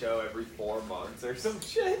comedy show every 4 months or some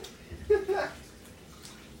shit.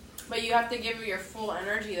 But you have to give it your full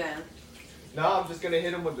energy then. No, I'm just going to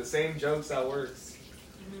hit them with the same jokes that works.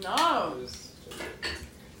 No.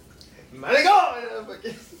 Money go!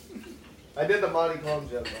 I did the Monty Clone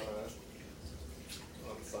joke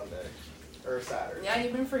on Sunday. Or Saturday. Yeah,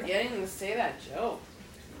 you've been forgetting to say that joke.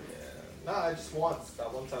 No, I just once. That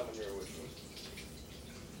one time when you were with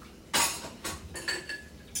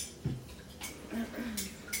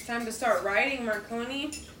me. Time to start writing,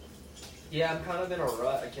 Marconi. Yeah, I'm kind of in a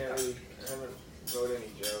rut. I haven't wrote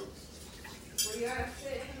any jokes. Well, you gotta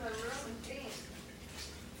sit in the room and think.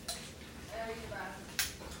 There you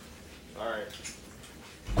go. Alright.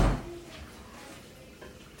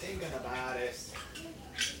 Think about it.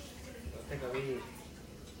 Don't think of me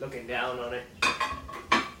looking down on it.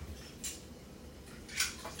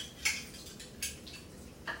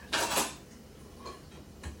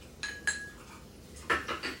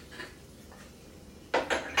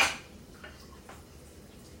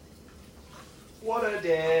 What a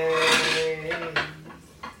day.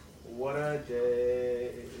 What a day.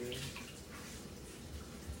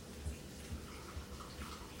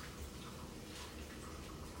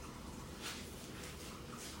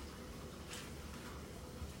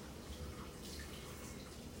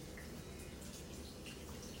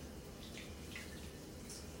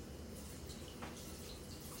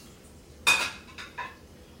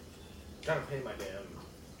 Gotta pay my damn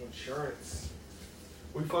insurance.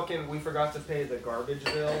 We forgot to pay the garbage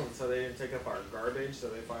bill, and so they didn't take up our garbage, so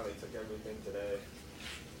they finally took everything today.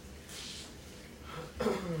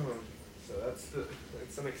 So that's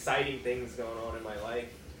some exciting things going on in my life.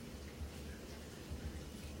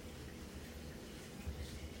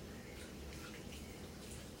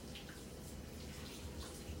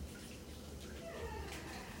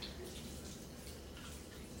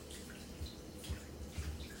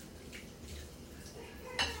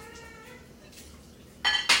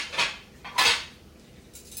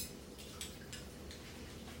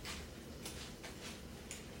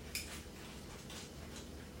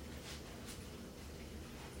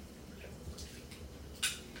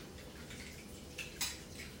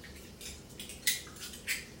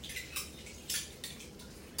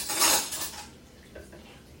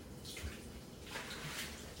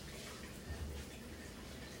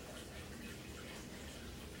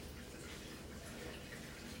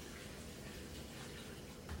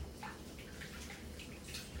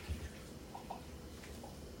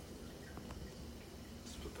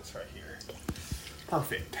 Right here.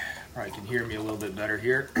 Perfect. Probably can hear me a little bit better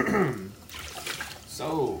here.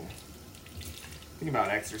 So, thinking about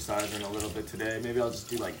exercising a little bit today. Maybe I'll just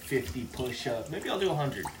do like 50 push-ups. Maybe I'll do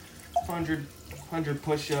 100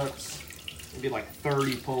 push-ups. Maybe like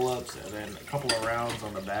 30 pull-ups, and then a couple of rounds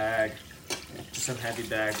on the bag. Just some heavy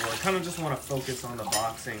bag work. Kind of just want to focus on the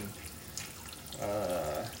boxing.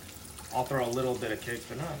 I'll throw a little bit of kicks,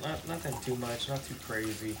 but nothing too much, not too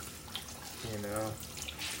crazy, you know.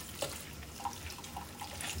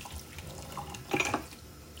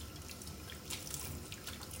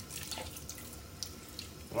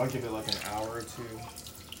 I'll give it like an hour or two.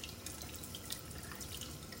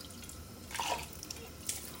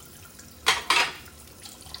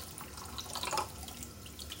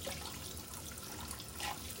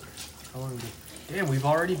 How long damn, we've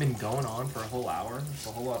already been going on for a whole hour. It's a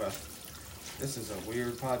whole lot of... This is a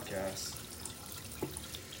weird podcast.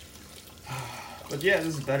 But yeah,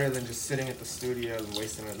 this is better than just sitting at the studio and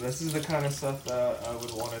wasting it. This is the kind of stuff that I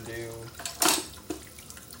would want to do.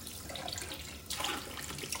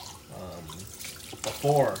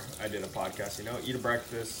 Before I did a podcast, you know, eat a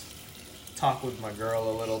breakfast, talk with my girl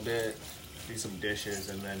a little bit, do some dishes,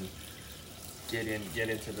 and then get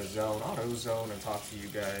into the auto zone, and talk to you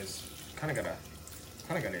guys. Kind of got a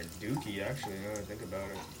dookie actually. Now that I think about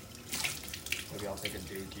it, maybe I'll take a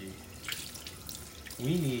dookie.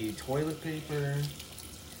 We need toilet paper,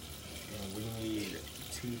 and we need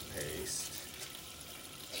toothpaste.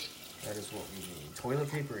 That is what we need. Toilet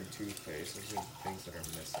paper and toothpaste. Those are the things that are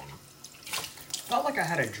missing. Felt like I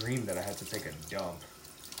had a dream that I had to take a dump.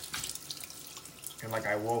 And like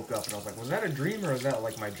I woke up and I was like, was that a dream, or is that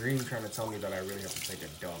like my dream trying to tell me that I really have to take a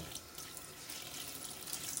dump?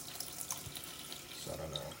 So I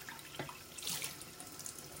don't know.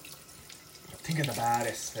 Think of the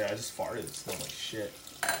baddest. Yeah, I just farted. It smelled like shit.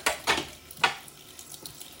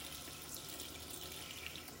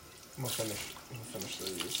 I'm gonna finish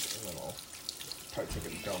these, and then I'll probably take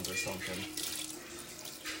a dump or something.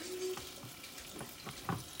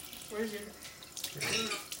 Where's your...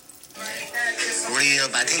 Real,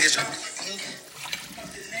 but I think it's the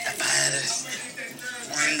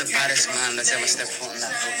baddest man that's ever stepped foot in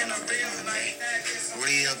that fucking octagon.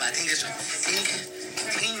 Real, but I think it's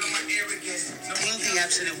think the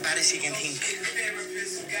absolute baddest you can think,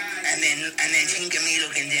 and then think of me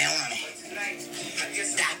looking down on it.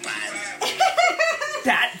 That bad.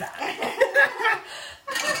 That bad.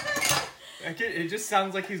 It just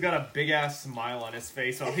sounds like he's got a big ass smile on his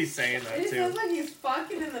face while he's saying that too. It sounds like he's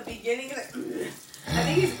fucking in the beginning. Like, I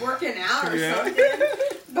think he's working out or something.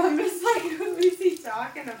 But I'm just like, who is he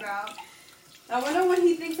talking about? I wonder what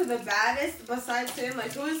he thinks of the baddest besides him.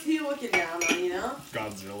 Like, who is he looking down on, you know?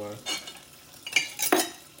 Godzilla.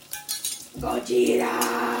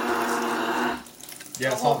 Gojira! Yeah,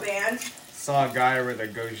 the whole band. Saw a guy with a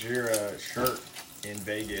Gojira shirt in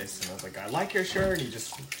Vegas, and I was like, I like your shirt. And he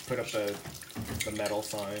just put up the metal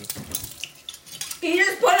sign. He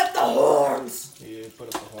just put up the horns. He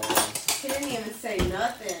put up the horns. He didn't even say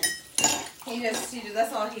nothing. He just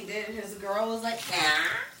that's all he did. His girl was like, ah.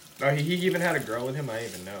 Oh, he even had a girl with him? I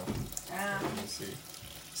didn't even know. Let me see.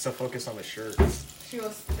 So focused on the shirt. She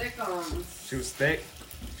was thick on. She was thick.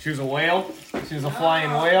 She was a whale. She was a flying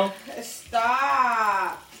whale.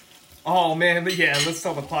 Stop. Oh man, but yeah, let's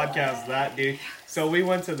tell the podcast that, dude. So we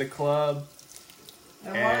went to the club.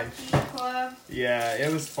 The Marquee Club. Yeah,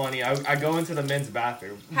 it was funny. I go into the men's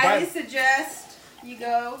bathroom. Highly suggest you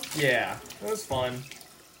go. Yeah, it was fun.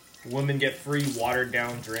 Women get free watered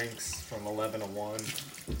down drinks from 11 to 1.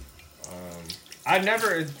 I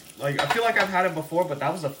never, like, I feel like I've had it before, but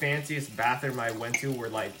that was the fanciest bathroom I went to where,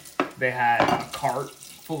 like, they had a cart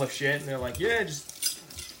full of shit, and they're like, yeah, just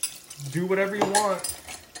do whatever you want.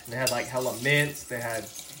 And they had, like, hella mints, they had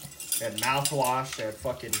mouthwash, they had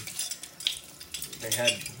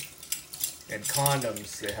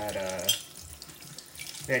condoms,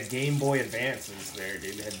 they had Game Boy Advances there,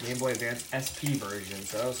 dude. They had Game Boy Advance SP version,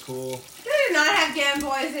 so that was cool. They did not have Game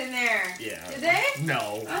Boys in there. Yeah. Did they?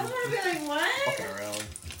 No. I was gonna be like, what? Fucking around.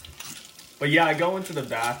 But yeah, I go into the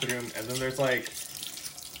bathroom, and then there's like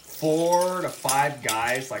 4 to 5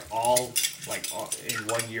 guys, like all in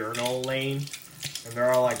one urinal lane, and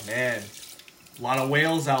they're all like, man, a lot of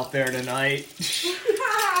whales out there tonight.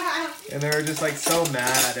 And they're just like so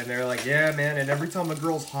mad, and they're like, yeah, man, and every time a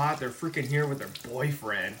girl's hot, they're freaking here with their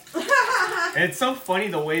boyfriend. And it's so funny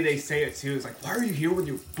the way they say it too. It's like, why are you here with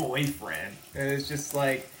your boyfriend? And it's just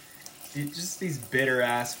like, just these bitter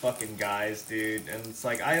ass fucking guys, dude. And it's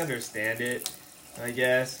like, I understand it, I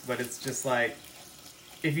guess, but it's just like,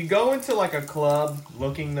 if you go into like a club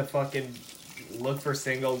looking to fucking look for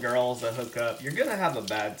single girls to hook up, you're gonna have a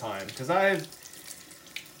bad time. Because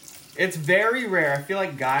it's very rare. I feel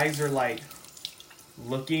like guys are like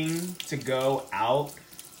looking to go out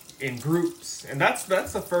in groups, and that's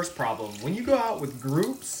the first problem. When you go out with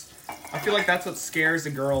groups, I feel like that's what scares the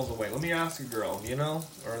girls away. Let me ask a girl, you know,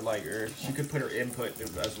 or she could put her input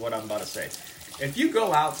as what I'm about to say. If you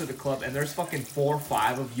go out to the club and there's fucking 4 or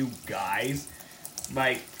 5 of you guys,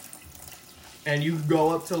 like, and you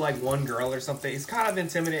go up to like one girl or something, it's kind of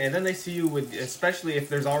intimidating. And then they see you with, especially if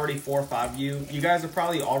there's already 4 or 5 of you, you guys are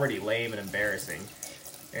probably already lame and embarrassing.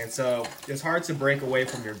 And so it's hard to break away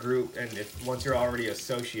from your group, and once you're already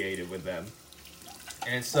associated with them.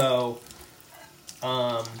 And so,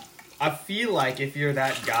 I feel like if you're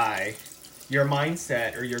that guy, your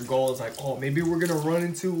mindset or your goal is like, oh, maybe we're gonna run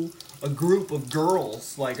into a group of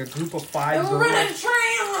girls, like a group of 5 girls. We're gonna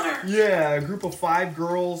train on her. Yeah, a group of 5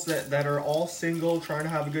 girls that are all single, trying to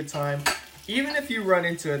have a good time. Even if you run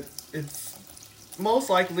into it, it's most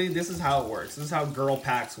likely this is how it works. This is how girl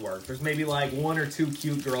packs work. There's maybe like 1 or 2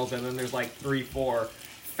 cute girls, and then there's like 3, 4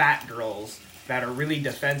 fat girls that are really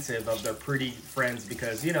defensive of their pretty friends,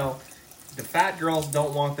 because, you know, the fat girls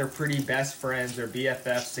don't want their pretty best friends or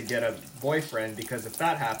BFFs to get a boyfriend, because if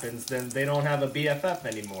that happens, then they don't have a BFF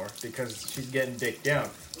anymore because she's getting dicked down.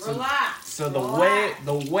 Relax. So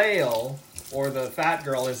the whale or the fat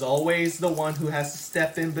girl is always the one who has to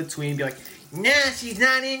step in between, be like, nah, she's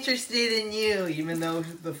not interested in you, even though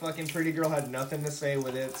the fucking pretty girl had nothing to say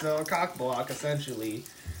with it. So a cock block, essentially.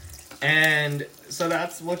 And so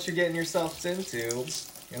that's what you're getting yourself into.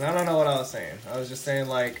 And I don't know what I was saying. I was just saying,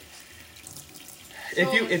 like,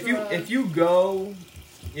 if you go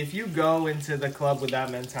into the club with that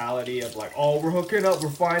mentality of like, oh, we're hooking up, we're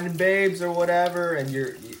finding babes or whatever, and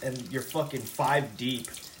you're fucking 5 deep,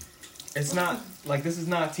 it's not like, this is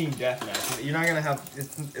not team deathmatch. You're not gonna have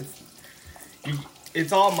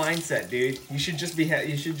it's all mindset, dude. You should just be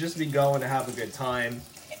going to have a good time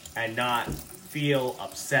and not feel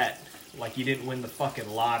upset like you didn't win the fucking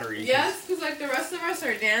lottery. Yes, because like the rest of us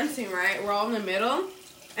are dancing, right? We're all in the middle.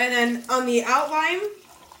 And then on the outline,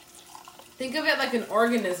 think of it like an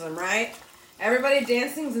organism, right? Everybody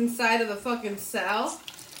dancing's inside of the fucking cell.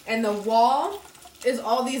 And the wall is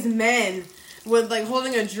all these men with like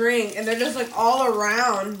holding a drink. And they're just like all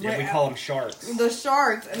around. Yeah, we call them sharks. The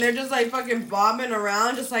sharks. And they're just like fucking bobbing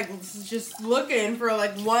around. Just looking for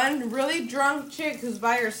like one really drunk chick who's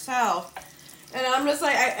by herself. And I'm just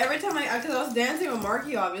like, every time because I was dancing with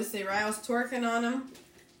Marky, obviously, right? I was twerking on him.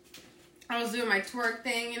 I was doing my twerk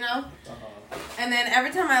thing, you know? Uh-huh. And then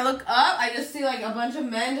every time I look up, I just see, like, a bunch of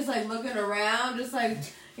men just, like, looking around, just, like,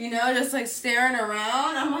 you know, just, like, staring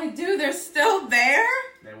around. I'm like, dude, they're still there?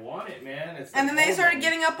 They want it, man. And then they started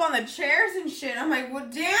getting up on the chairs and shit. I'm like, well,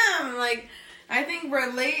 damn. Like, I think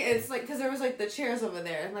we're late. It's, like, because there was, like, the chairs over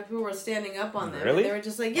there. Like, people were standing up on them. Really? They were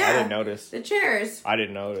just like, yeah. I didn't notice. The chairs. I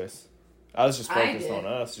didn't notice. I was just focused on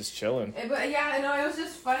us, just chilling. But, yeah, no, it was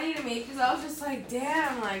just funny to me because I was just like,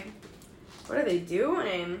 damn, like, what are they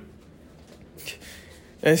doing?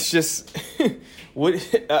 It's just,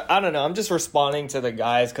 I don't know. I'm just responding to the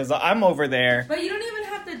guys because I'm over there. But you don't even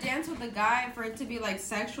have to dance with the guy for it to be like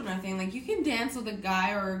sexual or nothing. Like you can dance with a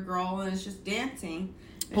guy or a girl and it's just dancing.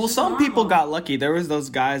 It's well, just some normal. people got lucky. There was those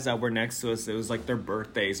guys that were next to us. It was like their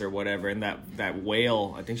birthdays or whatever. And that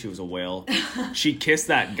whale, I think she was a whale. She kissed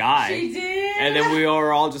that guy. She did. And then we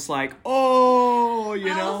were all just like, oh, you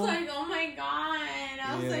know. I was like, oh my god.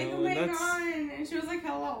 I was like, oh my god. And she was like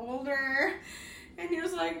hella older. And he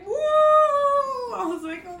was like, woo! I was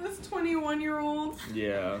like, oh, this 21-year-old.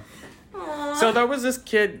 Yeah. Aww. So there was this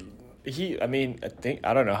kid. I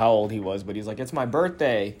don't know how old he was, but he's like, it's my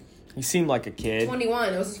birthday. He seemed like a kid.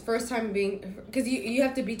 21. It was his first time being... Because you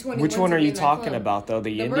have to be 21. Which one are you talking about, though?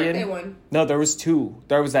 The Indian? birthday one. No, there was two.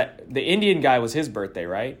 There was that... The Indian guy was his birthday,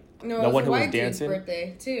 right? No, the it was one the who white was dancing? dude's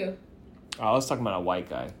birthday, too. Oh, I was talking about a white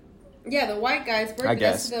guy. Yeah, the white guy's birthday. I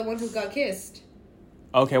guess. That's the one who got kissed.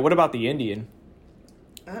 Okay, what about the Indian?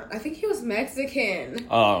 I think he was Mexican.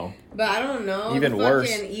 Oh. But I don't know. Even the worse.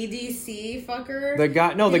 Fucking EDC fucker. The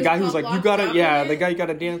guy who's like, you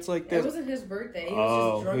gotta dance like this. It wasn't his birthday. He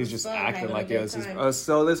was just acting like it was his.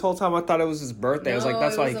 So this whole time I thought it was his birthday. I was like,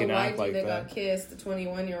 that's why he can act like that. Got kissed, the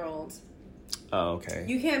 21-year-old. Oh, okay.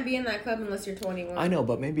 You can't be in that club unless you're 21. I know,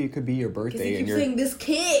 but maybe it could be your birthday. Because you keep saying this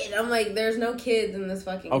kid. I'm like, there's no kids in this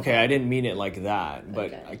fucking Okay, club. I didn't mean it like that,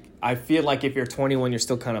 but okay. I feel like if you're 21, you're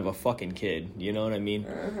still kind of a fucking kid. You know what I mean?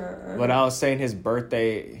 But I was saying his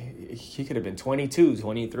birthday, he could have been 22,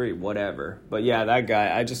 23, whatever. But yeah, that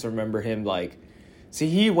guy, I just remember him like, see,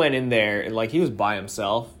 he went in there and like he was by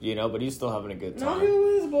himself, you know, but he was still having a good time. No, he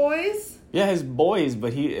was his boys. Yeah, his boys,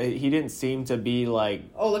 but he didn't seem to be like...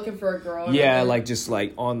 Oh, looking for a girl. Yeah, like just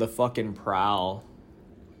like on the fucking prowl.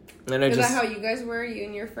 And Is that how you guys were, you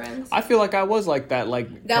and your friends? I feel like I was like that.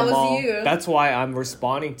 Like that was you. That's why I'm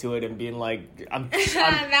responding to it and being like,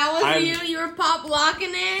 that was you. You were pop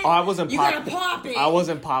locking it. Oh, I wasn't. You gotta pop it. I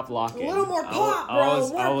wasn't pop locking. A little more pop,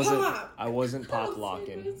 bro. I wasn't pop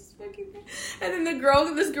locking. And then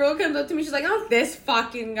this girl comes up to me. She's like, "Oh, this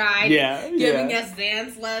fucking guy, giving us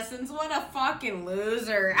dance lessons. What a fucking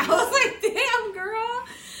loser." I was like, "Damn, girl."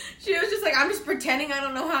 She was just like, I'm just pretending I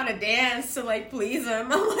don't know how to dance to, like, please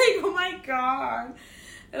him. I'm like, oh, my God.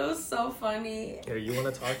 It was so funny. Here, you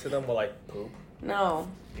want to talk to them while I poop? No.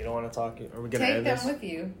 You don't want to talk? Are we going to end this? Take them with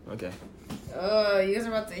you. Okay. You guys are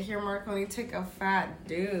about to hear Marconi take a fat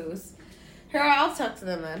deuce. Here, I'll talk to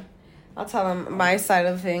them then. I'll tell them my side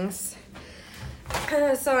of things.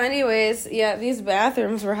 So anyways, yeah, these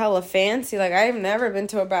bathrooms were hella fancy. Like, I've never been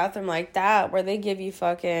to a bathroom like that where they give you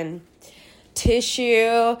fucking...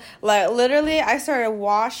 tissue. Like literally I started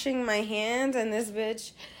washing my hands and this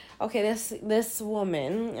bitch, okay, this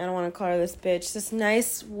woman, I don't want to call her this bitch, this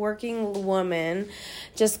nice working woman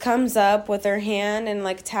just comes up with her hand and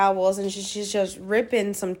like towels and she's just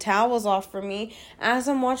ripping some towels off for me as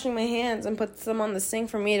I'm washing my hands and puts them on the sink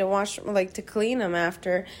for me to wash, like to clean them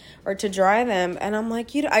after or to dry them. And I'm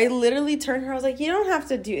like, I literally turned her, I was like, you don't have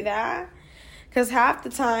to do that. Because half the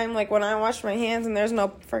time, like when I wash my hands and there's no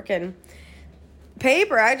freaking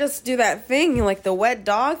paper, I just do that thing, like the wet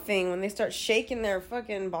dog thing, when they start shaking their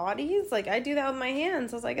fucking bodies. Like, I do that with my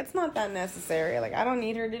hands. I was like, it's not that necessary. Like, I don't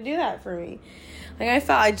need her to do that for me. Like,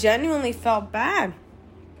 I genuinely felt bad.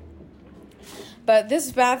 But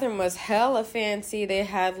this bathroom was hella fancy. They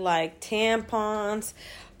had, like, tampons,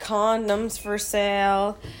 condoms for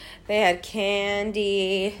sale. They had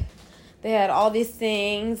candy. They had all these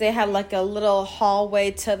things. They had, like, a little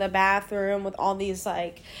hallway to the bathroom with all these,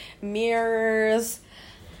 like, mirrors.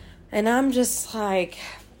 And I'm just like,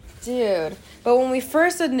 dude. But when we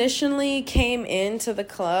first initially came into the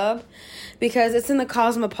club, because it's in the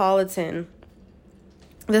Cosmopolitan.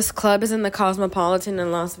 This club is in the Cosmopolitan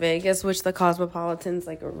in Las Vegas, which the Cosmopolitan's,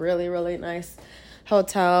 like, a really, really nice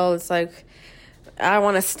hotel. It's, like... I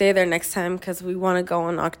want to stay there next time because we want to go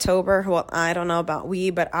in October. Well, I don't know about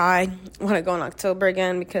but I want to go in October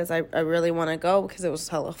again because I really want to go because it was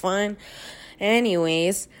hella fun.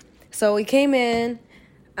 Anyways, so we came in.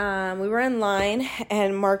 We were in line,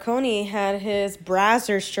 and Marconi had his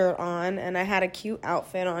Brazzers shirt on, and I had a cute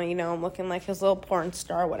outfit on. You know, I'm looking like his little porn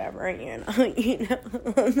star, whatever. You know,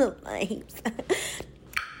 the vibes.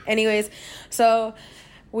 Anyways, so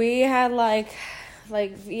we had like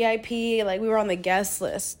VIP, like we were on the guest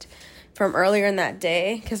list from earlier in that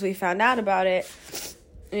day because we found out about it,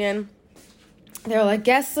 and they were like,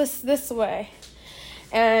 guest list this way,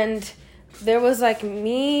 and there was like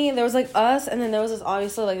me, there was like us, and then there was this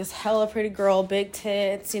obviously like this hella pretty girl, big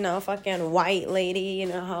tits, you know, fucking white lady, you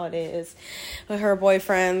know how it is with her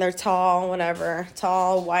boyfriend. They're tall, whatever,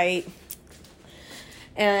 tall, white,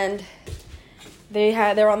 and they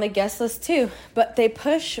were on the guest list too, but they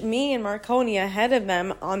pushed me and Marconi ahead of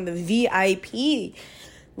them on the VIP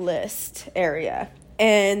list area.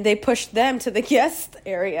 and they pushed them to the guest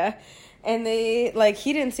area. And they, like,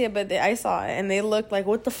 he didn't see it, but I saw it. And they looked like,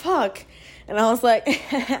 what the fuck? And I was like,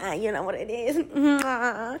 you know what it is.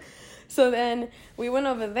 So then we went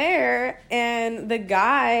over there, and the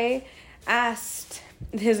guy asked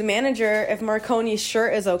his manager if Marconi's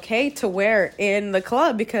shirt is okay to wear in the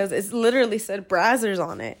club because it literally said Brazzers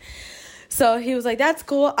on it. So he was like, that's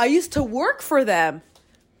cool. I used to work for them.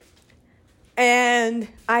 And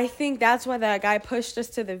I think that's why that guy pushed us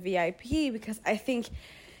to the VIP, because I think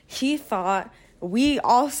he thought we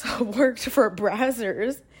also worked for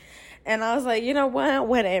Brazzers. And I was like, you know what?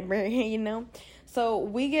 Whatever, you know? So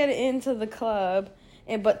we get into the club,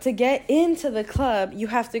 but to get into the club, you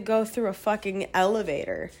have to go through a fucking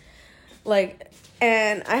elevator. Like,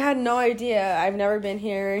 and I had no idea. I've never been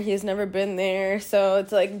here. He's never been there. So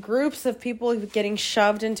it's like groups of people getting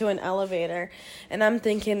shoved into an elevator. And I'm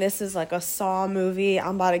thinking this is like a Saw movie.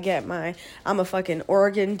 I'm a fucking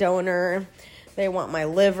organ donor. They want my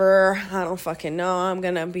liver. I don't fucking know. I'm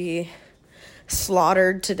gonna be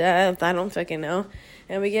slaughtered to death. I don't fucking know.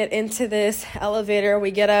 And we get into this elevator.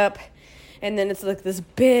 We get up. And then it's like this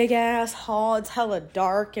big ass hall. It's hella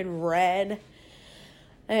dark and red.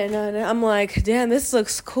 And I'm like, damn, this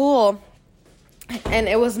looks cool. And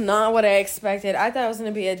it was not what I expected. I thought it was going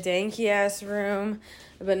to be a danky ass room.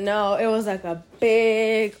 But no, it was like a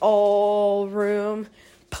big old room.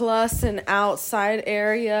 Plus an outside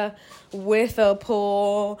area with a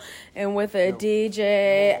pool and with a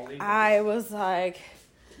DJ. I was like,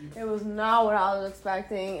 it was not what I was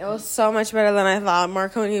expecting. It was so much better than I thought.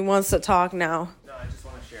 Marconi wants to talk now. No, I just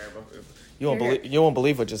want to share. You won't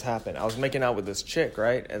believe what just happened. I was making out with this chick,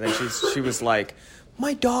 right? And then she was like,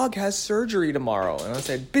 my dog has surgery tomorrow. And I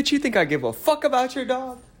said, bitch, you think I give a fuck about your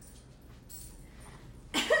dog?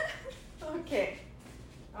 Okay.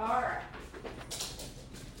 All right.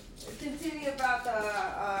 Continue about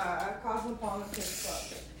the Cosmopolitan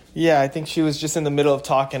Club. Yeah, I think she was just in the middle of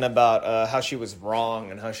talking about how she was wrong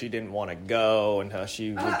and how she didn't want to go and how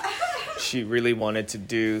she really wanted to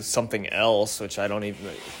do something else, which I don't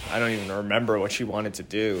even remember what she wanted to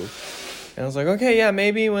do. And I was like, okay, yeah,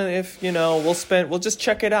 maybe we'll just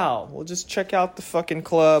check it out. We'll just check out the fucking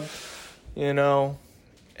club, you know.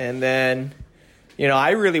 And then, I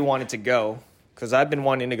really wanted to go because I've been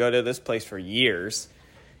wanting to go to this place for years.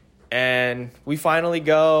 And we finally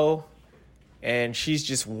go, and she's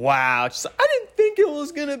just, wow. She's like, I didn't think it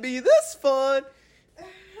was going to be this fun.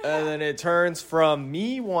 And then it turns from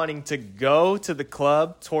me wanting to go to the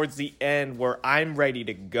club towards the end where I'm ready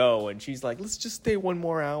to go. And she's like, let's just stay one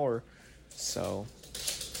more hour. So,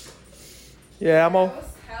 yeah, It was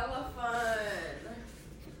hella fun.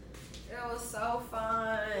 It was so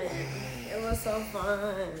fun. It was so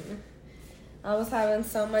fun. I was having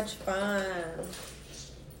so much fun.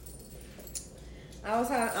 I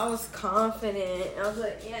was confident. I was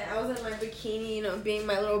like, yeah, I was in my bikini, being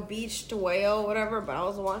my little beached whale, whatever, but I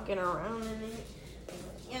was walking around in it.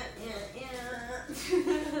 Yeah.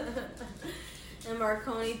 And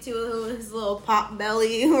Marconi, too, with his little pot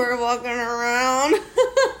belly, were walking around.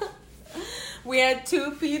 We had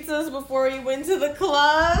 2 pizzas before we went to the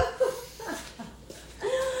club.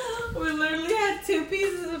 We literally had 2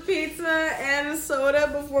 pieces of pizza and a soda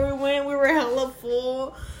before we went. We were hella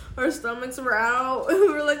full. Our stomachs were out. We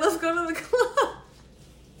were like, let's go to the club.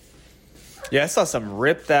 Yeah, I saw some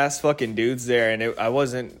ripped ass fucking dudes there, and I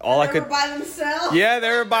wasn't all I could. They were by themselves. Yeah, they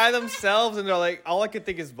were by themselves, and they're like, all I could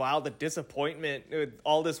think is, wow, the disappointment with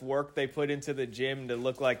all this work they put into the gym to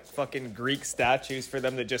look like fucking Greek statues for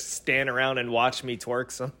them to just stand around and watch me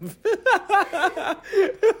twerk some.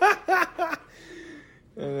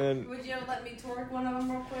 And then, would you let me twerk one of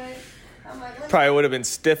them real quick? I'm like, probably would have been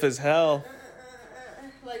stiff as hell.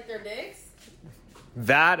 Like their dicks?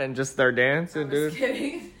 That and just their dancing, dude. Just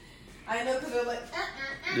kidding. I know, because they're like,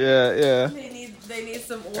 Yeah. They need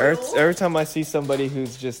some oil. Every time I see somebody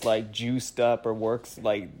who's just like juiced up or works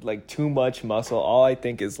like too much muscle, all I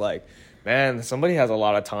think is like, man, somebody has a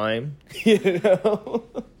lot of time, They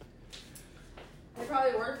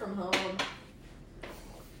probably work from home.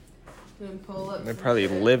 And pull up. They probably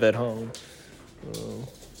live at home.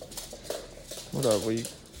 What up, we?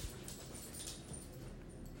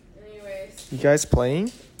 Anyways. You guys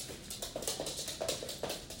playing?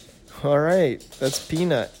 All right, that's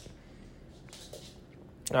Peanut.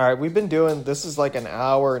 All right, we've been doing, this is like an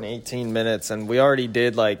hour and 18 minutes, and we already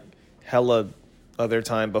did like hella other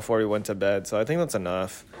time before we went to bed, so I think that's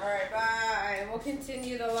enough. All right, bye. We'll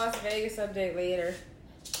continue the Las Vegas update later.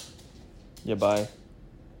 Yeah, bye.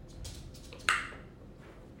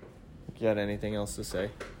 You got anything else to say?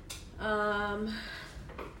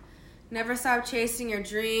 Never stop chasing your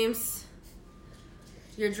dreams.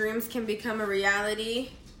 Your dreams can become a reality,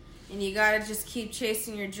 and you gotta just keep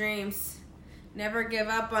chasing your dreams. Never give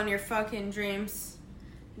up on your fucking dreams.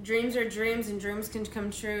 Dreams are dreams, and dreams can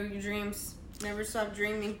come true. Your dreams. Never stop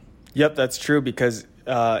dreaming. Yep, that's true, because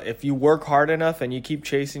if you work hard enough and you keep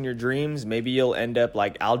chasing your dreams, maybe you'll end up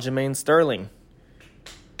like Aljamain Sterling.